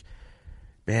it's like,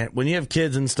 man, when you have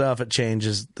kids and stuff, it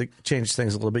changes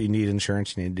things a little bit. You need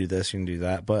insurance. You need to do this. You can do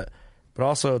that. But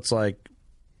also, it's like,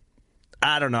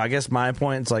 I don't know. I guess my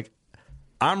point is like,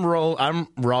 I'm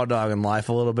raw dogging life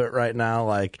a little bit right now.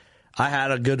 Like, I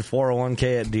had a good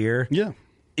 401k at Deere. Yeah.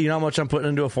 You know how much I'm putting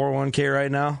into a 401k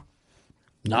right now?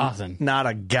 Nothing. Not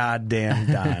a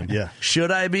goddamn dime. Yeah.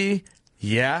 Should I be?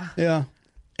 Yeah. Yeah.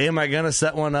 Am I going to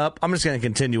set one up? I'm just going to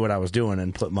continue what I was doing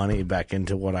and put money back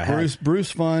into what I had.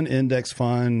 Bruce fund, index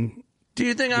fund. Do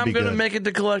you think I'm going to make it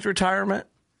to collect retirement?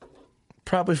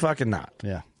 Probably fucking not.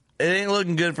 Yeah. It ain't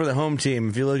looking good for the home team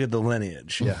if you look at the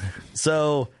lineage. Yeah.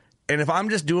 So, and if I'm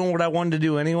just doing what I wanted to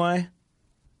do anyway,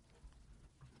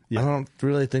 I don't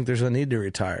really think there's a need to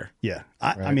retire. Yeah.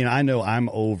 I mean, I know I'm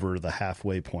over the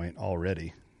halfway point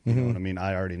already. You know what I mean?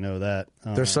 I already know that.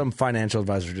 There's some financial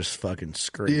advisor just fucking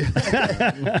screaming.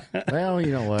 Well,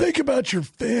 you know what? Think about your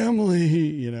family,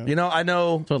 you know. You know, I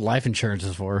know That's what life insurance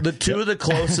is for. the two of the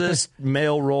closest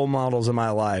male role models in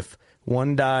my life.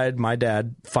 One died, my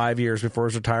dad, 5 years before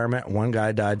his retirement. One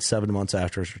guy died 7 months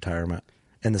after his retirement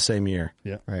in the same year.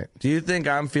 Yeah. Right. Do you think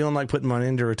I'm feeling like putting money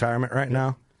into retirement right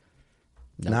now?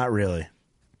 No. Not really.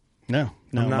 No.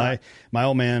 I'm not. My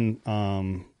old man,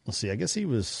 let's see, I guess he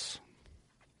was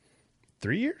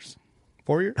 3 years?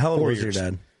 4 years? How old 4 was years.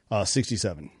 your dad?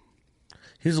 67.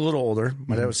 He's a little older.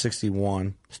 My dad was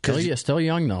 61. Still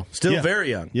young, though. Still Yeah. very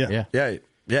young. Yeah.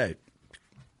 Yeah.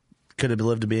 Could have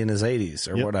lived to be in his 80s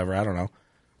or whatever. I don't know.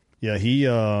 Yeah,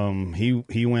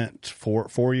 he went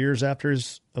 4 years after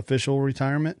his official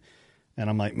retirement, and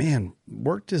I'm like, man,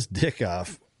 worked his dick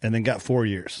off and then got 4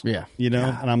 years. Yeah. You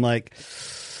know, and I'm like,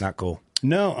 not cool.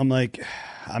 No, I'm like,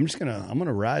 I'm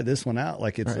gonna ride this one out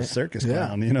like it's a circus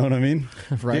clown. You know what I mean?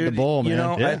 Ride the bull, man. You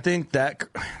know, Yeah. I think that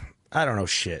I don't know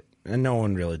shit, and no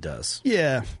one really does.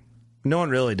 Yeah. No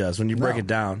one really does when you break it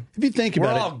down. If you think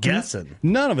about We're it, all guessing.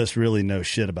 None of us really know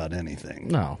shit about anything.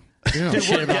 No. You know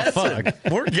shit about fuck.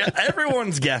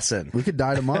 Everyone's guessing. We could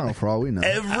die tomorrow for all we know.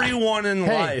 Everyone in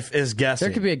life is guessing.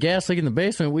 There could be a gas leak in the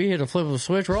basement. We hit a flip of a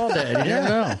switch. We're all dead. You never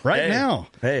know. Right now.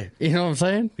 Hey, You know what I'm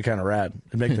saying? you're kind of rad.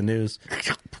 It'd make the news.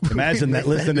 Imagine that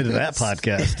listening to that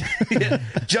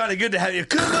podcast. Johnny, good to have you.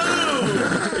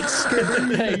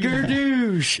 Kaboom! Hey,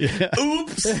 Gerdouche.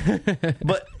 Oops.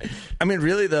 But I mean,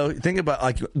 really though, think about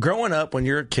like growing up when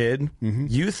you're a kid.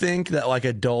 You think that like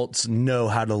adults know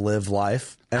how to live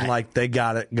life and like they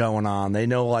got it going on. They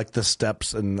know like the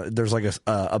steps and there's like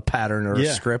a pattern or a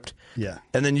script. Yeah.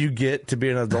 And then you get to be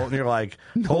an adult and you're like,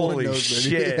 holy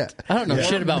shit. I don't know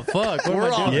shit about fuck. What We're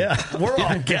am I all, doing? we're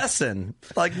all guessing.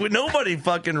 Like nobody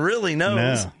fucking really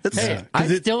knows. No. It's, Hey, I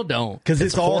still don't. Because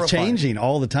it's all horrifying. changing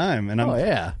all the time. And I'm,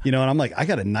 yeah. You know, and I'm like, I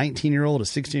got a 19-year-old, a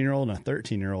 16-year-old, and a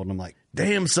 13-year-old. And I'm like,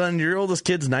 damn, son, your oldest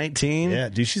kid's 19. yeah,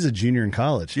 dude, she's a junior in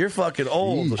college. You're fucking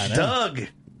old. Jeez. Doug, hit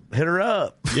her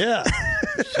up. Yeah.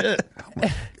 Shit.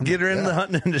 Get her in the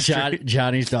hunting industry.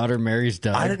 Johnny's daughter marries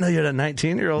Doug. I didn't know you had a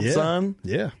 19-year-old Yeah. son.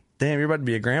 Yeah. Damn, you're about to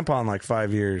be a grandpa in like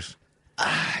 5 years.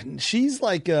 She's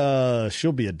like,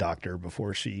 she'll be a doctor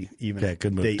before she even Okay,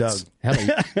 good move. dates. Doug.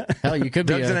 Hell, you could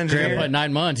be Doug's a an engineer. grandpa at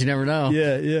 9 months. You never know.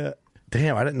 Yeah, yeah.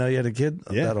 Damn, I didn't know you had a kid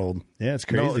that old. Yeah, it's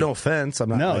crazy. No offense. I'm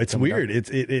not. No, like, it's weird.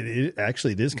 It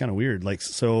actually, it is kind of weird. Like,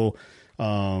 so,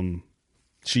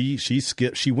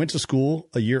 she went to school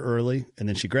a year early and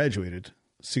then she graduated,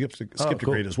 skipped a cool.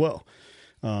 grade as well.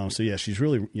 So yeah, she's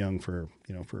really young for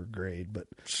her grade, but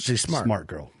She's smart. smart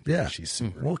girl. Yeah. she's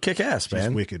super. Well, kick ass, She's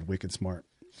man. wicked smart.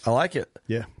 I like it.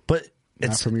 Yeah, But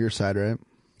Not it's from your side, right?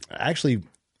 actually,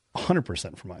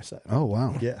 100% from my side. Oh,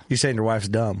 wow. Yeah, you saying your wife's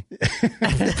dumb.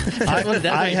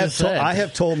 I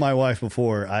have told my wife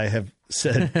before. I have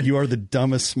said you are the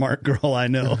dumbest smart girl I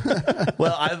know.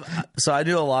 Well, I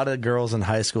knew a lot of girls in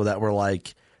high school that were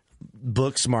like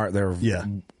book smart. They're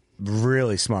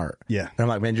really smart. Yeah. And I'm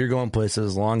like, man, you're going places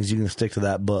as long as you can stick to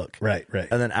that book. Right.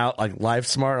 And then out like life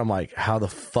smart, I'm like, how the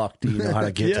fuck do you know how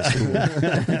to get to school?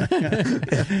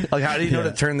 Like, how do you know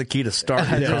to turn the key to start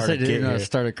the car to get here?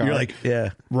 Start a car. You're like,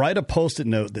 write a Post-it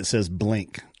note that says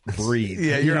blink. breathe.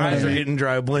 Yeah, your eyes are getting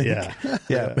dry. Blink.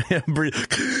 Yeah. Breathe.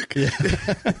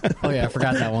 Oh yeah, I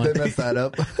forgot that one. They messed that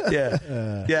up.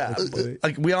 Yeah.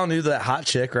 Like we all knew that hot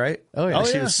chick, right? Oh, yeah. Like,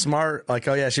 she Oh, yeah. was smart. Like,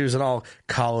 oh yeah, she was in all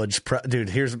college prep. Dude,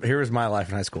 here was my life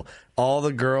in high school. All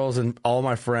the girls and all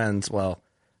my friends. Well,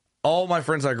 all my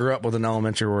friends I grew up with in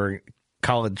elementary were in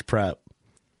college prep.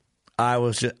 I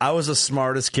was the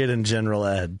smartest kid in general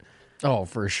ed. Oh,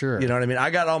 for sure. You know what I mean? I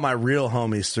got all my real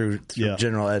homies through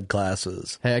general ed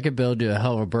classes. Hey, I could build you a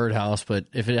hell of a birdhouse, but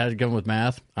if it had to come with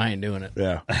math, I ain't doing it.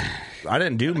 Yeah. I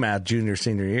didn't do math junior,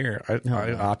 senior year.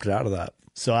 I opted out of that.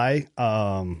 So I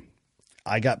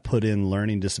got put in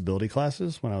learning disability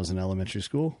classes when I was in elementary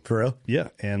school. For real? Yeah.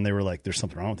 And they were like, there's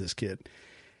something wrong with this kid.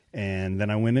 And then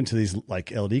I went into these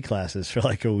like LD classes for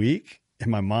like a week,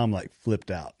 and my mom like flipped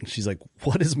out. And she's like,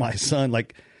 what is my son?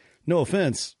 Like, no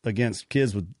offense against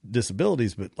kids with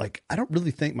disabilities, but like, I don't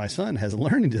really think my son has a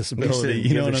learning disability.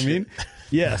 You know what I mean?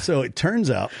 Yeah. So it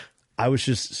turns out I was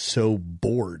just so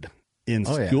bored in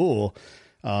school.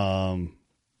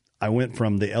 I went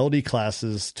from the LD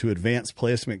classes to advanced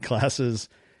placement classes,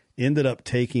 ended up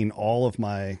taking all of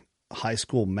my high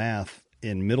school math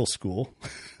in middle school,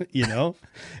 you know,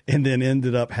 and then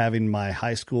ended up having my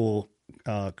high school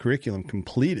curriculum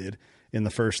completed in the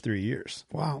first 3 years.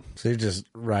 Wow. So you're just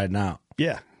riding out.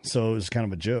 Yeah. So it was kind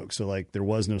of a joke. So like there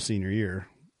was no senior year,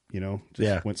 you know,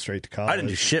 just went straight to college. I didn't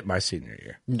do shit my senior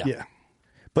year. No. Yeah.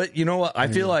 But you know what? I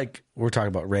feel like we're talking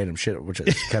about random shit, which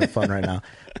is kind of fun right now.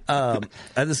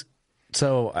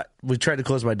 We tried to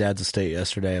close my dad's estate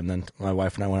yesterday, and then my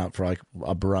wife and I went out for like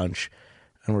a brunch,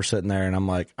 and we're sitting there, and I'm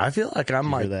like, I feel like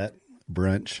I'm like that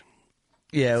brunch.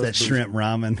 Yeah, that shrimp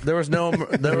ramen. There was no.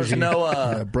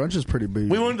 Brunch is pretty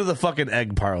big. We went to the fucking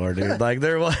egg parlor, dude. Like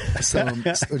there was.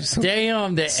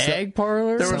 Damn, the egg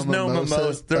parlor. There was no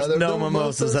mimosas. There's no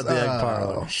mimosas at the egg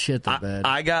parlor. Shit, the bed.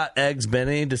 I got eggs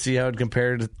Benny to see how it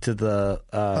compared to the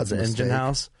engine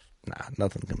house. Nah,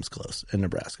 nothing comes close in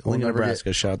Nebraska. Only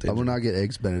Nebraska. Shout out. I will not get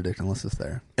eggs Benedict unless it's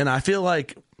there. And I feel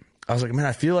like I was like, man,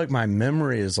 I feel like my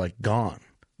memory is like gone.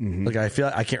 Mm-hmm. Like I feel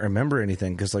like I can't remember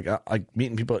anything because like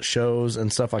meeting people at shows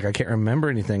and stuff, like I can't remember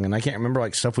anything, and I can't remember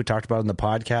like stuff we talked about in the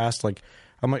podcast. Like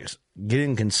I'm like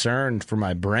getting concerned for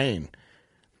my brain,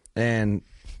 and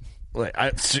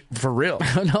like for real.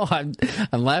 No, I'm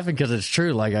laughing because it's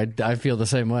true. Like I feel the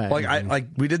same way. Like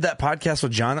we did that podcast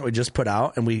with John that we just put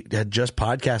out, and we had just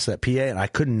podcasted at PA, and I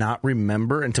could not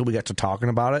remember until we got to talking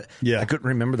about it. Yeah, I couldn't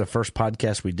remember the first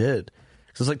podcast we did.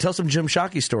 So it's like, tell some Jim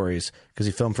Shockey stories, because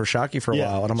he filmed for Shockey for a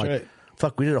while. And I'm like, right.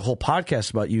 Fuck, we did a whole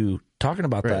podcast about you talking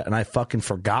about that, and I fucking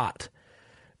forgot.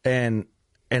 And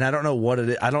I don't know what it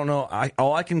is. I don't know.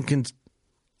 All I can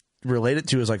relate it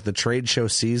to is like the trade show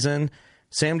season.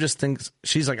 Sam just thinks,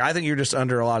 she's like, I think you're just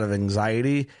under a lot of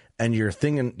anxiety, and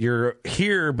you're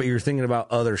here, but you're thinking about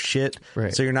other shit.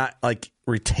 Right. So you're not like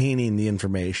retaining the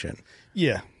information.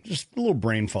 Yeah. Just a little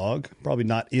brain fog. Probably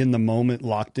not in the moment,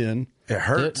 locked in. It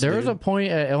hurts. There was a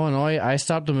point at Illinois, I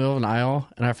stopped in the middle of an aisle,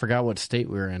 and I forgot what state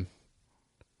we were in.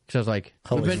 Because I was like,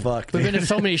 holy fuck. We've been to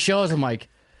so many shows, I'm like,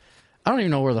 I don't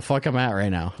even know where the fuck I'm at right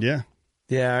now. Yeah.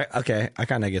 Yeah, okay. I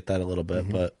kind of get that a little bit,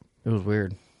 but it was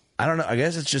weird. I don't know. I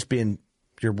guess it's just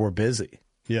you're more busy.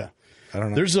 Yeah. I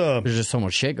don't know. There's just so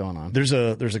much shit going on. There's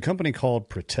a company called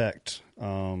Protect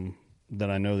that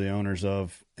I know the owners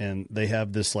of, and they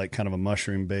have this like kind of a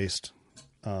mushroom based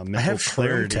mental I have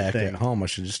clarity Tech thing at home. I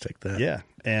should just take that. Yeah,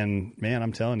 and man,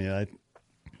 I'm telling you,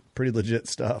 pretty legit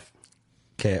stuff.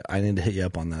 Okay, I need to hit you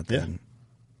up on that then.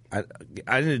 Yeah.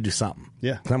 I need to do something.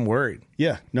 Yeah, I'm worried.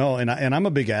 Yeah, no, and I'm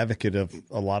a big advocate of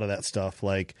a lot of that stuff,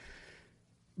 like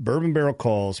Bourbon Barrel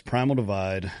Calls, Primal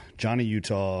Divide, Johnny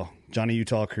Utah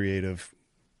Creative,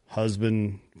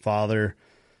 husband, father.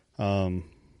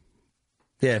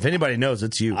 Yeah, if anybody knows,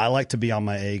 it's you. I like to be on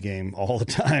my A game all the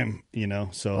time, you know.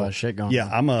 So shit going yeah,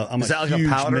 I'm a Is that like huge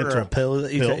a powder mental or a pill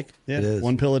that you take? Yeah, it is.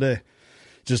 1 pill a day.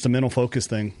 Just a mental focus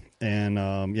thing, and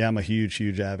I'm a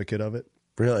huge advocate of it.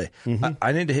 Really,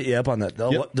 I need to hit you up on that.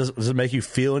 Yep. Does it make you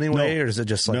feel any way, or is it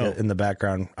just like in the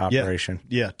background operation?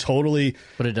 Yeah, totally.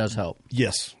 But it does help.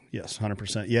 Yes,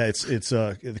 100%. Yeah, it's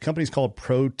the company's called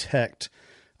Protect.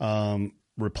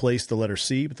 Replace the letter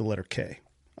C with the letter K.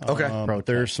 Okay.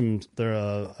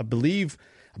 I believe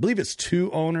it's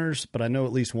 2 owners, but I know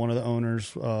at least one of the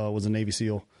owners was a Navy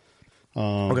SEAL.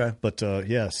 Okay. But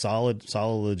solid,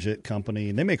 legit company.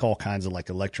 And they make all kinds of like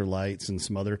electrolytes and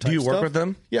some other type Do you work stuff. with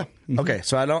them? Yeah. Mm-hmm. Okay.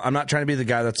 So I'm not trying to be the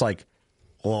guy that's like,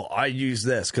 well, I use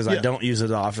this because I don't use it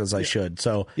as often as I should.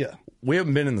 So yeah. we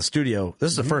haven't been in the studio. This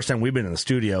is the first time we've been in the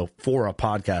studio for a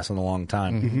podcast in a long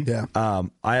time. Yeah.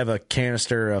 I have a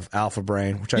canister of Alpha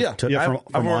Brain, which I took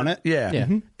from on it. Yeah.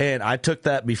 And I took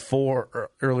that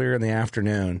earlier in the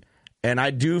afternoon, and I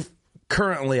do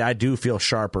feel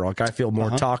sharper. Like, I feel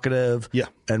more talkative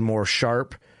and more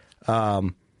sharp.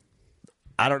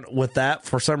 I don't, with that,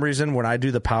 for some reason, when I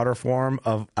do the powder form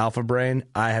of Alpha Brain,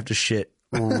 I have to shit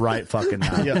right fucking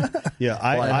now. Yeah.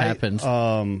 That happens.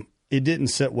 It didn't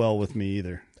sit well with me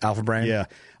either. Alpha Brain? Yeah.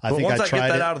 But once I get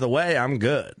that out of the way, I'm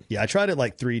good. Yeah, I tried it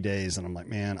like 3 days, and I'm like,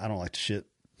 man, I don't like to shit,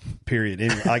 period.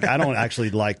 Anyway, like, I don't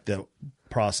actually like the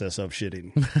process of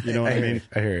shitting. You know what I mean?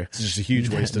 I hear you. It's just a huge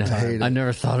waste of time. I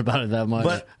never thought about it that much.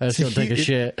 But I just don't take a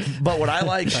shit. But what I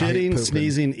like, shitting,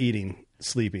 sneezing, eating,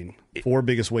 sleeping. 4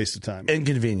 biggest waste of time.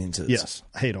 Inconveniences. Yes,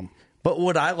 I hate them. But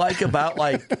what I like about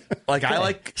like I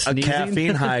like Sneezing? a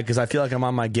caffeine high because I feel like I'm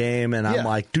on my game and I'm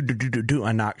like do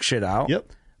I knock shit out.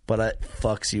 Yep. But it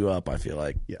fucks you up. I feel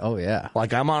like. Oh yeah.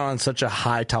 Like, I'm on such a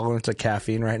high tolerance of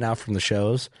caffeine right now from the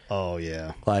shows. Oh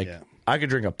yeah. Like, I could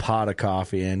drink a pot of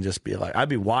coffee and just be like, I'd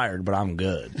be wired, but I'm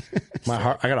good. My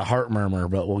heart, I got a heart murmur,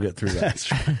 but we'll get through that.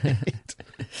 That's right.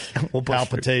 We'll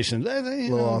palpitations.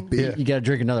 You got to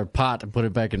drink another pot to put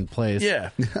it back in place. Yeah.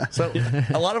 So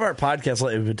a lot of our podcasts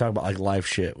lately, we've been talking about like life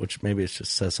shit, which maybe it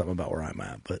just says something about where I'm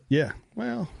at. But yeah,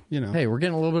 well, you know, hey, we're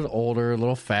getting a little bit older, a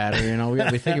little fatter. You know, we got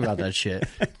to be thinking about that shit.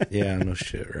 Yeah, no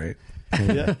shit, right?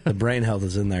 Yeah. The brain health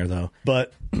is in there though.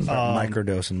 But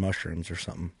microdosing mushrooms or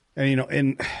something. And you know,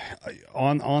 and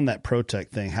on that ProTech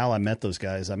thing, how I met those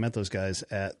guys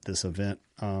at this event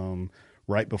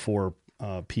right before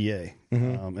PA. You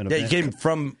came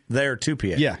from there to PA.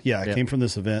 Yeah. I came from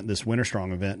this event, this Winter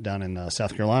Strong event down in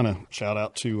South Carolina. Shout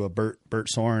out to Bert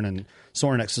Soren and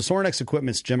Sorenex. So Sorenex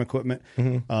equipment's gym equipment,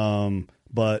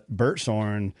 but Bert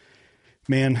Soren,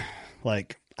 man,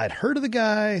 like, I'd heard of the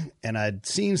guy and I'd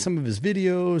seen some of his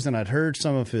videos and I'd heard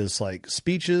some of his like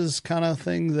speeches kind of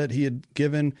thing that he had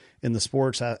given in the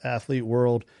sports athlete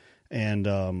world. And,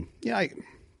 I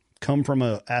come from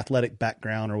a athletic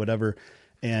background or whatever.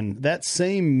 And that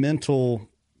same mental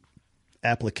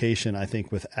application, I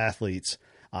think, with athletes,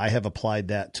 I have applied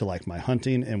that to like my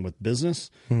hunting and with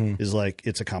business is like,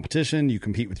 it's a competition. You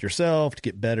compete with yourself to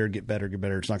get better.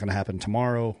 It's not going to happen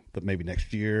tomorrow, but maybe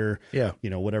next year,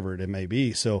 whatever it may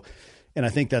be. So, and I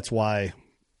think that's why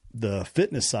the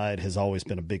fitness side has always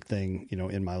been a big thing,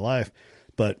 in my life.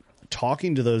 But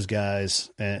talking to those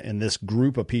guys and this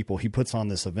group of people, he puts on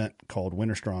this event called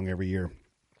Winter Strong every year.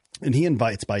 And he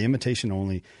invites by invitation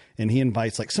only, and he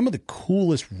invites like some of the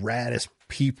coolest, raddest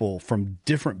people from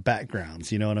different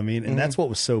backgrounds. You know what I mean? And that's what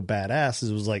was so badass is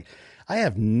it was like, I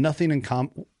have nothing in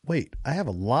common. Wait, I have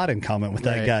a lot in common with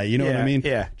that guy. You know what I mean?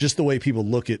 Yeah. Just the way people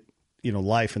look at,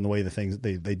 life and the way the things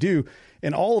they do.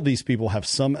 And all of these people have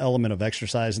some element of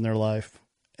exercise in their life.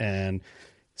 And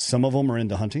some of them are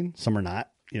into hunting. Some are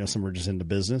not. Some are just into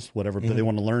business, whatever, but they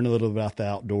want to learn a little about the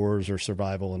outdoors or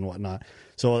survival and whatnot.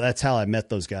 So that's how I met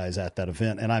those guys at that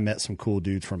event. And I met some cool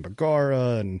dudes from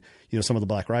Bagara and, some of the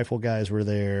Black Rifle guys were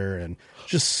there and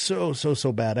just so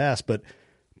badass. But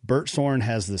Bert Soren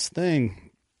has this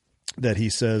thing that he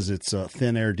says it's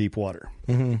thin air, deep water.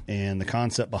 And the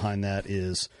concept behind that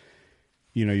is,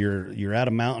 you're at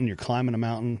a mountain, you're climbing a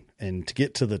mountain, and to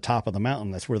get to the top of the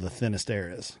mountain, that's where the thinnest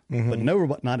air is. But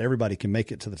not everybody can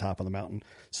make it to the top of the mountain.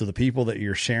 So the people that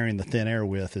you're sharing the thin air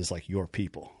with is like your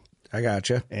people. I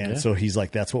gotcha. And so he's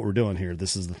like, that's what we're doing here.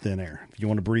 This is the thin air. If you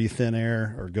want to breathe thin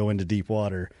air or go into deep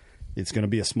water, it's going to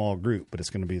be a small group, but it's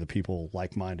going to be the people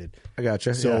like-minded. I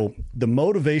gotcha. So the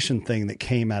motivation thing that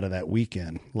came out of that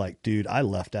weekend, like, dude, I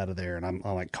left out of there and I'm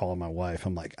like calling my wife.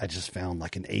 I'm like, I just found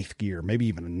like an 8th gear, maybe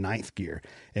even a 9th gear.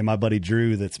 And my buddy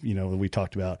Drew, that's, we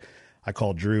talked about, I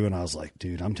called Drew and I was like,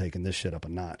 dude, I'm taking this shit up a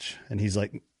notch. And he's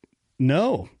like,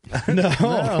 no,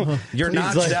 you're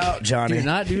notched like, out, Johnny. Do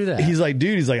not do that. He's like,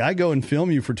 dude, I go and film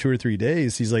you for 2 or 3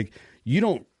 days. He's like,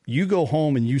 you go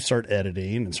home and you start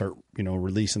editing and start,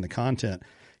 releasing the content.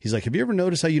 He's like, have you ever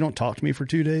noticed how you don't talk to me for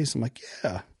 2 days? I'm like,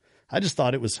 yeah, I just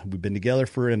thought we've been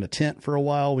together in a tent for a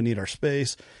while. We need our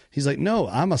space. He's like, no,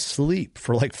 I'm asleep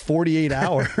for like 48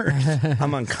 hours.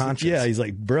 I'm unconscious. Yeah. He's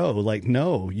like, bro, like,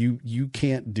 no, you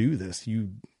can't do this.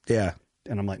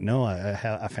 And I'm like, no,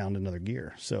 I found another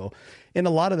gear. So, and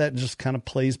a lot of that just kind of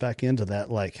plays back into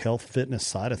that like health fitness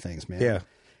side of things, man. Yeah.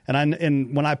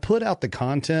 And when I put out the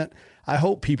content, I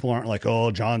hope people aren't like,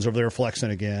 oh, John's over there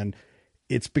flexing again.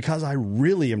 It's because I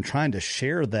really am trying to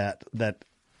share that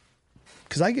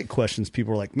because I get questions.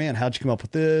 People are like, man, how'd you come up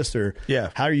with this? Or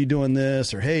how are you doing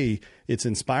this? Or, hey, it's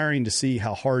inspiring to see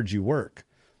how hard you work.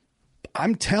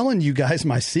 I'm telling you guys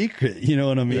my secret. You know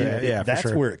what I mean? Yeah, that's for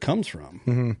sure. where it comes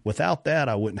from. Without that,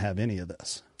 I wouldn't have any of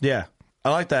this. Yeah. I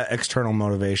like that external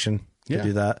motivation to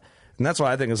do that. And that's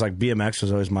why I think it's like BMX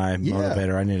was always my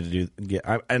motivator. I needed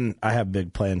to and I have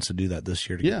big plans to do that this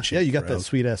year. To get You got that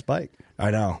sweet ass bike. I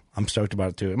know. I'm stoked about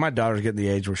it too. And my daughter's getting the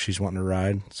age where she's wanting to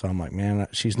ride. So I'm like, man,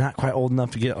 she's not quite old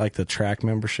enough to get like the track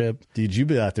membership. Dude, you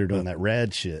be out there doing that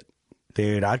rad shit.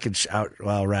 Dude, I could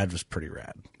well, rad was pretty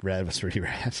rad. Rad was pretty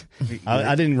rad.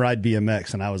 I didn't ride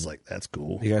BMX and I was like, that's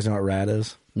cool. You guys know what rad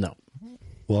is? No.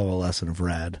 We'll have a lesson of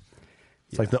rad.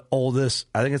 It's like the oldest,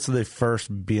 I think it's the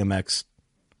first BMX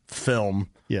film.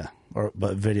 Yeah.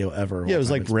 But video ever. Yeah, it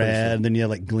was like rad. And then you had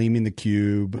like Gleaming the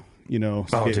Cube, you know,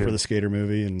 for the skater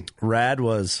movie. And rad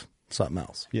was something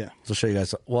else. Yeah. So I'll show you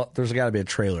guys. Well, there's got to be a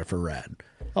trailer for rad.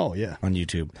 Oh, yeah. On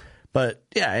YouTube. But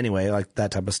yeah, anyway, like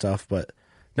that type of stuff. But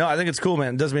no, I think it's cool,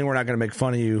 man. It doesn't mean we're not going to make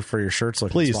fun of you for your shirts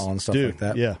looking small and stuff like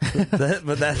that. Yeah.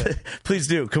 Please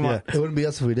do. Come on. It wouldn't be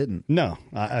us if we didn't. No,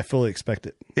 I fully expect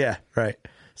it. Yeah, right.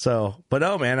 So, but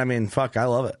no, man, I mean, fuck, I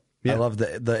love it. Yeah. I love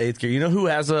the 8th gear. You know who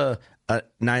has a 9th,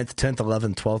 10th,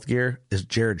 11th, 12th gear? Is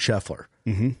Jared Scheffler.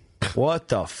 Mm-hmm. What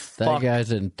the fuck? That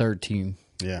guy's in 13.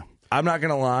 Yeah. I'm not going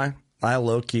to lie. I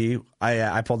low-key,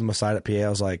 I pulled him aside at PA. I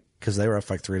was like, because they were up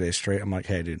for like 3 days straight. I'm like,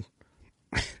 hey, dude,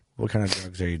 what kind of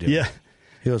drugs are you doing? Yeah.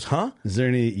 He goes, huh? Is there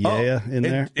any in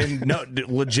there? And no,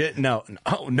 legit, no.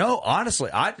 Oh, no,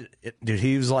 honestly, dude,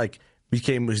 he's like,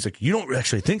 he's like, you don't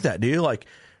actually think that, do you? Like,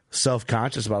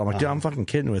 self-conscious about it. I'm like, dude, I'm fucking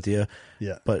kidding with you.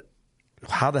 Yeah. But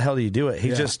how the hell do you do it?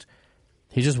 He's just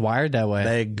wired that way.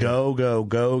 They go,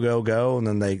 and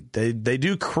then they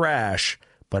do crash,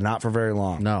 but not for very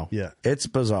long. No. Yeah. It's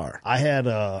bizarre. I had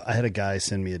a guy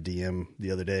send me a DM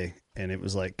the other day, and it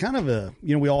was like kind of a,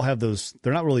 you know, we all have those,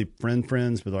 they're not really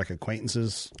friends, but they're like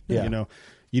acquaintances. Yeah.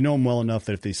 You know them well enough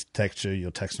that if they text you,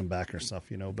 you'll text them back or stuff,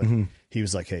 you know. But he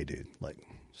was like, hey, dude, like,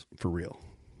 for real,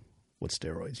 what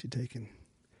steroids you taking?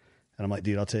 And I'm like,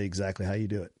 dude, I'll tell you exactly how you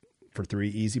do it. For 3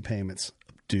 easy payments,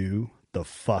 do the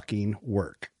fucking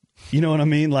work. You know what I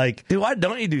mean? Like, dude, why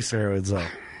don't you do steroids though?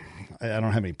 I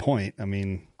don't have any point. I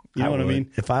mean, you know what I mean?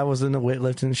 If I was into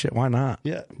weightlifting and shit, why not?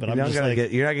 Yeah, but you're I'm just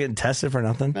like, you're not getting tested for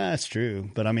nothing. That's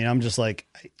true. But I mean, I'm just like,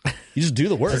 you just do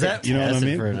the work. You know what I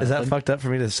mean? Is that fucked up for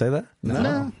me to say that?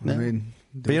 No. I mean,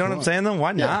 but you know what I'm saying though?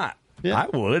 Why not? Yeah.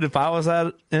 I would if I was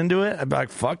that into it. I'd be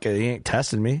like, fuck it, he ain't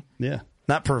testing me. Yeah.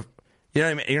 Not per. You know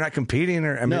what I mean? You're not competing,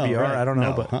 or maybe you are. Right. I don't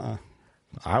know, No, but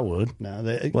I would. No,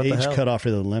 the What the age hell? cut off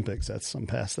for the Olympics. I'm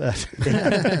past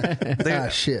that.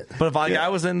 Shit. But if I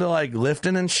was into like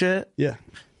lifting and shit, Yeah.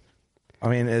 I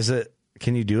mean,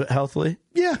 can you do it healthily?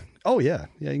 Yeah. Oh, yeah.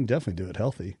 Yeah, you can definitely do it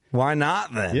healthy. Why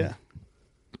not then? Yeah.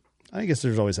 I guess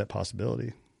there's always that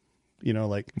possibility. You know,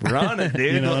 like Run it,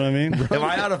 dude. You know what I mean? Am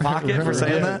I out of pocket for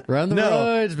saying that? Run the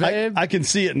roads, babe. I can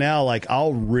see it now. Like,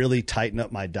 I'll really tighten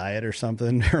up my diet or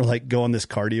something, or like go on this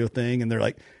cardio thing, and they're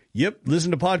like, "Yep, listen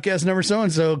to podcast number so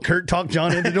and so. Kurt talked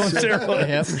John into doing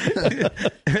steroids."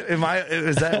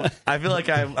 Is that? I feel like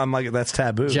I'm like that's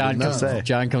taboo. John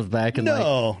comes back in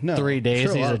No. 3 days.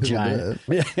 Sure, a He's lot a of people giant.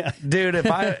 do it. Dude,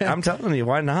 I'm telling you,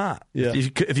 why not? Yeah.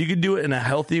 If you could do it in a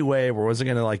healthy way where it wasn't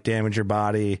going to like damage your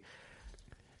body.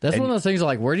 That's one of those things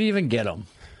like, where do you even get them?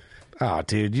 Oh,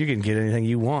 dude, you can get anything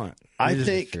you want. I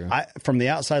think from the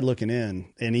outside looking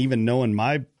in, and even knowing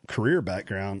my career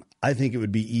background, I think it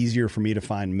would be easier for me to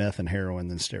find meth and heroin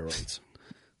than steroids.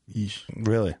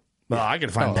 Really? Well, I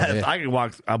could find meth. Yeah. I could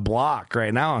walk a block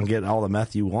right now and get all the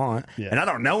meth you want. Yeah. And I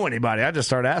don't know anybody. I just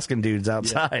start asking dudes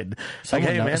outside. Yeah. Like,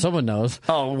 hey, man. Someone knows.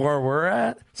 Oh, where we're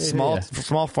at?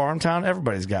 Small farm town?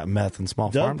 Everybody's got meth in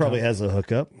small farm town. Doug probably has a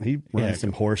hookup. He runs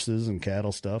some horses and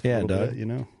cattle stuff. Yeah, Doug. Bit, you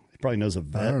know. He probably knows a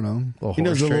vet. I don't know. He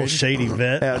knows a little shady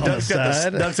vet. Yeah, Doug's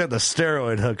got the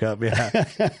steroid hookup. Yeah.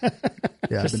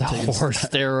 Yeah, I've been taking horse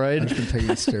steroid. I've been taking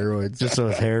steroids just so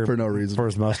his hair for no reason. For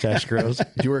his mustache grows.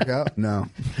 Did you work out? No.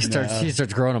 He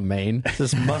starts growing a mane.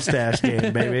 This mustache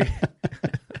game, baby.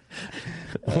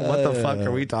 What the fuck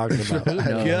are we talking about?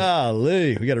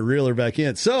 Golly, we got to reel her back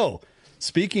in. So,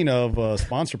 speaking of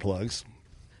sponsor plugs,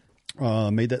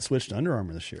 made that switch to Under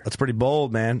Armour this year. That's pretty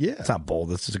bold, man. Yeah, it's not bold.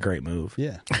 This is a great move.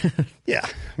 Yeah, yeah.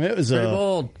 I mean, it was pretty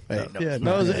bold.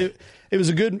 It was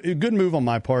a good move on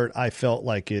my part. I felt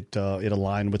like it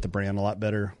aligned with the brand a lot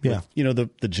better. Yeah,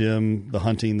 with, the gym, the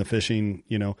hunting, the fishing.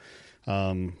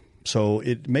 So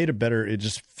it made it better. It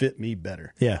just fit me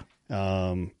better. Yeah.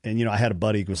 And I had a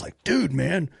buddy who was like, "Dude,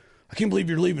 man, I can't believe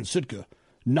you're leaving Sitka.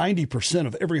 90%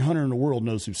 of every hunter in the world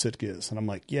knows who Sitka is." And I'm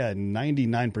like, yeah,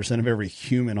 99% of every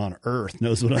human on earth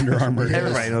knows what Under Armour is.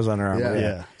 Everybody knows Under Armour.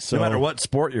 Yeah. So, no matter what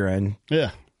sport you're in.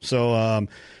 Yeah. So,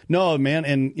 no, man.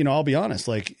 And, I'll be honest,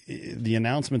 like the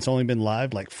announcement's only been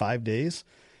live like 5 days.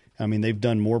 I mean, they've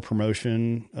done more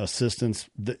promotion assistance.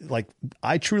 Like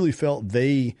I truly felt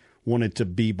they wanted to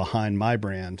be behind my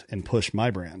brand and push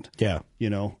my brand. Yeah.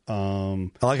 I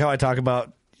like how I talk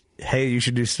about, hey, you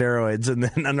should do steroids. And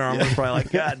then Under Armour's probably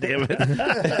like, God damn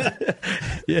it.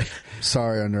 Yeah.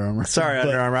 Sorry, Under Armour.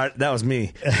 Under Armour. That was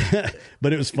me.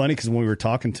 But it was funny because when we were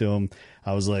talking to him,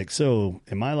 I was like, so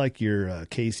am I like your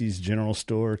Casey's General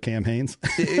Store Cam Haines?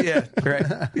 Yeah, right.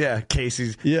 Yeah,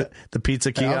 Casey's. Yeah. The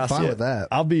pizza kiosk. I'm fine with that.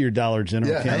 I'll be your Dollar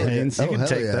General Cam Haines. You can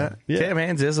take yeah. that. Yeah. Cam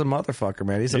Haines is a motherfucker,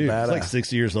 man. He's Dude, a badass. he's like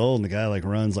 60 years old, and the guy like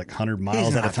runs like 100 miles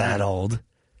He's at a not time. that old.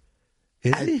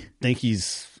 Is he? I think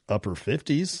he's upper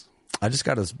 50s. I just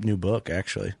got his new book,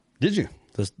 actually. Did you?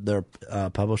 Their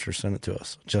publisher sent it to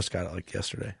us. Just got it like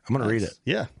yesterday. I'm going to read it.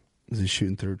 Yeah. Is he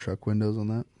shooting through truck windows on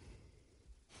that?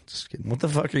 Just kidding. What the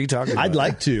fuck are you talking about? I'd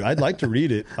like to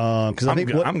read it because I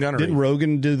think I'm gonna didn't read it.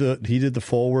 Rogan did the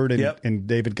forward and, Yep. and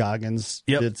David Goggins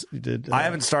did I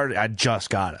haven't started. I just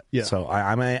got it. Yeah. So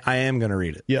I am going to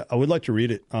read it. Yeah, I would like to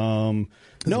read it. No,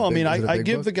 I mean I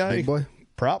give book? the guy Big boy?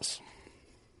 props.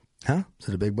 Huh? Is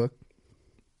it a big book?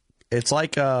 It's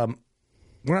like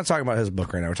we're not talking about his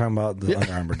book right now. We're talking about the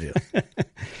Under Armour deal.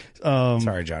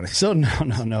 Sorry, Johnny. So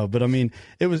no. But I mean,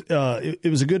 it was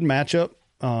a good matchup.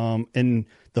 And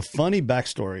the funny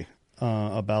backstory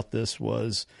about this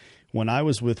was when I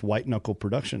was with White Knuckle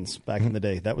Productions back in the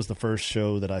day. That was the first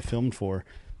show that I filmed for,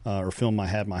 I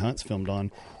had my hunts filmed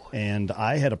on, and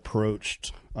I had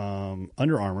approached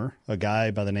Under Armour. A guy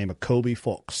by the name of Kobe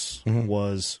Fulks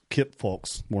was Kip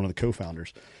Fulks, one of the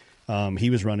co-founders. He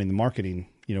was running the marketing,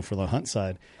 for the hunt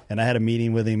side. And I had a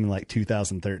meeting with him in like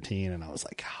 2013. And I was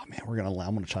like, oh man, I'm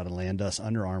going to try to land us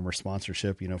Under Armour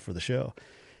sponsorship, for the show.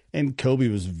 And Kobe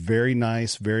was very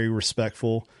nice, very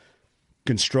respectful,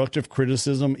 constructive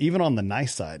criticism, even on the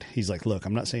nice side. He's like, look,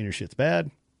 I'm not saying your shit's bad.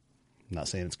 I'm not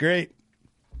saying it's great,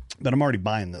 but I'm already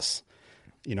buying this.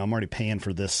 I'm already paying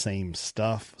for this same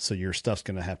stuff. So your stuff's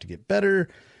going to have to get better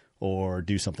or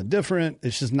do something different.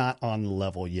 It's just not on the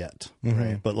level yet.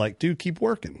 Right. But like, dude, keep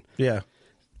working. Yeah.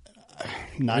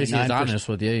 99%. He's honest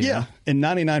with you. Yeah. And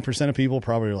 99% of people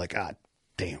probably are like, ah,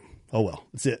 damn. Oh, well,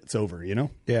 it's it. It's over,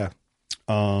 Yeah.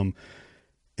 And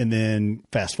then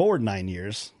fast forward 9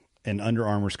 years and Under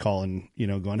Armour's calling,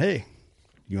 going, hey,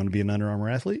 you want to be an Under Armour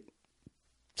athlete?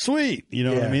 Sweet.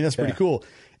 What I mean? That's pretty cool.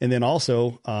 And then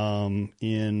also,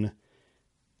 in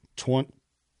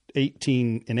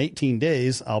 18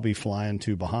 days, I'll be flying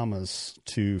to Bahamas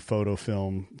to photo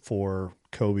film for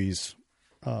Kobe's,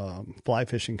 fly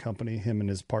fishing company, him and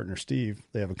his partner, Steve.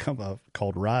 They have a company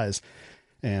called Rise.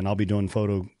 And I'll be doing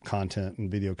photo content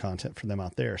and video content for them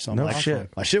out there. So I'm No like,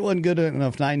 shit. my shit wasn't good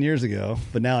enough 9 years ago,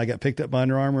 but now I got picked up by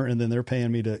Under Armour, and then they're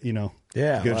paying me to, go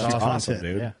That's shoot awesome, content.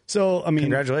 dude. Yeah. So I mean,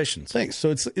 Congratulations. thanks.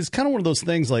 So it's kind of one of those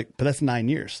things like, but that's 9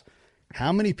 years.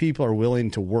 How many people are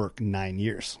willing to work 9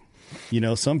 years?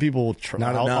 Some people will try.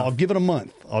 Not enough. I'll give it a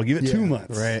month. I'll give it 2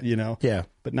 months. Right. Yeah.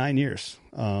 But 9 years.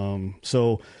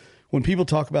 So when people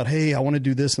talk about, hey, I want to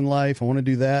do this in life, I want to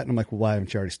do that, and I'm like, well, why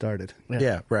haven't you already started?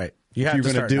 Yeah. Right. You If have you're to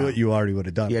going to start do now. it, you already would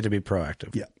have done You it. had to be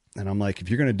proactive. Yeah. And I'm like, if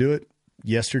you're going to do it,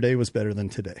 yesterday was better than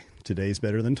today. Today's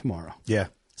better than tomorrow. Yeah.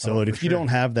 So if you don't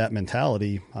have that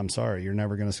mentality, I'm sorry, you're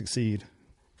never going to succeed.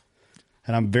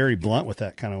 And I'm very blunt with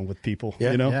that kind of with people,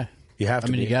 Yeah. Yeah. You have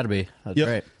to you got to be. That's Yep.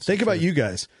 right. Think about you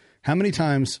guys. How many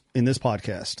times in this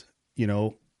podcast,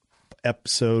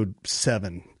 episode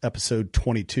 7, episode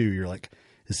 22, you're like,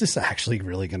 is this actually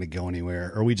really going to go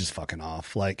anywhere? Or are we just fucking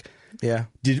off? Like, Yeah.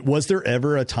 was there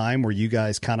ever a time where you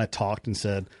guys kind of talked and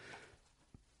said,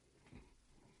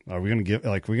 are we going to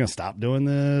we're going to stop doing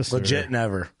this? Legit, Or-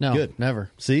 never. No, Good. never.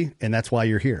 See? And that's why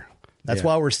you're here. That's Yeah.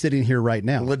 why we're sitting here right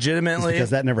now. Legitimately, It's because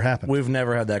that never happened. We've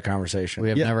never had that conversation. We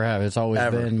have never have. It's always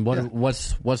Ever. been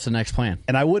what's the next plan?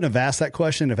 And I wouldn't have asked that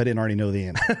question if I didn't already know the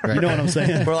answer. You know what I'm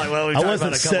saying? We're like, well, we I talked about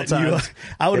wasn't it a couple setting you up. times.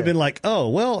 I would have been like, oh,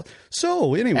 well,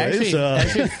 so anyways.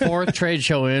 Actually, fourth trade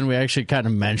show in, we actually kind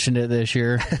of mentioned it this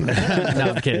year. No,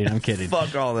 I'm kidding.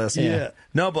 Fuck all this. Yeah.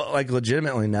 No, but like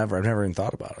legitimately never. I've never even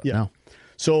thought about it. Yeah. No.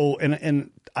 So, and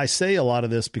I say a lot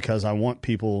of this because I want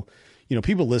people,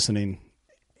 people listening,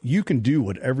 you can do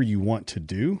whatever you want to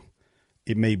do.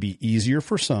 It may be easier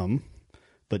for some,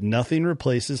 but nothing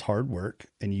replaces hard work,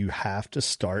 and you have to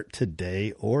start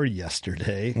today or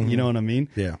yesterday. You know what I mean?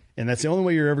 Yeah. And that's the only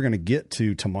way you're ever going to get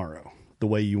to tomorrow, the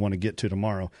way you want to get to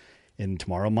tomorrow. And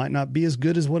tomorrow might not be as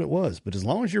good as what it was, but as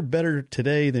long as you're better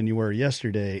today than you were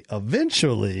yesterday,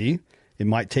 eventually it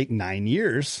might take 9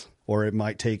 years, or it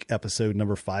might take episode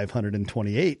number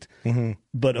 528.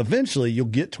 But eventually you'll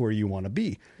get to where you want to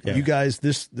be. Yeah. You guys,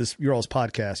 this Your All's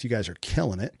podcast, you guys are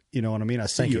killing it. You know what I mean? I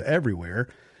see you everywhere.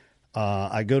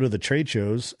 I go to the trade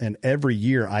shows, and every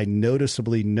year I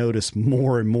noticeably notice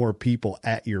more and more people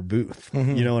at your booth.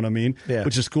 You know what I mean? Yeah.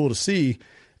 Which is cool to see.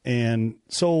 And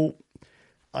so,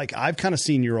 like, I've kind of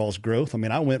seen your all's growth. I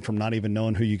mean, I went from not even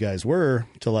knowing who you guys were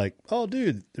to like, oh,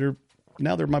 dude, they're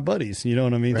my buddies. You know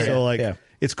what I mean? Right. So, like, Yeah.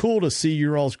 it's cool to see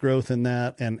your all's growth in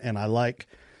that. And I like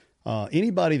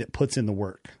anybody that puts in the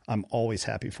work. I'm always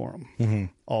happy for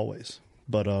them. Always.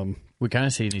 But We kind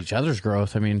of seen each other's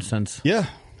growth. I mean, since yeah.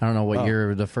 I don't know what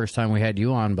year the first time we had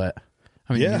you on, but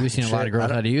I mean, we've seen a lot of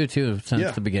growth out of you too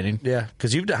since the beginning. Yeah,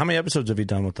 because how many episodes have you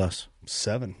done with us?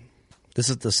 7. This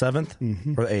is the 7th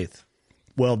or the 8th?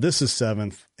 Well, this is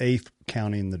 7th, 8th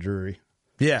counting the Drury.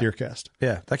 Yeah. Deercast.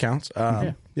 Yeah, that counts.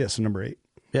 Yeah, so number 8.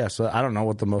 Yeah, so I don't know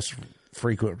what the most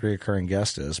frequent reoccurring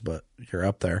guest is, but you're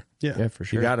up there. Yeah, for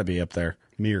sure. You got to be up there.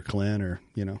 Me or Clint or,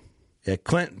 you know. Yeah,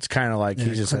 Clint's kind of like,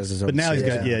 he just has his own. But now he's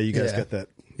season. got, you guys got that.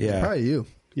 Yeah. Probably you.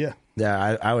 Yeah.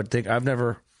 Yeah, I would think, I've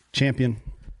never. Champion.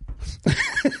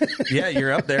 Yeah,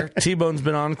 you're up there. T-Bone's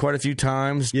been on quite a few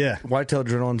times. Yeah. Whitetail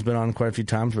Adrenaline's been on quite a few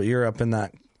times, but you're up in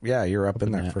that. Yeah, you're up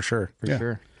in there for sure. For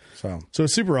sure. So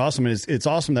it's super awesome. And it's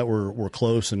awesome that we're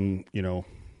close and, you know.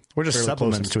 We're just fairly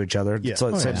supplements close. to each other. Yeah. It's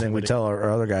like the same thing we tell our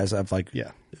other guys that have like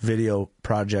video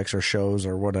projects or shows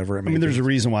or whatever it may I mean, there's be. a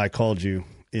reason why I called you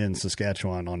in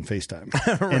Saskatchewan on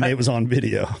FaceTime. And it was on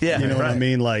video. Yeah, you know what I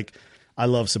mean? Like, I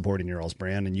love supporting your all's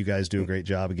brand, and you guys do a great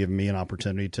job of giving me an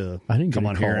opportunity to come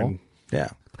on here. And, yeah.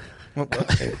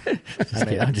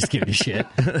 I'm just giving you shit.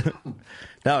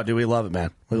 No, dude, we love it,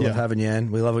 man. We love having you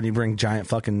in. We love when you bring giant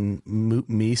fucking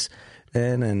meese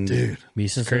in. And dude,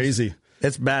 meese is crazy.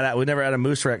 It's bad. We never had a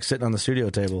moose rack sitting on the studio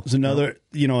table. There's another,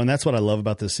 and that's what I love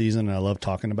about this season, and I love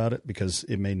talking about it because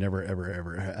it may never, ever,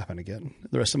 ever happen again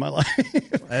the rest of my life.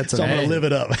 So I'm going to live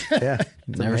it up. Yeah.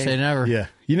 Never say never. Yeah.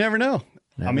 You never know.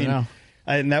 Never know.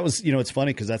 And that was, it's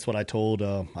funny because that's what I told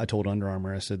Under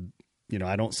Armour. I said,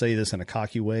 I don't say this in a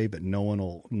cocky way, but no one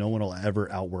will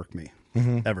ever outwork me.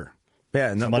 Ever.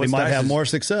 Yeah. Somebody might have more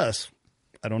success.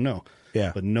 I don't know.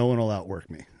 Yeah. But no one will outwork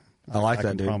me. I like that,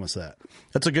 can dude. Promise that.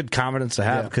 That's a good confidence to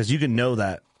have because you can know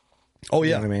that. Oh,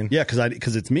 yeah. You know what I mean? Yeah,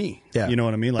 because it's me. Yeah. You know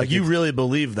what I mean? Like you really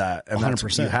believe that. And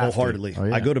 100% wholeheartedly. Oh,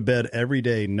 yeah. I go to bed every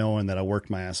day knowing that I worked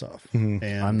my ass off. And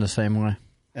I'm the same way.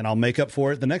 And I'll make up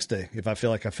for it the next day if I feel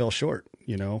like I fell short,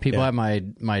 People at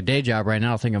my day job right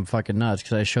now think I'm fucking nuts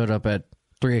because I showed up at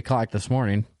 3 o'clock this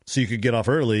morning. So you could get off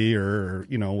early or,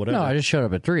 whatever. No, I just showed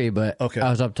up at 3, but I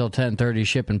was up till 10:30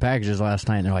 shipping packages last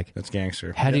night, and they're like, that's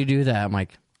gangster. How do you do that? I'm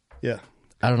like, yeah.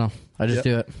 I don't know. I just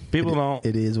do it. People don't.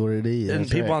 It is what it is. And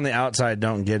people on the outside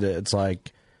don't get it. It's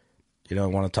like,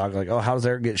 want to talk like, oh, how does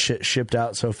that get shit shipped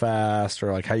out so fast?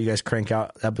 Or like how you guys crank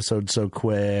out episodes so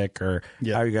quick? Or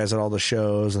how you guys at all the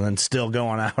shows and then still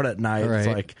going out at night? Right. It's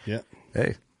like,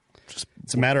 hey.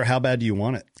 It's a matter of how bad do you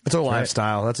want it. It's a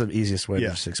lifestyle. That's the easiest way to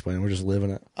just explain it. We're just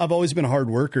living it. I've always been a hard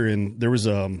worker, and there was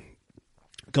a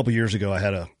couple years ago I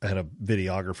had a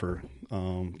videographer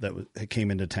that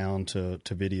came into town to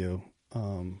video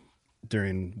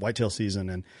during whitetail season,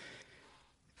 and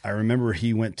I remember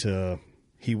he would go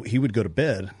to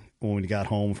bed when we got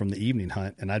home from the evening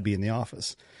hunt, and I'd be in the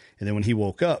office, and then when he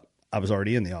woke up, I was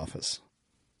already in the office.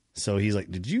 So he's like,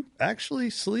 "Did you actually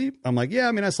sleep?" I'm like, "Yeah,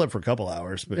 I mean, I slept for a couple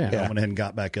hours, but I went ahead and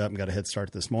got back up and got a head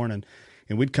start this morning."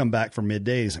 And we'd come back for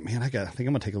midday. He's like, "Man, I think I'm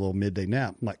gonna take a little midday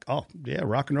nap." I'm like, "Oh yeah,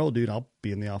 rock and roll, dude. I'll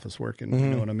be in the office working." You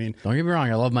know what I mean? Don't get me wrong.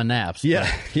 I love my naps.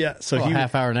 Yeah, yeah. So a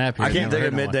half-hour nap. I can't take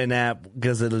a midday nap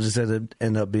because it'll just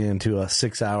end up being to a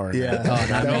 6-hour. Yeah,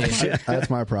 that's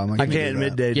my problem. I can't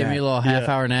midday. Give me a little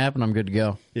half-hour nap and I'm good to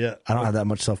go. Yeah, I don't have that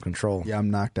much self-control. Yeah, I'm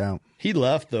knocked out. He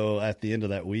left though at the end of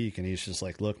that week, and he's just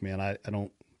like, "Look, man, I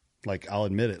don't I'll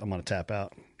admit it. I'm gonna tap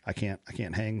out. I can't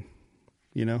hang.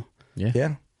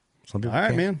 Yeah. Some people All right,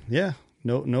 can't. man. Yeah.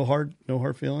 No hard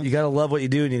feelings. You got to love what you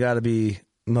do, and you got to be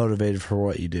motivated for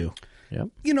what you do. Yep.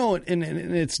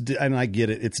 And I get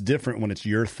it. It's different when it's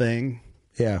your thing.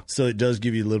 Yeah. So it does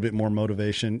give you a little bit more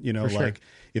motivation. sure.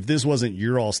 If this wasn't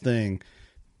your all's thing,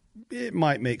 it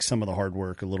might make some of the hard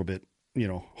work a little bit,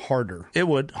 harder. It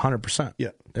would 100%. Yeah.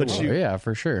 Yeah,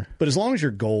 for sure. But as long as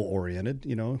you're goal oriented,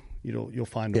 you'll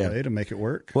find a way to make it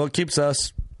work. Well, it keeps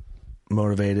us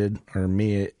motivated, or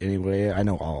me anyway. I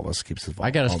know all of us keeps us.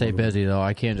 I got to stay busy though.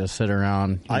 I can't just sit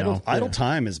around. Idle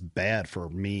time is bad for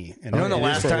me. And the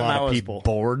last time I was people.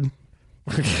 bored.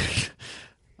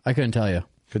 I couldn't tell you.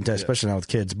 Couldn't tell, especially now with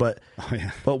kids. But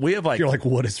we have like you're like,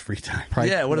 what is free time?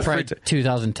 What is free time?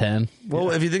 2010.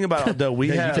 Well, if you think about it, though, we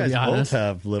have you guys both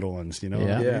have little ones, you know.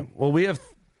 Yeah. Well, we have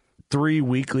 3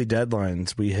 weekly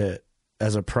deadlines we hit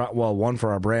as a one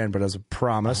for our brand, but as a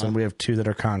promise, and we have 2 that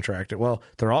are contracted. Well,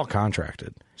 they're all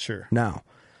contracted. Sure. Now,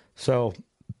 so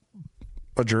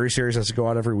a jury series has to go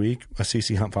out every week. A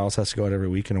CC Hunt Files has to go out every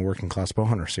week, and a Working Class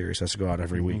Bowhunter series has to go out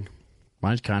every week.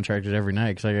 Mine's contracted every night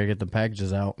because I gotta get the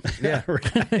packages out. Yeah,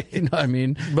 right. You know what I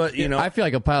mean? But I feel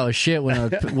like a pile of shit when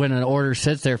when an order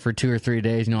sits there for 2 or 3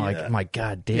 days. You know, like, my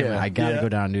God damn it, I gotta go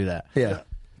down and do that. Yeah,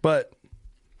 but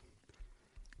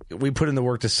we put in the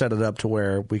work to set it up to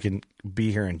where we can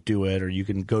be here and do it, or you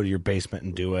can go to your basement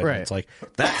and do it. Right. And it's like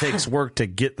that takes work to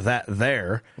get that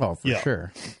there. Well, for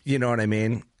sure. You know what I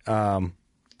mean?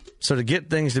 So to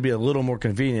get things to be a little more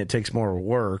convenient, it takes more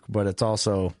work, but it's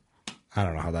also, I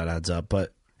don't know how that adds up,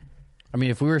 but I mean,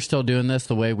 if we were still doing this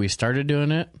the way we started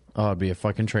doing it, it'd be a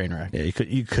fucking train wreck. Yeah,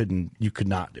 you could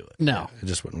not do it. No, it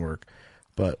just wouldn't work.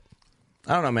 But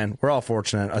I don't know, man. We're all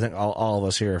fortunate. I think all of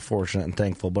us here are fortunate and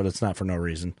thankful, but it's not for no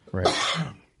reason. Right.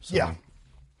 So. Yeah.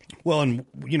 Well, and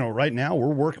right now we're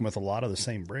working with a lot of the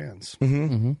same brands.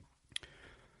 Mm-hmm.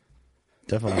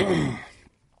 Definitely.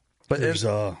 But there's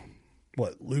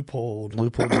Loophole,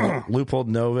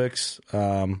 Novix,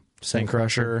 Saint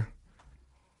Crusher.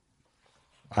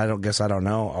 I don't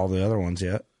know all the other ones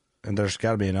yet, and there's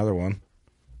got to be another one.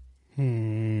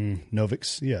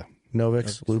 Novix, yeah.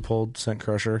 Novix, Loophole, Scent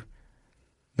Crusher.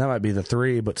 That might be the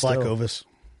 3, but Black still.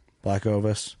 Black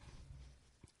Ovis.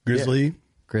 Grizzly. Yeah.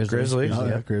 Grizzly. Oh,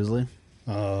 yeah, Grizzly.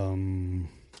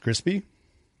 Crispy?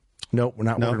 Nope, we're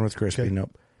not working with Crispy. Okay.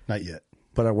 Nope. Not yet.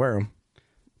 But I wear them.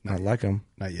 I like them.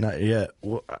 Not yet. Not yet.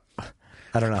 Well,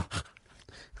 I don't know.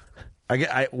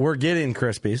 We're getting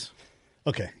Crispies.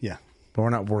 Okay, yeah. But we're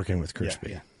not working with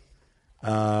Crispy. Yeah.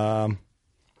 I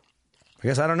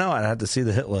guess I don't know. I'd have to see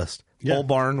the hit list. Yeah. Old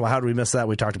Barn. Well, how did we miss that?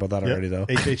 We talked about that already, though.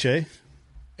 HHA.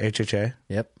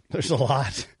 Yep. There's a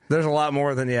lot. There's a lot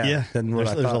more than than what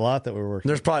I there's thought. a lot that we're working.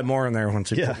 There's probably more in there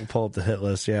once we pull up the hit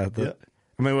list. Yeah. I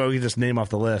mean, we just name off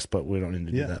the list, but we don't need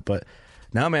to do that. But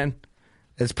no, man,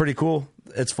 it's pretty cool.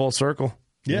 It's full circle.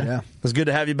 Yeah. It's good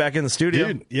to have you back in the studio.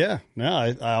 Dude, yeah. No,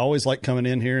 I always like coming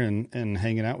in here and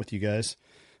hanging out with you guys.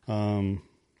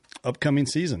 Upcoming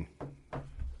season.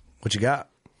 What you got?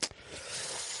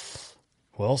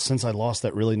 Well, since I lost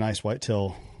that really nice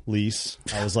whitetail lease,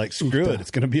 I was like, screw it.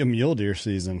 It's going to be a mule deer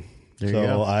season.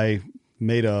 So I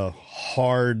made a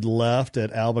hard left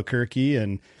at Albuquerque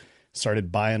and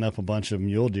started buying up a bunch of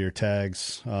mule deer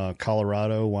tags,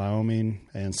 Colorado, Wyoming,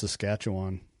 and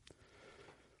Saskatchewan.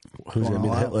 Who's going to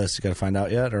be the hit list? You got to find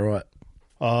out yet, or what?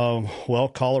 Well,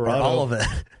 Colorado. Or all of it.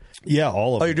 Yeah,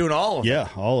 all of them. Oh, you're doing all of them? Yeah,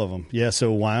 all of them. Yeah,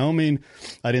 so Wyoming,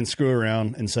 I didn't screw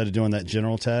around. Instead of doing that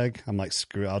general tag, I'm like,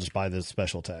 screw it, I'll just buy the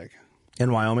special tag.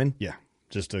 In Wyoming? Yeah,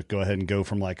 just to go ahead and go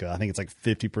from I think it's like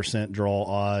 50% draw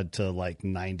odd to like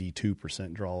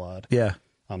 92% draw odd. Yeah.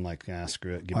 I'm like,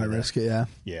 screw it. Give I me risk it, yeah.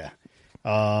 Yeah.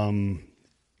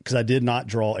 Because I did not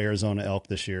draw Arizona elk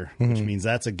this year, which means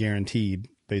that's a guaranteed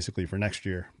basically for next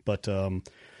year. But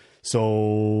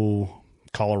so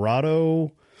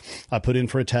Colorado, I put in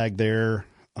for a tag there,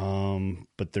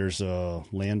 but there's a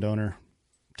landowner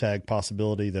tag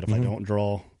possibility that if I don't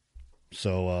draw,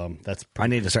 so that's I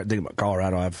need to start thinking about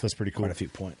Colorado. That's pretty cool. Quite a few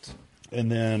points.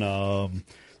 And then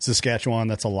Saskatchewan,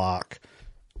 that's a lock.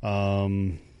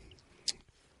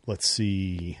 Let's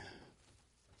see,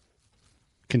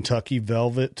 Kentucky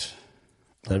Velvet.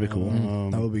 That'd be cool.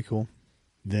 That would be cool.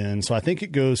 Then, so I think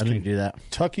it goes I didn't do that.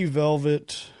 Kentucky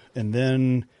Velvet, and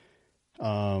then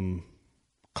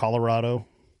Colorado,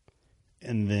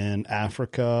 and then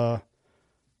Africa,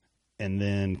 and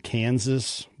then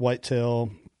Kansas whitetail,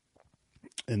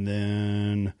 and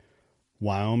then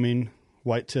Wyoming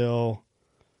whitetail.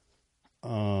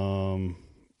 And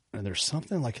there's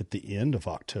something like at the end of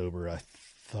October, I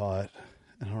thought.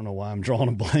 I don't know why I'm drawing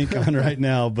a blank on right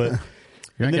now, but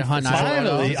you're not gonna hunt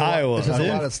finally Iowa. It's just a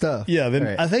lot of stuff. Yeah, then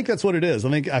Right. I think that's what it is. I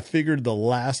think I figured the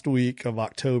last week of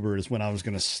October is when I was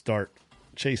going to start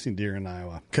chasing deer in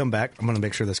Iowa. Come back. I'm going to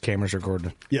make sure this camera's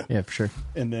recording. Yeah, Yeah, for sure.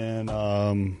 and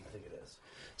then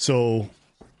so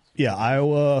yeah,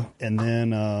 Iowa, and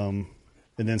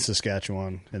then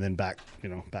Saskatchewan, and then back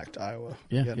to Iowa.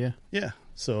 Yeah.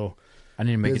 So I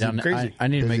need to make Busy, it down. crazy. I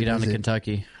need to make it down to busy.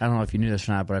 Kentucky. I don't know if you knew this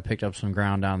or not, but I picked up some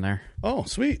ground down there. oh,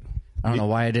 sweet. I don't know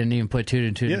why I didn't even put 2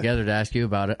 and 2 Yeah. together to ask you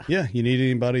about it. Yeah, you need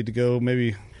anybody to go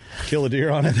maybe kill a deer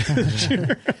on it this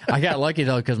year? I got lucky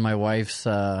though because my wife's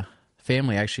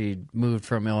family actually moved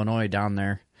from Illinois down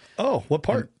there. Oh, what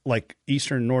part? Like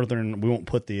eastern, northern? We won't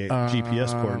put the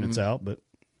GPS coordinates out, but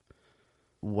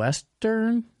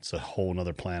western? It's a whole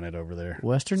nother planet over there.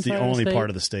 Western It's the side of the only state? part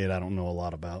of the state I don't know a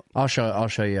lot about. I'll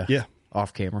show you. Yeah.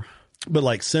 Off camera. But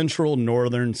like central,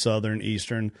 northern, southern,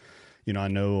 eastern, I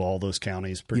know all those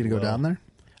counties pretty You gonna go down there?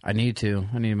 I need to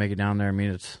make it down there. I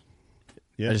mean,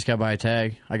 Yeah. I just got to buy a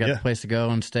tag. I got Yeah. the place to go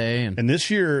and stay. And this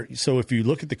year, so if you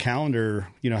look at the calendar,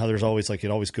 how there's always like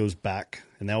it always goes back,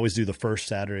 and they always do the first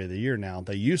Saturday of the year now.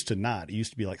 They used to not. It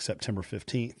used to be like September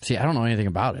 15th. see, I don't know anything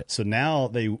about it. So now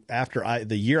the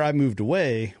year I moved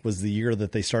away was the year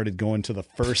that they started going to the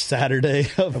first Saturday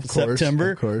of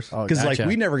September. Of course. Oh, Because gotcha. like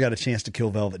we never got a chance to kill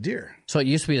velvet deer. So it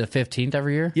used to be the 15th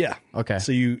every year? Yeah. Okay.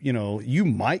 So you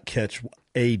might catch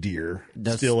a deer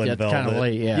still in velvet. kind of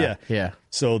late. Yeah.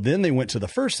 So then they went to the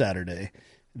first Saturday,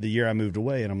 the year I moved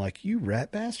away, and I'm like, you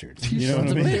rat bastards. You know what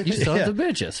I mean? You sons of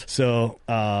bitches. So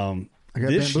this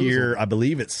bamboozled. year, I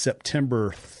believe it's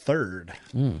September 3rd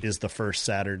is the first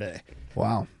Saturday.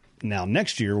 Wow. Now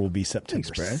next year will be September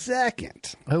Brad.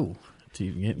 2nd. Oh, so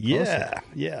you getting closer.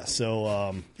 Yeah.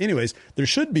 So, anyways, there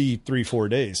should be 3-4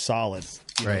 days solid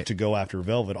Right. to go after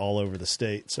velvet all over the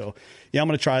state. So, yeah, I'm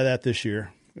going to try that this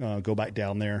year. Go back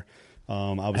down there.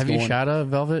 Have you shot a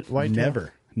velvet whitetail?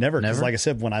 Never. Because Never? like I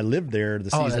said, when I lived there, the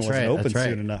season that's wasn't right, open that's right.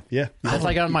 soon enough. Yeah. That's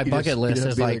like on my bucket list. You'd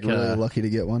Is be like really lucky to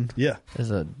get one. Yeah.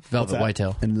 is a velvet that?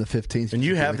 whitetail. And the 15th. And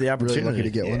you have the Really opportunity. lucky to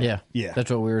get one. Yeah. Yeah.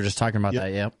 That's what we were just talking about. Yep.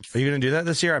 That. Yep. Are you going to do that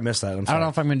this year? I missed that. I'm I sorry. don't know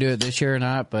if I'm going to do it this year or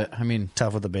not, but I mean,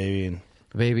 Tough with the baby. And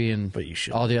the baby and But you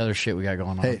should. all the other shit we got going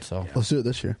on. Hey, So let's do it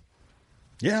this year.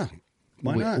 Yeah.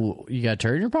 Why not? You got a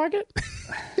turd in your pocket?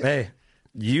 hey,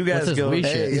 you guys What's this go. we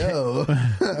shit? Hey, yo.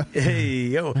 Hey,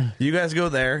 yo. You guys go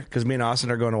there because me and Austin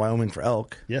are going to Wyoming for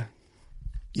elk. Yeah.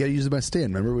 You got to use it by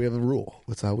stand. Remember, we have a rule.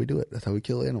 That's how we do it. That's how we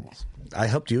kill animals. I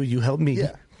helped you. You helped me.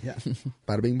 Yeah. Yeah.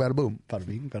 Bada bing, bada boom. Bada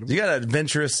bing, bada You bing. got an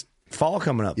adventurous fall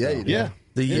coming up. Yeah, though. you do. Yeah.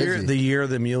 The year Busy. of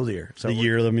the mule deer. So The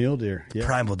year of the mule deer. Yeah.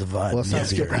 primal divide. Well, let's not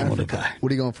skip primal Africa. divide.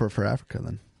 What are you going for Africa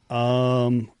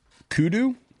then?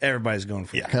 Kudu. Everybody's going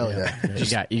for Yeah. Hell yeah. They're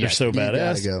so You gotta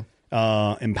badass.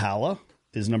 go. Impala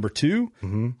is number 2.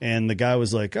 And the guy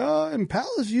was like,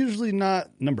 Impala's usually not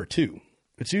number 2.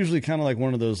 It's usually kind of like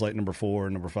one of those like number 4,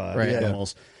 number 5 Right, yeah.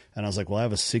 animals. And I was like, well, I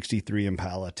have a 63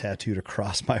 Impala tattooed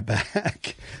across my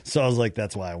back. So I was like,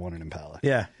 that's why I want an Impala.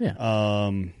 Yeah.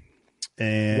 Yeah.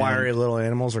 And Wiry little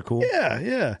animals are cool.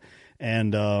 yeah.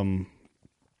 And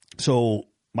so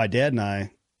my dad and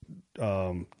I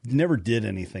never did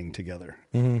anything together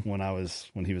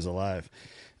when he was alive,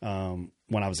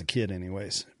 when I was a kid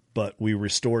anyways. But we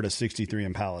restored a 63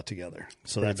 Impala together.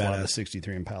 So Pretty that's why badass. the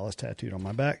 63 Impala is tattooed on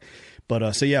my back.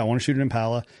 But so yeah, I want to shoot an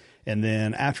Impala. And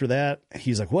then after that,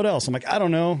 he's like, what else? I'm like, I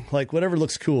don't know. Like whatever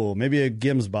looks cool. Maybe a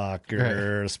Gimsbach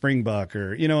or a Springbuck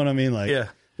or you know what I mean? Like Yeah.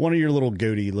 one of your little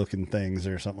goatee looking things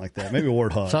or something like that. Maybe a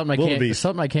warthog.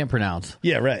 Something I can't pronounce.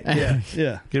 Yeah, right. Yeah,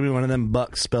 yeah. Give me one of them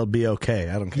bucks spelled B-O-K.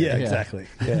 I don't care. Yeah, exactly.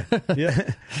 Yeah.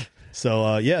 Yeah.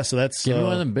 So, so that's. Give me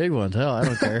one of them big ones. Hell, I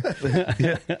don't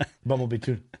care. Bumblebee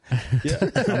too. Yeah.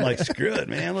 I'm like, screw it,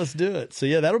 man. Let's do it. So,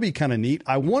 yeah, that'll be kind of neat.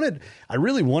 I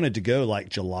really wanted to go like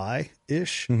July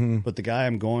ish, but the guy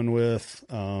I'm going with,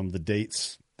 the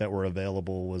dates that were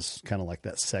available was kind of like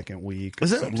that second week.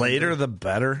 Is it later the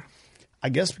better? I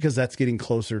guess because that's getting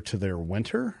closer to their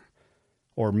winter,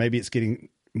 or maybe it's getting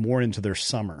more into their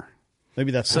summer.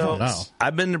 Maybe that's So what it is.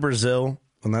 I've been to Brazil,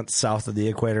 and that's south of the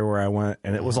equator where I went,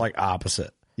 and it was like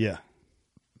opposite, Yeah.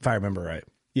 if I remember right.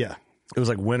 Yeah. It was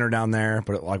like winter down there,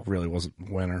 but it like really wasn't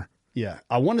winter. Yeah.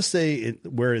 I want to say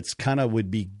where it's kind of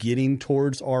would be getting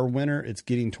towards our winter, it's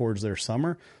getting towards their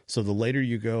summer. So the later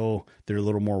you go, they're a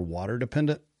little more water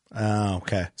dependent. Oh,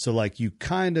 okay. So like you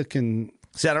kind of can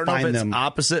See, I don't know if find it's them.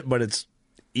 opposite, but it's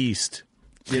east.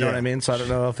 You know Yeah. what I mean? So I don't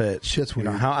know if it Shit's you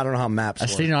know, weird. how I don't know how maps I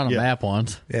work. seen it on a Yeah. map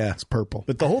once. Yeah. It's purple.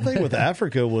 But the whole thing with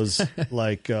Africa was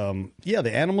like, the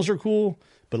animals are cool.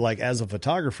 But like as a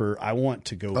photographer, I want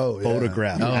to go Oh, yeah.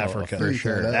 photograph Oh, Africa. for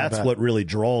sure. That's what really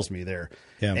draws me there.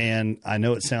 Yeah. And I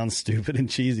know it sounds stupid and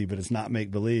cheesy, but it's not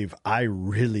make believe. I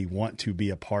really want to be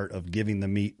a part of giving the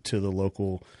meat to the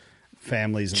local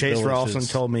families. And Chase villages. Rawson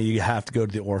told me you have to go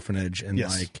to the orphanage and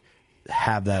Yes. like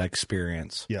have that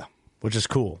experience. Yeah. Which is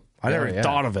cool. I never yeah.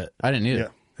 thought of it I didn't either. Yeah.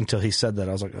 until he said that.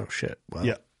 I was like, oh shit. Well,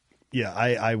 Yeah. Yeah.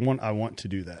 I want to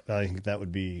do that. I think that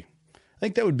would be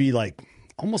like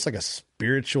almost like a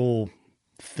spiritual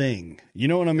thing. You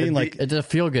know what I mean? Like, It's a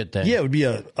feel good thing. yeah, it would be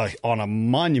a on a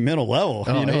monumental level.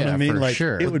 Oh, you know what yeah, I mean? for Like,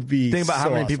 sure. it would be. Think about so how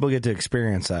many awesome. people get to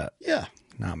experience that. Yeah.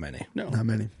 Not many. No. Not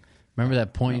many. Remember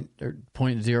that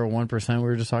 0.01% we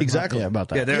were just talking Exactly. about? Yeah, about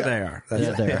that. Yeah, there they are.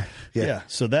 That's they are. Yeah.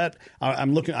 So that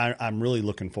I'm really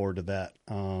looking forward to that.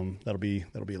 That'll be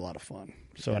a lot of fun.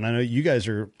 So, and I know you guys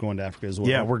are going to Africa as well.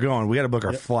 Yeah, we're going. We got to book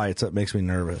our flights. That makes me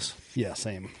nervous. Yeah,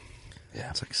 same. Yeah,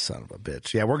 it's like son of a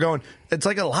bitch. Yeah, we're going. It's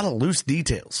like a lot of loose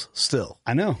details still.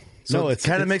 I know. So it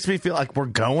kind of makes me feel like we're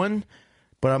going,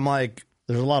 but I'm like,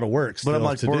 there's a lot of work. But I'm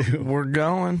like, we're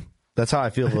going. That's how I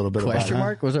feel a little bit. Question about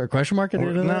mark? Was there a question mark in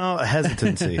it? No,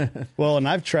 hesitancy. Well, and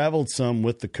I've traveled some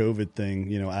with the COVID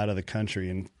thing, out of the country,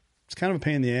 and it's kind of a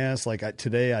pain in the ass. Like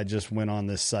today, I just went on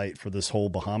this site for this whole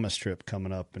Bahamas trip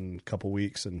coming up in a couple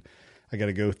weeks, and I got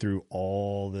to go through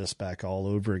all this back all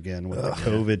over again with the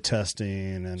COVID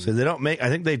testing. And so they don't make. I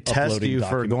think they test you for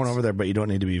documents. going over there, but you don't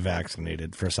need to be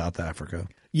vaccinated for South Africa.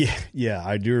 Yeah,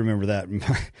 I do remember that.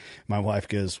 My wife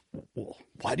goes, "Well,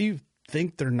 why do you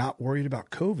think they're not worried about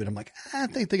COVID?" I'm like, I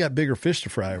think they got bigger fish to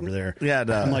fry over there. Yeah,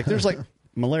 I'm like, there's like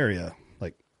malaria,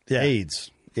 like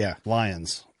AIDS,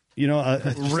 lions. I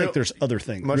just think there's other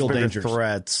things, much real bigger dangers,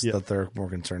 threats that they're more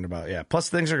concerned about. Yeah, plus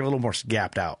things are a little more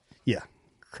gapped out. Yeah,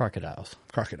 crocodiles.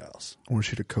 I want to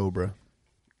shoot a cobra.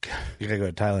 You gotta go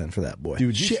to Thailand for that, boy.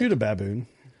 Dude, you shoot a baboon?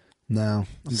 No.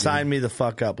 Sign me the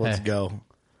fuck up. Let's go.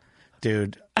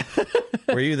 Dude,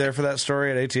 were you there for that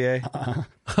story at ATA?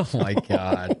 Oh my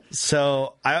god!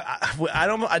 So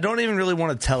I don't even really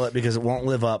want to tell it because it won't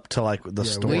live up to like the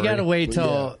story. We gotta wait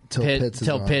till Pitts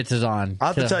is on.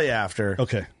 I'll have to tell you after.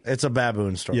 Okay, it's a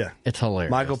baboon story. Yeah, it's hilarious.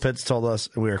 Michael Pitts told us,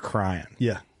 and we were crying.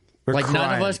 Yeah. Like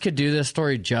none of us could do this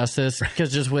story justice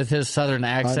because just with his southern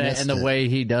accent and the way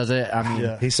he does it, I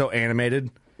mean, he's so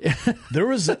animated. There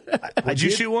was. Did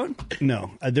you shoot one? No,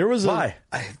 there was. Why?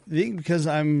 I think because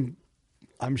I'm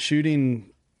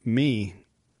shooting me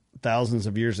thousands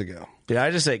of years ago. Yeah,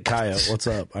 I just ate coyote. What's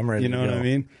up? I'm ready. You know to go. what I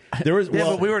mean? There was. Yeah,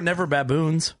 but we were never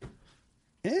baboons.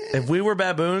 If we were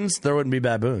baboons, there wouldn't be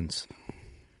baboons.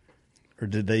 Or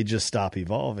did they just stop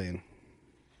evolving?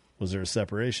 Was there a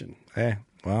separation? Hey,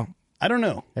 well, I don't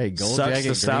know. Hey, gold sucks jacket,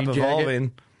 to stop green evolving.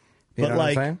 jacket. You But know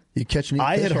like, what I'm saying? You catch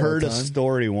I had fish all heard the a time.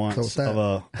 story So once what's that?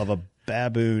 of a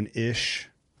baboon-ish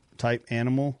type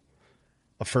animal,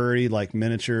 a furry, like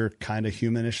miniature, kind of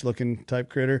humanish looking type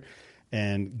critter,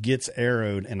 and gets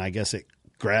arrowed, and I guess it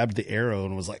grabbed the arrow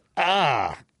and was like,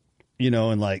 and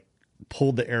like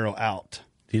pulled the arrow out.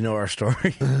 Do you know our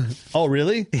story? Oh,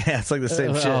 really? Yeah, it's like the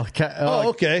same shit.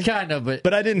 Okay. Kind of,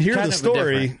 But I didn't hear kind the of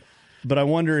story. different. But I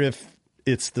wonder if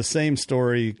it's the same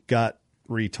story got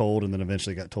retold and then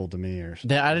eventually got told to me or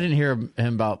something. I didn't hear him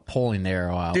about pulling the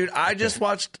arrow out. Dude, I just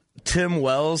watched Tim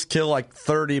Wells kill like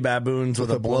 30 baboons with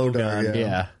a blowgun.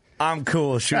 Yeah. I'm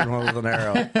cool with shooting one with an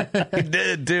arrow. He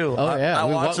did, too. Oh, yeah. I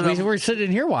watched it. We were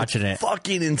sitting here watching it.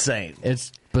 Fucking insane.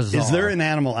 It's bizarre. Is there an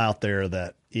animal out there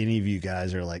that any of you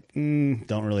guys are like, don't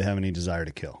really have any desire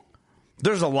to kill?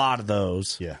 There's a lot of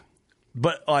those. Yeah.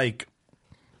 But like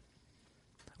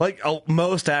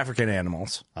most African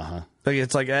animals. Uh-huh. Like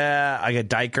it's like, I get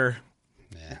diker.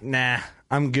 Nah,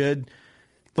 I'm good.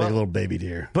 Like a little baby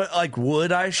deer. But like,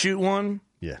 would I shoot one?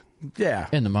 Yeah. Yeah.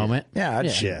 In the moment? Yeah,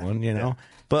 I'd shoot Yeah. one,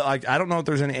 But like, I don't know if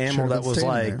there's any animal that been was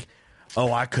standing like,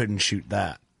 oh, I couldn't shoot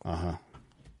that. Uh-huh.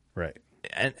 Right.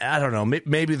 And I don't know.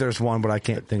 Maybe there's one, but I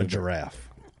can't think A of it. giraffe.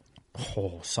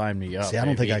 Oh, sign me up. See, I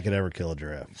don't think baby. I could ever kill a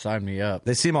giraffe. Sign me up.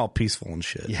 They seem all peaceful and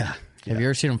shit. Yeah. Have you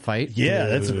ever seen them fight? Yeah,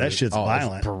 that shit's Oh,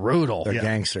 violent. it's brutal. They're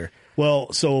gangster.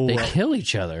 Well, so They kill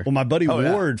each other. well, my buddy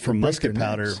yeah. Ward from They break Musket their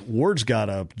Powder, necks. Ward's got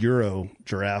a Euro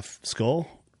giraffe skull,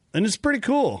 and it's pretty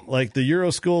cool. Like the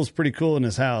Euro skull is pretty cool in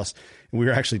his house. And we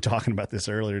were actually talking about this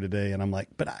earlier today, and I'm like,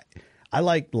 but I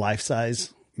like life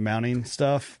size mounting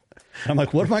stuff. And I'm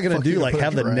like, what am I going to Fuck, you do? gonna Like put a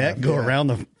have the giraffe, neck go yeah. around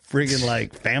the friggin'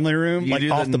 like family room, You like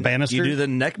do off the banister? You do the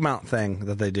neck mount thing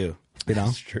that they do. You know?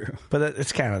 That's true. But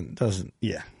it's kind of doesn't.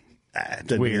 Yeah. It doesn't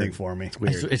do Weird. anything for me. It's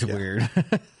weird. It's weird.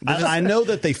 I know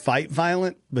that they fight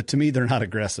violent, but to me, they're not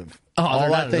aggressive. Oh, they're all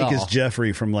not I at think is all.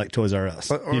 Jeffrey from like Toys R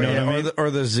Us. Or, You know what I mean? or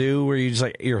the zoo where you just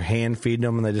like your hand feeding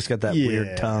them and they just got that Yeah.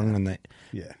 weird tongue and they.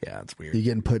 Yeah. Yeah, it's weird. You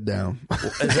getting put down.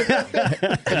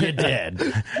 You're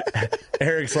dead.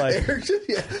 Eric's like,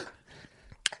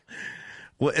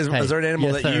 well, is there an animal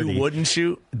you're that 30. you wouldn't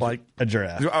shoot? Like A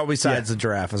giraffe. Oh, besides the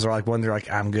giraffe, is there like one you're like,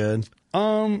 I'm good?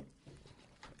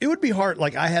 It would be hard.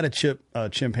 Like I had a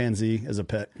chimpanzee as a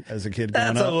pet as a kid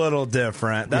growing That's up. a little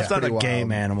different. That's Yeah. not a Pretty game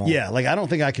wild. animal. Yeah, like I don't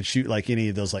think I could shoot like any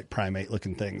of those like primate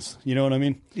looking things. You know what I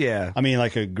mean? Yeah. I mean,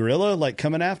 like a gorilla like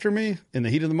coming after me in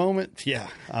the heat of the moment. Yeah,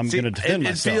 I'm going to defend It'd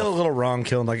myself. feel a little wrong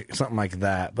killing like something like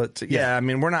that. But yeah, I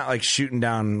mean, we're not like shooting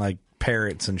down like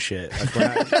parrots and shit. Like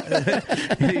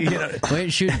we're not, We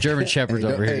ain't shooting German shepherds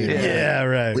over here. Yeah,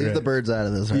 right. Leave the birds out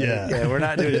of this. Right? Yeah. we're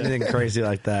not doing anything crazy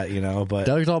like that, But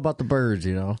Doug's all about the birds,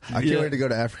 I can't wait to go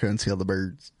to Africa and see all the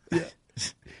birds.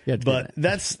 Yeah, But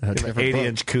that's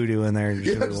 80-inch kudu in there.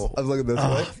 I was looking this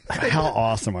way. how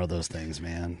awesome are those things,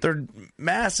 man? They're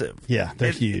massive. Yeah,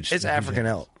 they're huge. It's They're African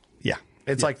elk. Yeah,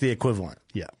 It's like the equivalent.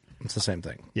 yeah. It's the same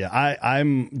thing. Yeah,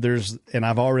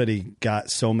 I've already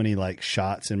got so many like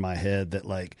shots in my head that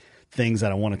like things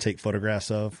that I want to take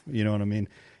photographs of, you know what I mean?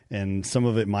 And some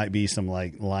of it might be some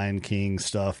like Lion King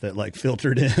stuff that like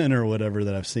filtered in or whatever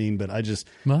that I've seen, but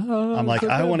I'm like,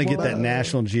 I want to get that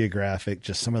National Geographic,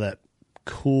 just some of that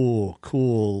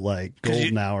cool like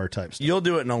golden hour type stuff. You'll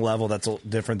do it in a level that's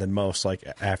different than most like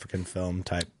African film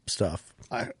type stuff.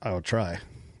 I'll try.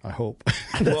 I hope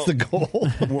that's the goal.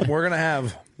 We're gonna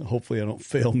have hopefully I don't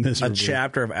fail miserably. a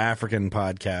chapter of African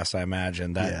podcasts. I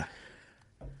imagine that.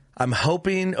 I'm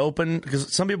hoping open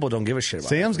because some people don't give a shit about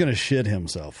Sam's going to shit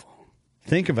himself.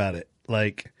 Think about it.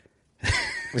 Like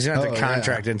he's gonna have to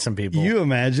contract in some people. You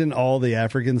imagine all the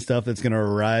African stuff that's going to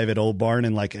arrive at Old Barn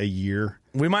in like a year.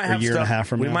 We might have a year stuff, and a half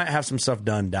from we now. might have some stuff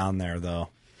done down there though.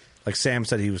 Like Sam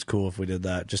said, he was cool if we did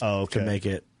that just to make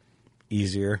it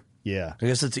easier. Yeah, I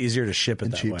guess it's easier to ship it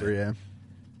And that cheaper, way.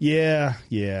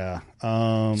 Yeah.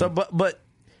 So, but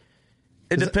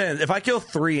it depends. If I kill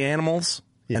 3 animals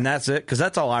and that's it, because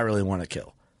that's all I really want to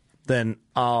kill, then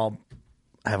I'll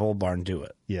have Old Barn do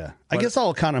it. Yeah, I guess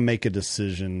I'll kind of make a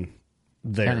decision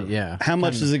there. Kinda, How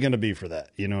much is it going to be for that?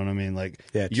 You know what I mean? Like,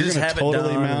 Yeah, you're just going to have it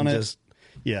totally done mount and it. just-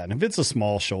 Yeah, and if it's a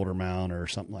small shoulder mount or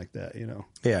something like that,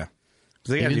 Yeah.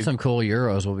 They gotta Even do- some cool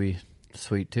Euros will be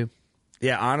sweet too.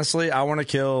 Yeah, honestly, I want to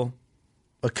kill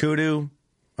a kudu,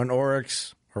 an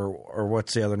oryx, or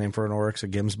what's the other name for an oryx? A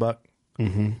Gimsbuck?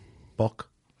 Mm-hmm. Buck?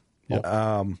 Yep.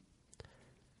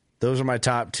 Those are my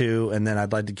top 2, and then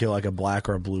I'd like to kill like a black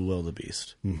or a blue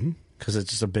wildebeest. Mm-hmm. Because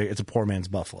it's just it's a poor man's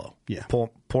buffalo. Yeah.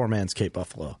 Poor man's Cape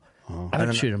buffalo. I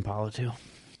would shoot Impala too.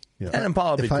 Yeah. And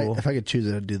Impala would be cool. If I could choose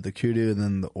it, I'd do the kudu and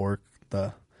then the orc,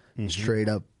 the straight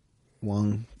up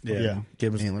one. Yeah.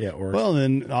 Gibbs, Antler. yeah, oryx. Well,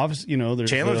 then obviously, there's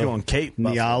Chandler's the going Cape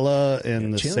buffalo. Nyala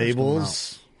and the Chandler's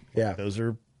sables. Yeah. Those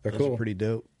are cool. pretty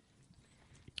dope.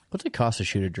 What's it cost to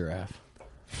shoot a giraffe?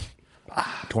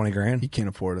 $20,000. You can't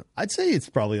afford it. I'd say it's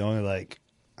probably only like,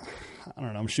 I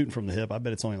don't know. I'm shooting from the hip. I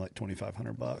bet it's only like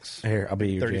 $2,500. Here, I'll be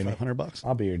your Jamie. $3,500.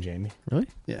 I'll be your Jamie. Really?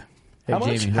 Yeah. Hey, How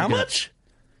much? Jamie, How hook it up. much?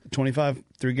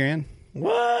 3 grand.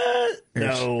 What?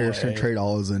 No Eric's gonna way. trade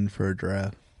all his in for a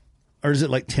giraffe. Or is it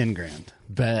like 10 grand?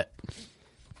 Bet.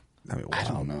 I mean, I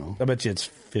don't know. I bet you it's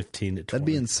 15 to 20. that'd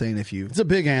be insane if you It's a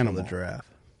big killed animal. a giraffe.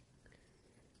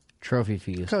 Trophy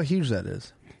fees. Look how huge that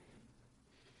is.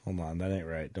 Hold on, that ain't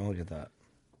right. Don't look at that.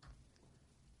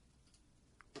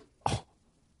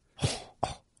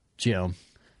 Jim.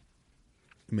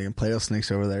 Making Play-Doh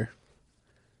snakes over there.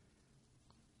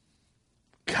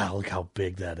 God, look how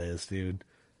big that is, dude.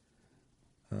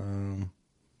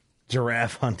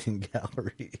 Giraffe hunting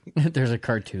gallery. There's a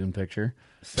cartoon picture.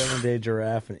 7-day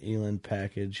giraffe and eland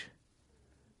package.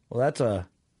 Well, that's a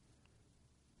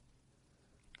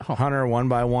hunter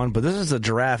 1x1, but this is a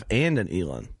giraffe and an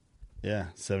eland. Yeah,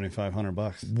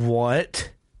 $7,500.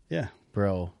 What? Yeah.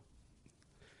 Bro.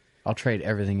 I'll trade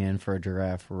everything in for a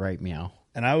giraffe right meow.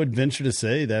 And I would venture to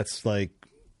say that's like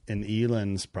an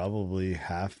eland's probably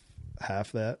half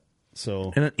that.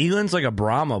 So And an eland's like a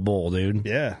Brahma bull, dude.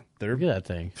 yeah, they're Look at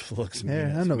that thing. looks Yeah,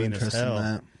 mean, I have no mean as interest in hell.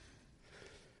 that.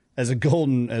 As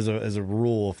a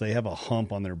rule, if they have a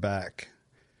hump on their back,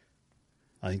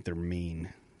 I think they're mean.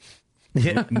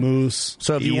 Yeah. Moose.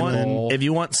 So if you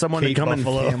want someone to Cape come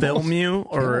buffalo. and film you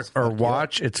or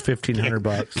watch, it's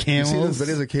 $1,500. You see camels. those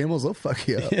videos of camels? They'll fuck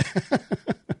you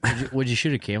up. Would you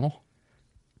shoot a camel?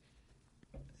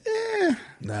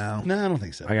 No. No, I don't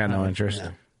think so. I got no interest.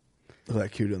 Look at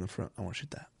that kudu in the front. I want to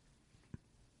shoot that.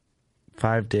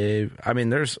 5-day. I mean,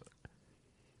 there's.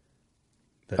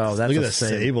 That's look at a the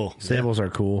sable. Sables are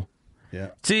cool. Yeah.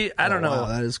 See, I don't know. Wow,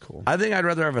 that is cool. I think I'd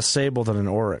rather have a sable than an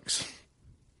oryx.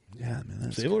 Yeah, man.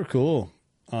 That's Sable are cool.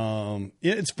 Yeah,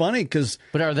 it's funny because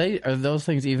But are those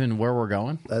things even where we're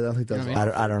going? I don't think that's.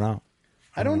 I don't know.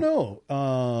 I don't know.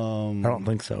 I don't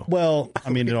think so. Well, I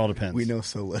mean, it all depends. We know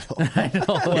so little. I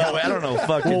don't know.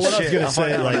 Fucking Well, what I was shit. gonna I'll say,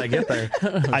 find out when like- I get there.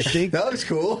 I think That looks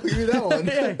cool. Give me that one.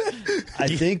 I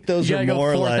think those You are gotta go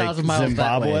more like 4,000 miles that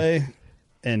Zimbabwe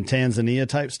and Tanzania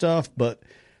type stuff. But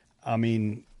I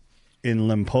mean, in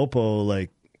Limpopo, like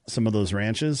some of those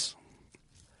ranches,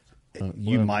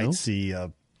 you might see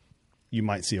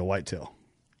a whitetail.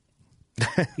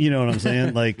 You know what I'm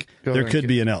saying? Like there could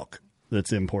be an elk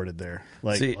that's imported there.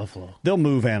 Like See, they'll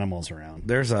move animals around.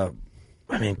 There's a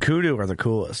I mean, kudu are the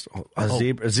coolest.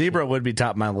 A zebra would be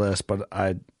top of my list, but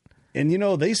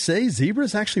And, they say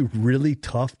zebras actually really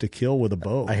tough to kill with a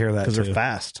bow. I hear that, because too. they're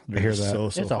fast. I hear that. So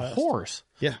It's a fast. horse.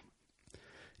 Yeah.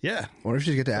 Yeah. What if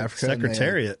you get to Africa? and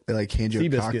Secretariat. They hand you a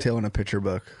Seabiscuit. cocktail and a picture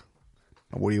book.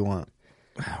 What do you want?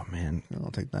 oh man,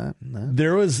 I'll take that. and that.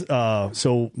 There was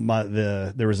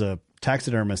there was a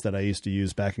taxidermist that I used to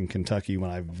use back in Kentucky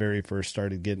when I very first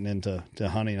started getting into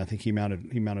hunting. I think he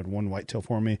mounted one whitetail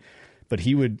for me, but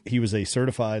he was a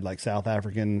certified like South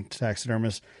African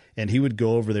taxidermist, and he would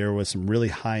go over there with some really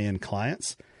high end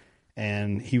clients.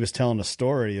 And he was telling a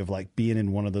story of like being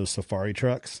in one of those safari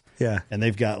trucks. Yeah. And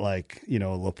they've got like, a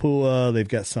Lapua, they've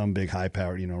got some big high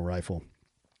powered, rifle.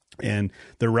 And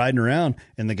they're riding around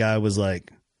and the guy was like,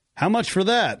 how much for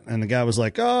that? And the guy was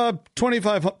like,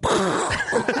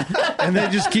 $2,500. And they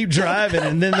just keep driving.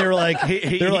 And then they're like,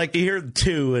 he heard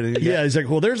two. And he's like,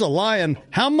 well, there's a lion.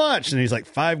 How much? And he's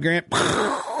like,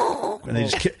 $5,000. And they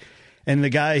just, and the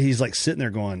guy, he's like sitting there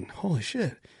going, holy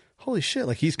shit.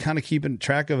 Like he's kind of keeping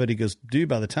track of it. He goes, dude,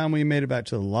 by the time we made it back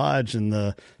to the lodge and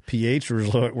the PH were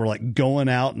like going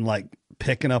out and like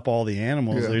picking up all the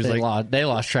animals. Yeah. They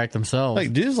lost track themselves.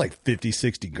 Like, dude, it's like 50,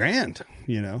 60 grand,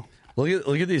 Look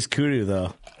at these kudu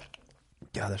though.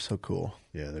 God, they're so cool.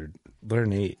 Yeah, They're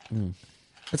neat.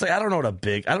 It's like I don't know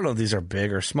if these are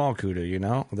big or small kudu,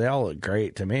 They all look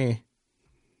great to me.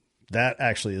 That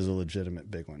actually is a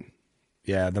legitimate big one.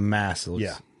 Yeah, the mass looks.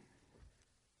 Yeah.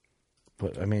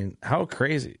 But I mean, how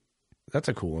crazy. That's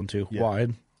a cool one too. Yeah.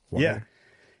 Wide. Yeah.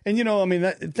 And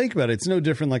think about it. It's no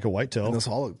different like a whitetail. And those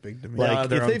all look big to me. Like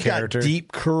their if own they've character. got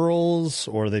deep curls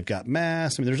or they've got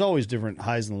mass, I mean, there's always different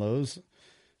highs and lows.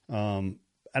 And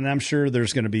I'm sure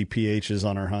there's going to be PHs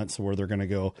on our hunts where they're going to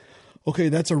go, okay,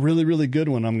 that's a really, really good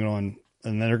one. I'm going,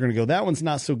 and then they're going to go, that one's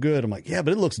not so good. I'm like, yeah,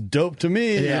 but it looks dope to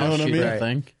me. Yeah, you know what I mean? that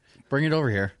thing. Bring it over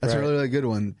here. That's a really, really good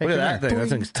one. Look at that thing. That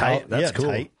thing's tight. That's cool.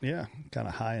 Tight. Yeah, kind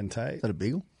of high and tight. Is that a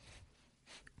beagle?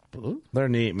 They're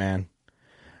neat, man.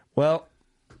 Well,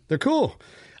 they're cool.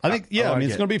 I think,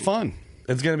 it's going to be fun.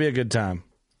 It's going to be a good time.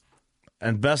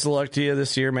 And best of luck to you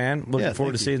this year, man. Looking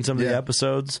forward to seeing some of the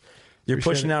episodes. You're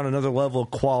pushing out another level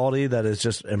of quality that is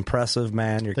just impressive,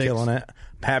 man. You're killing it. I'm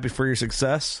happy for your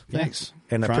success. Thanks.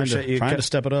 And I appreciate you trying to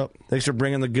step it up. Thanks for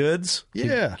bringing the goods.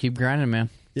 Yeah. Keep grinding, man.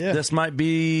 Yeah. This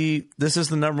is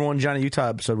the number one Johnny Utah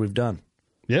episode we've done.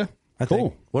 Yeah. I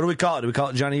think. What do we call it? Do we call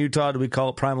it Johnny Utah? Do we call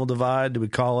it Primal Divide? Do we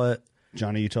call it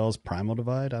Johnny Utah's Primal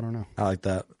Divide? I don't know. I like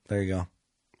that. There you go.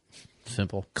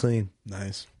 Simple. Clean.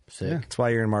 Nice. Sick. Yeah. That's why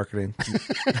you're in marketing.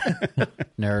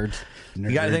 Nerds.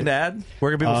 You got anything to add?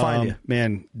 Where can people find you?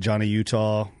 Man, Johnny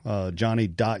Utah,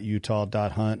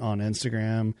 johnny.utah.hunt on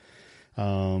Instagram,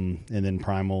 and then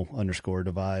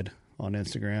Primal_divide on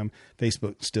Instagram.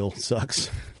 Facebook still sucks.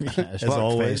 As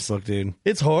always. Facebook, dude.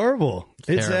 It's horrible.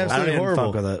 It's terrible. I don't absolutely even horrible.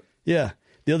 fuck with it. Yeah.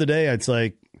 The other day, it's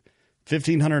like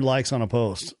 1,500 likes on a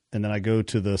post, and then I go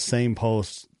to the same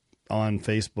post on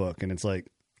Facebook, and it's like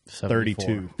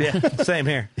 32. Yeah, same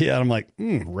here. Yeah, and I'm like,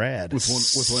 rad. With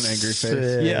one angry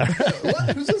face. Yeah.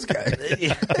 What? Who's this guy?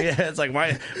 yeah, it's like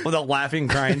why with a laughing,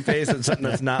 crying face and something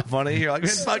that's not funny. You're like,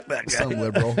 man, fuck that guy. Some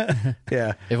liberal.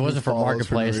 Yeah. If it wasn't for Follows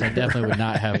Marketplace, for no I definitely would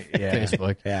not have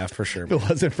Facebook. Yeah, for sure. If it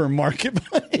wasn't for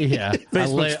Marketplace. Yeah.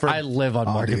 I live on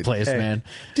Marketplace, dude. man.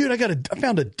 Dude, I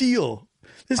found a deal.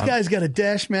 This guy's got a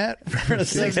dash mat for a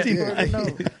 16. For I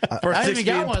haven't even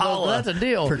got one of those, but that's a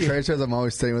deal. For trade shows, I'm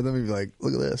always sitting with him. He'd be like,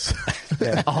 look at this.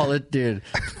 Dude.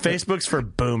 Facebook's for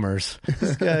boomers.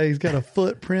 This guy, he's got a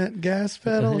footprint gas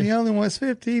pedal. He only wants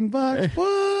 $15.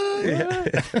 What?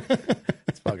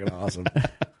 It's fucking awesome.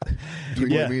 Do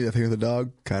you want me to think of the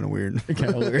dog? Kind of weird.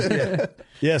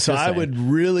 Yeah, so Just I saying. would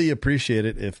really appreciate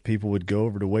it if people would go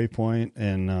over to Waypoint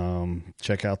and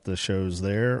check out the shows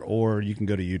there, or you can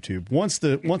go to YouTube.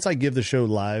 Once I give the show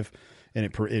live and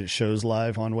it shows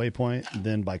live on Waypoint,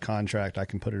 then by contract I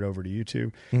can put it over to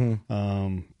YouTube.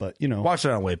 But Watch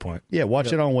it on Waypoint. yeah,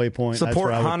 watch it on Waypoint. That's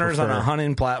Support where I would hunters on prefer. a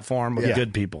hunting platform with Yeah.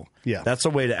 good people. Yeah. That's the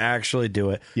way to actually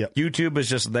do it. Yep. YouTube is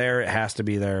just there. It has to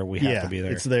be there. We have to be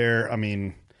there. It's there. I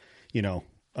mean,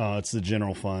 it's the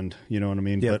general fund. You know what I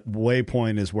mean? Yep. But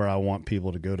Waypoint is where I want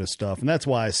people to go to stuff. And that's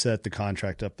why I set the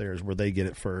contract up there is where they get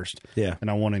it first. Yeah.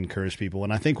 And I want to encourage people.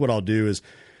 And I think what I'll do is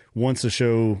once the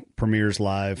show premieres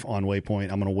live on Waypoint,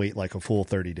 I'm going to wait like a full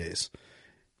 30 days.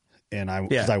 And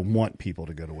because I want people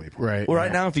to go to Waypoint. Right. Well,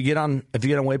 right now, if you get on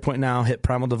Waypoint now, hit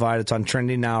Primal Divide. It's on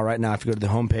trending now. Right now, if you go to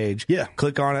the homepage,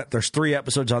 click on it. There's 3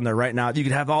 episodes on there right now. You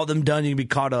can have all of them done. You can be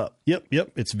caught up. Yep.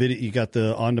 It's video. You got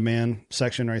the on-demand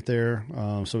section right there.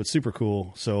 So it's super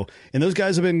cool. So, and those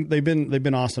guys they've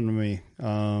been awesome to me.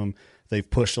 They've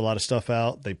pushed a lot of stuff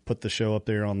out. They put the show up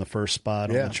there on the first spot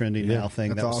on the Trending Now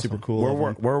thing. That was awesome. Super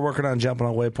cool. We're working on jumping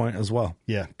on Waypoint as well.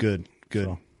 Yeah, good.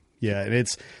 So. Yeah, and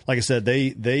it's like I said,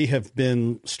 they have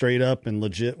been straight up and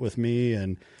legit with me,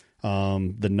 and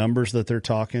the numbers that they're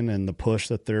talking and the push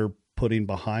that they're putting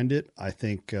behind it, I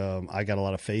think I got a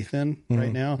lot of faith in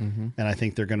right now, and I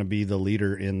think they're going to be the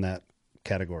leader in that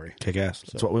category. Kick ass.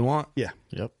 That's what we want. Yeah.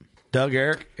 Yep. Doug,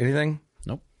 Eric, anything?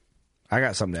 Nope. I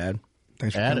got something to add.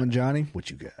 Thanks for coming, Johnny.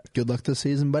 What you got? Good luck this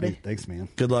season, buddy. Hey, thanks, man.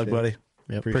 Good luck, buddy.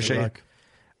 Yep. Appreciate it.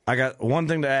 I got one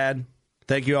thing to add.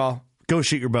 Thank you all. Go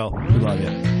shoot your bow. We love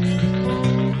you.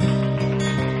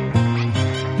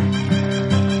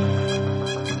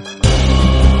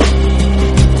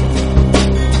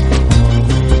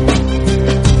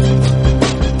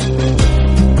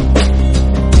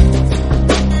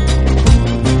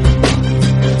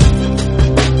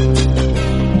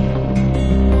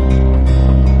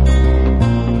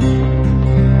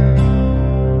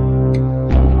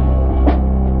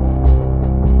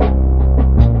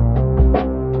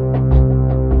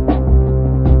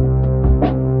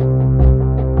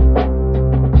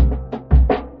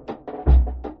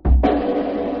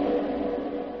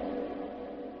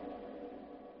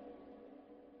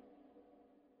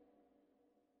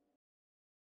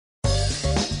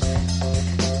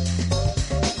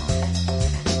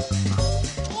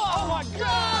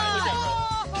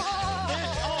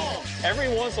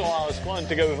 Every once in a while, it's fun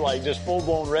to go like just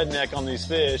full-blown redneck on these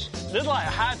fish. This is like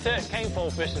high-tech cane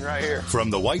pole fishing right here. From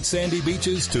the white sandy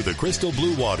beaches to the crystal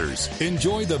blue waters,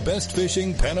 enjoy the best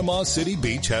fishing Panama City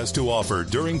Beach has to offer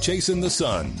during Chasing the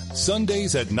Sun.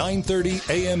 Sundays at 9:30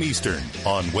 a.m. Eastern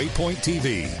on Waypoint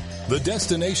TV, the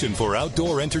destination for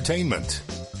outdoor entertainment.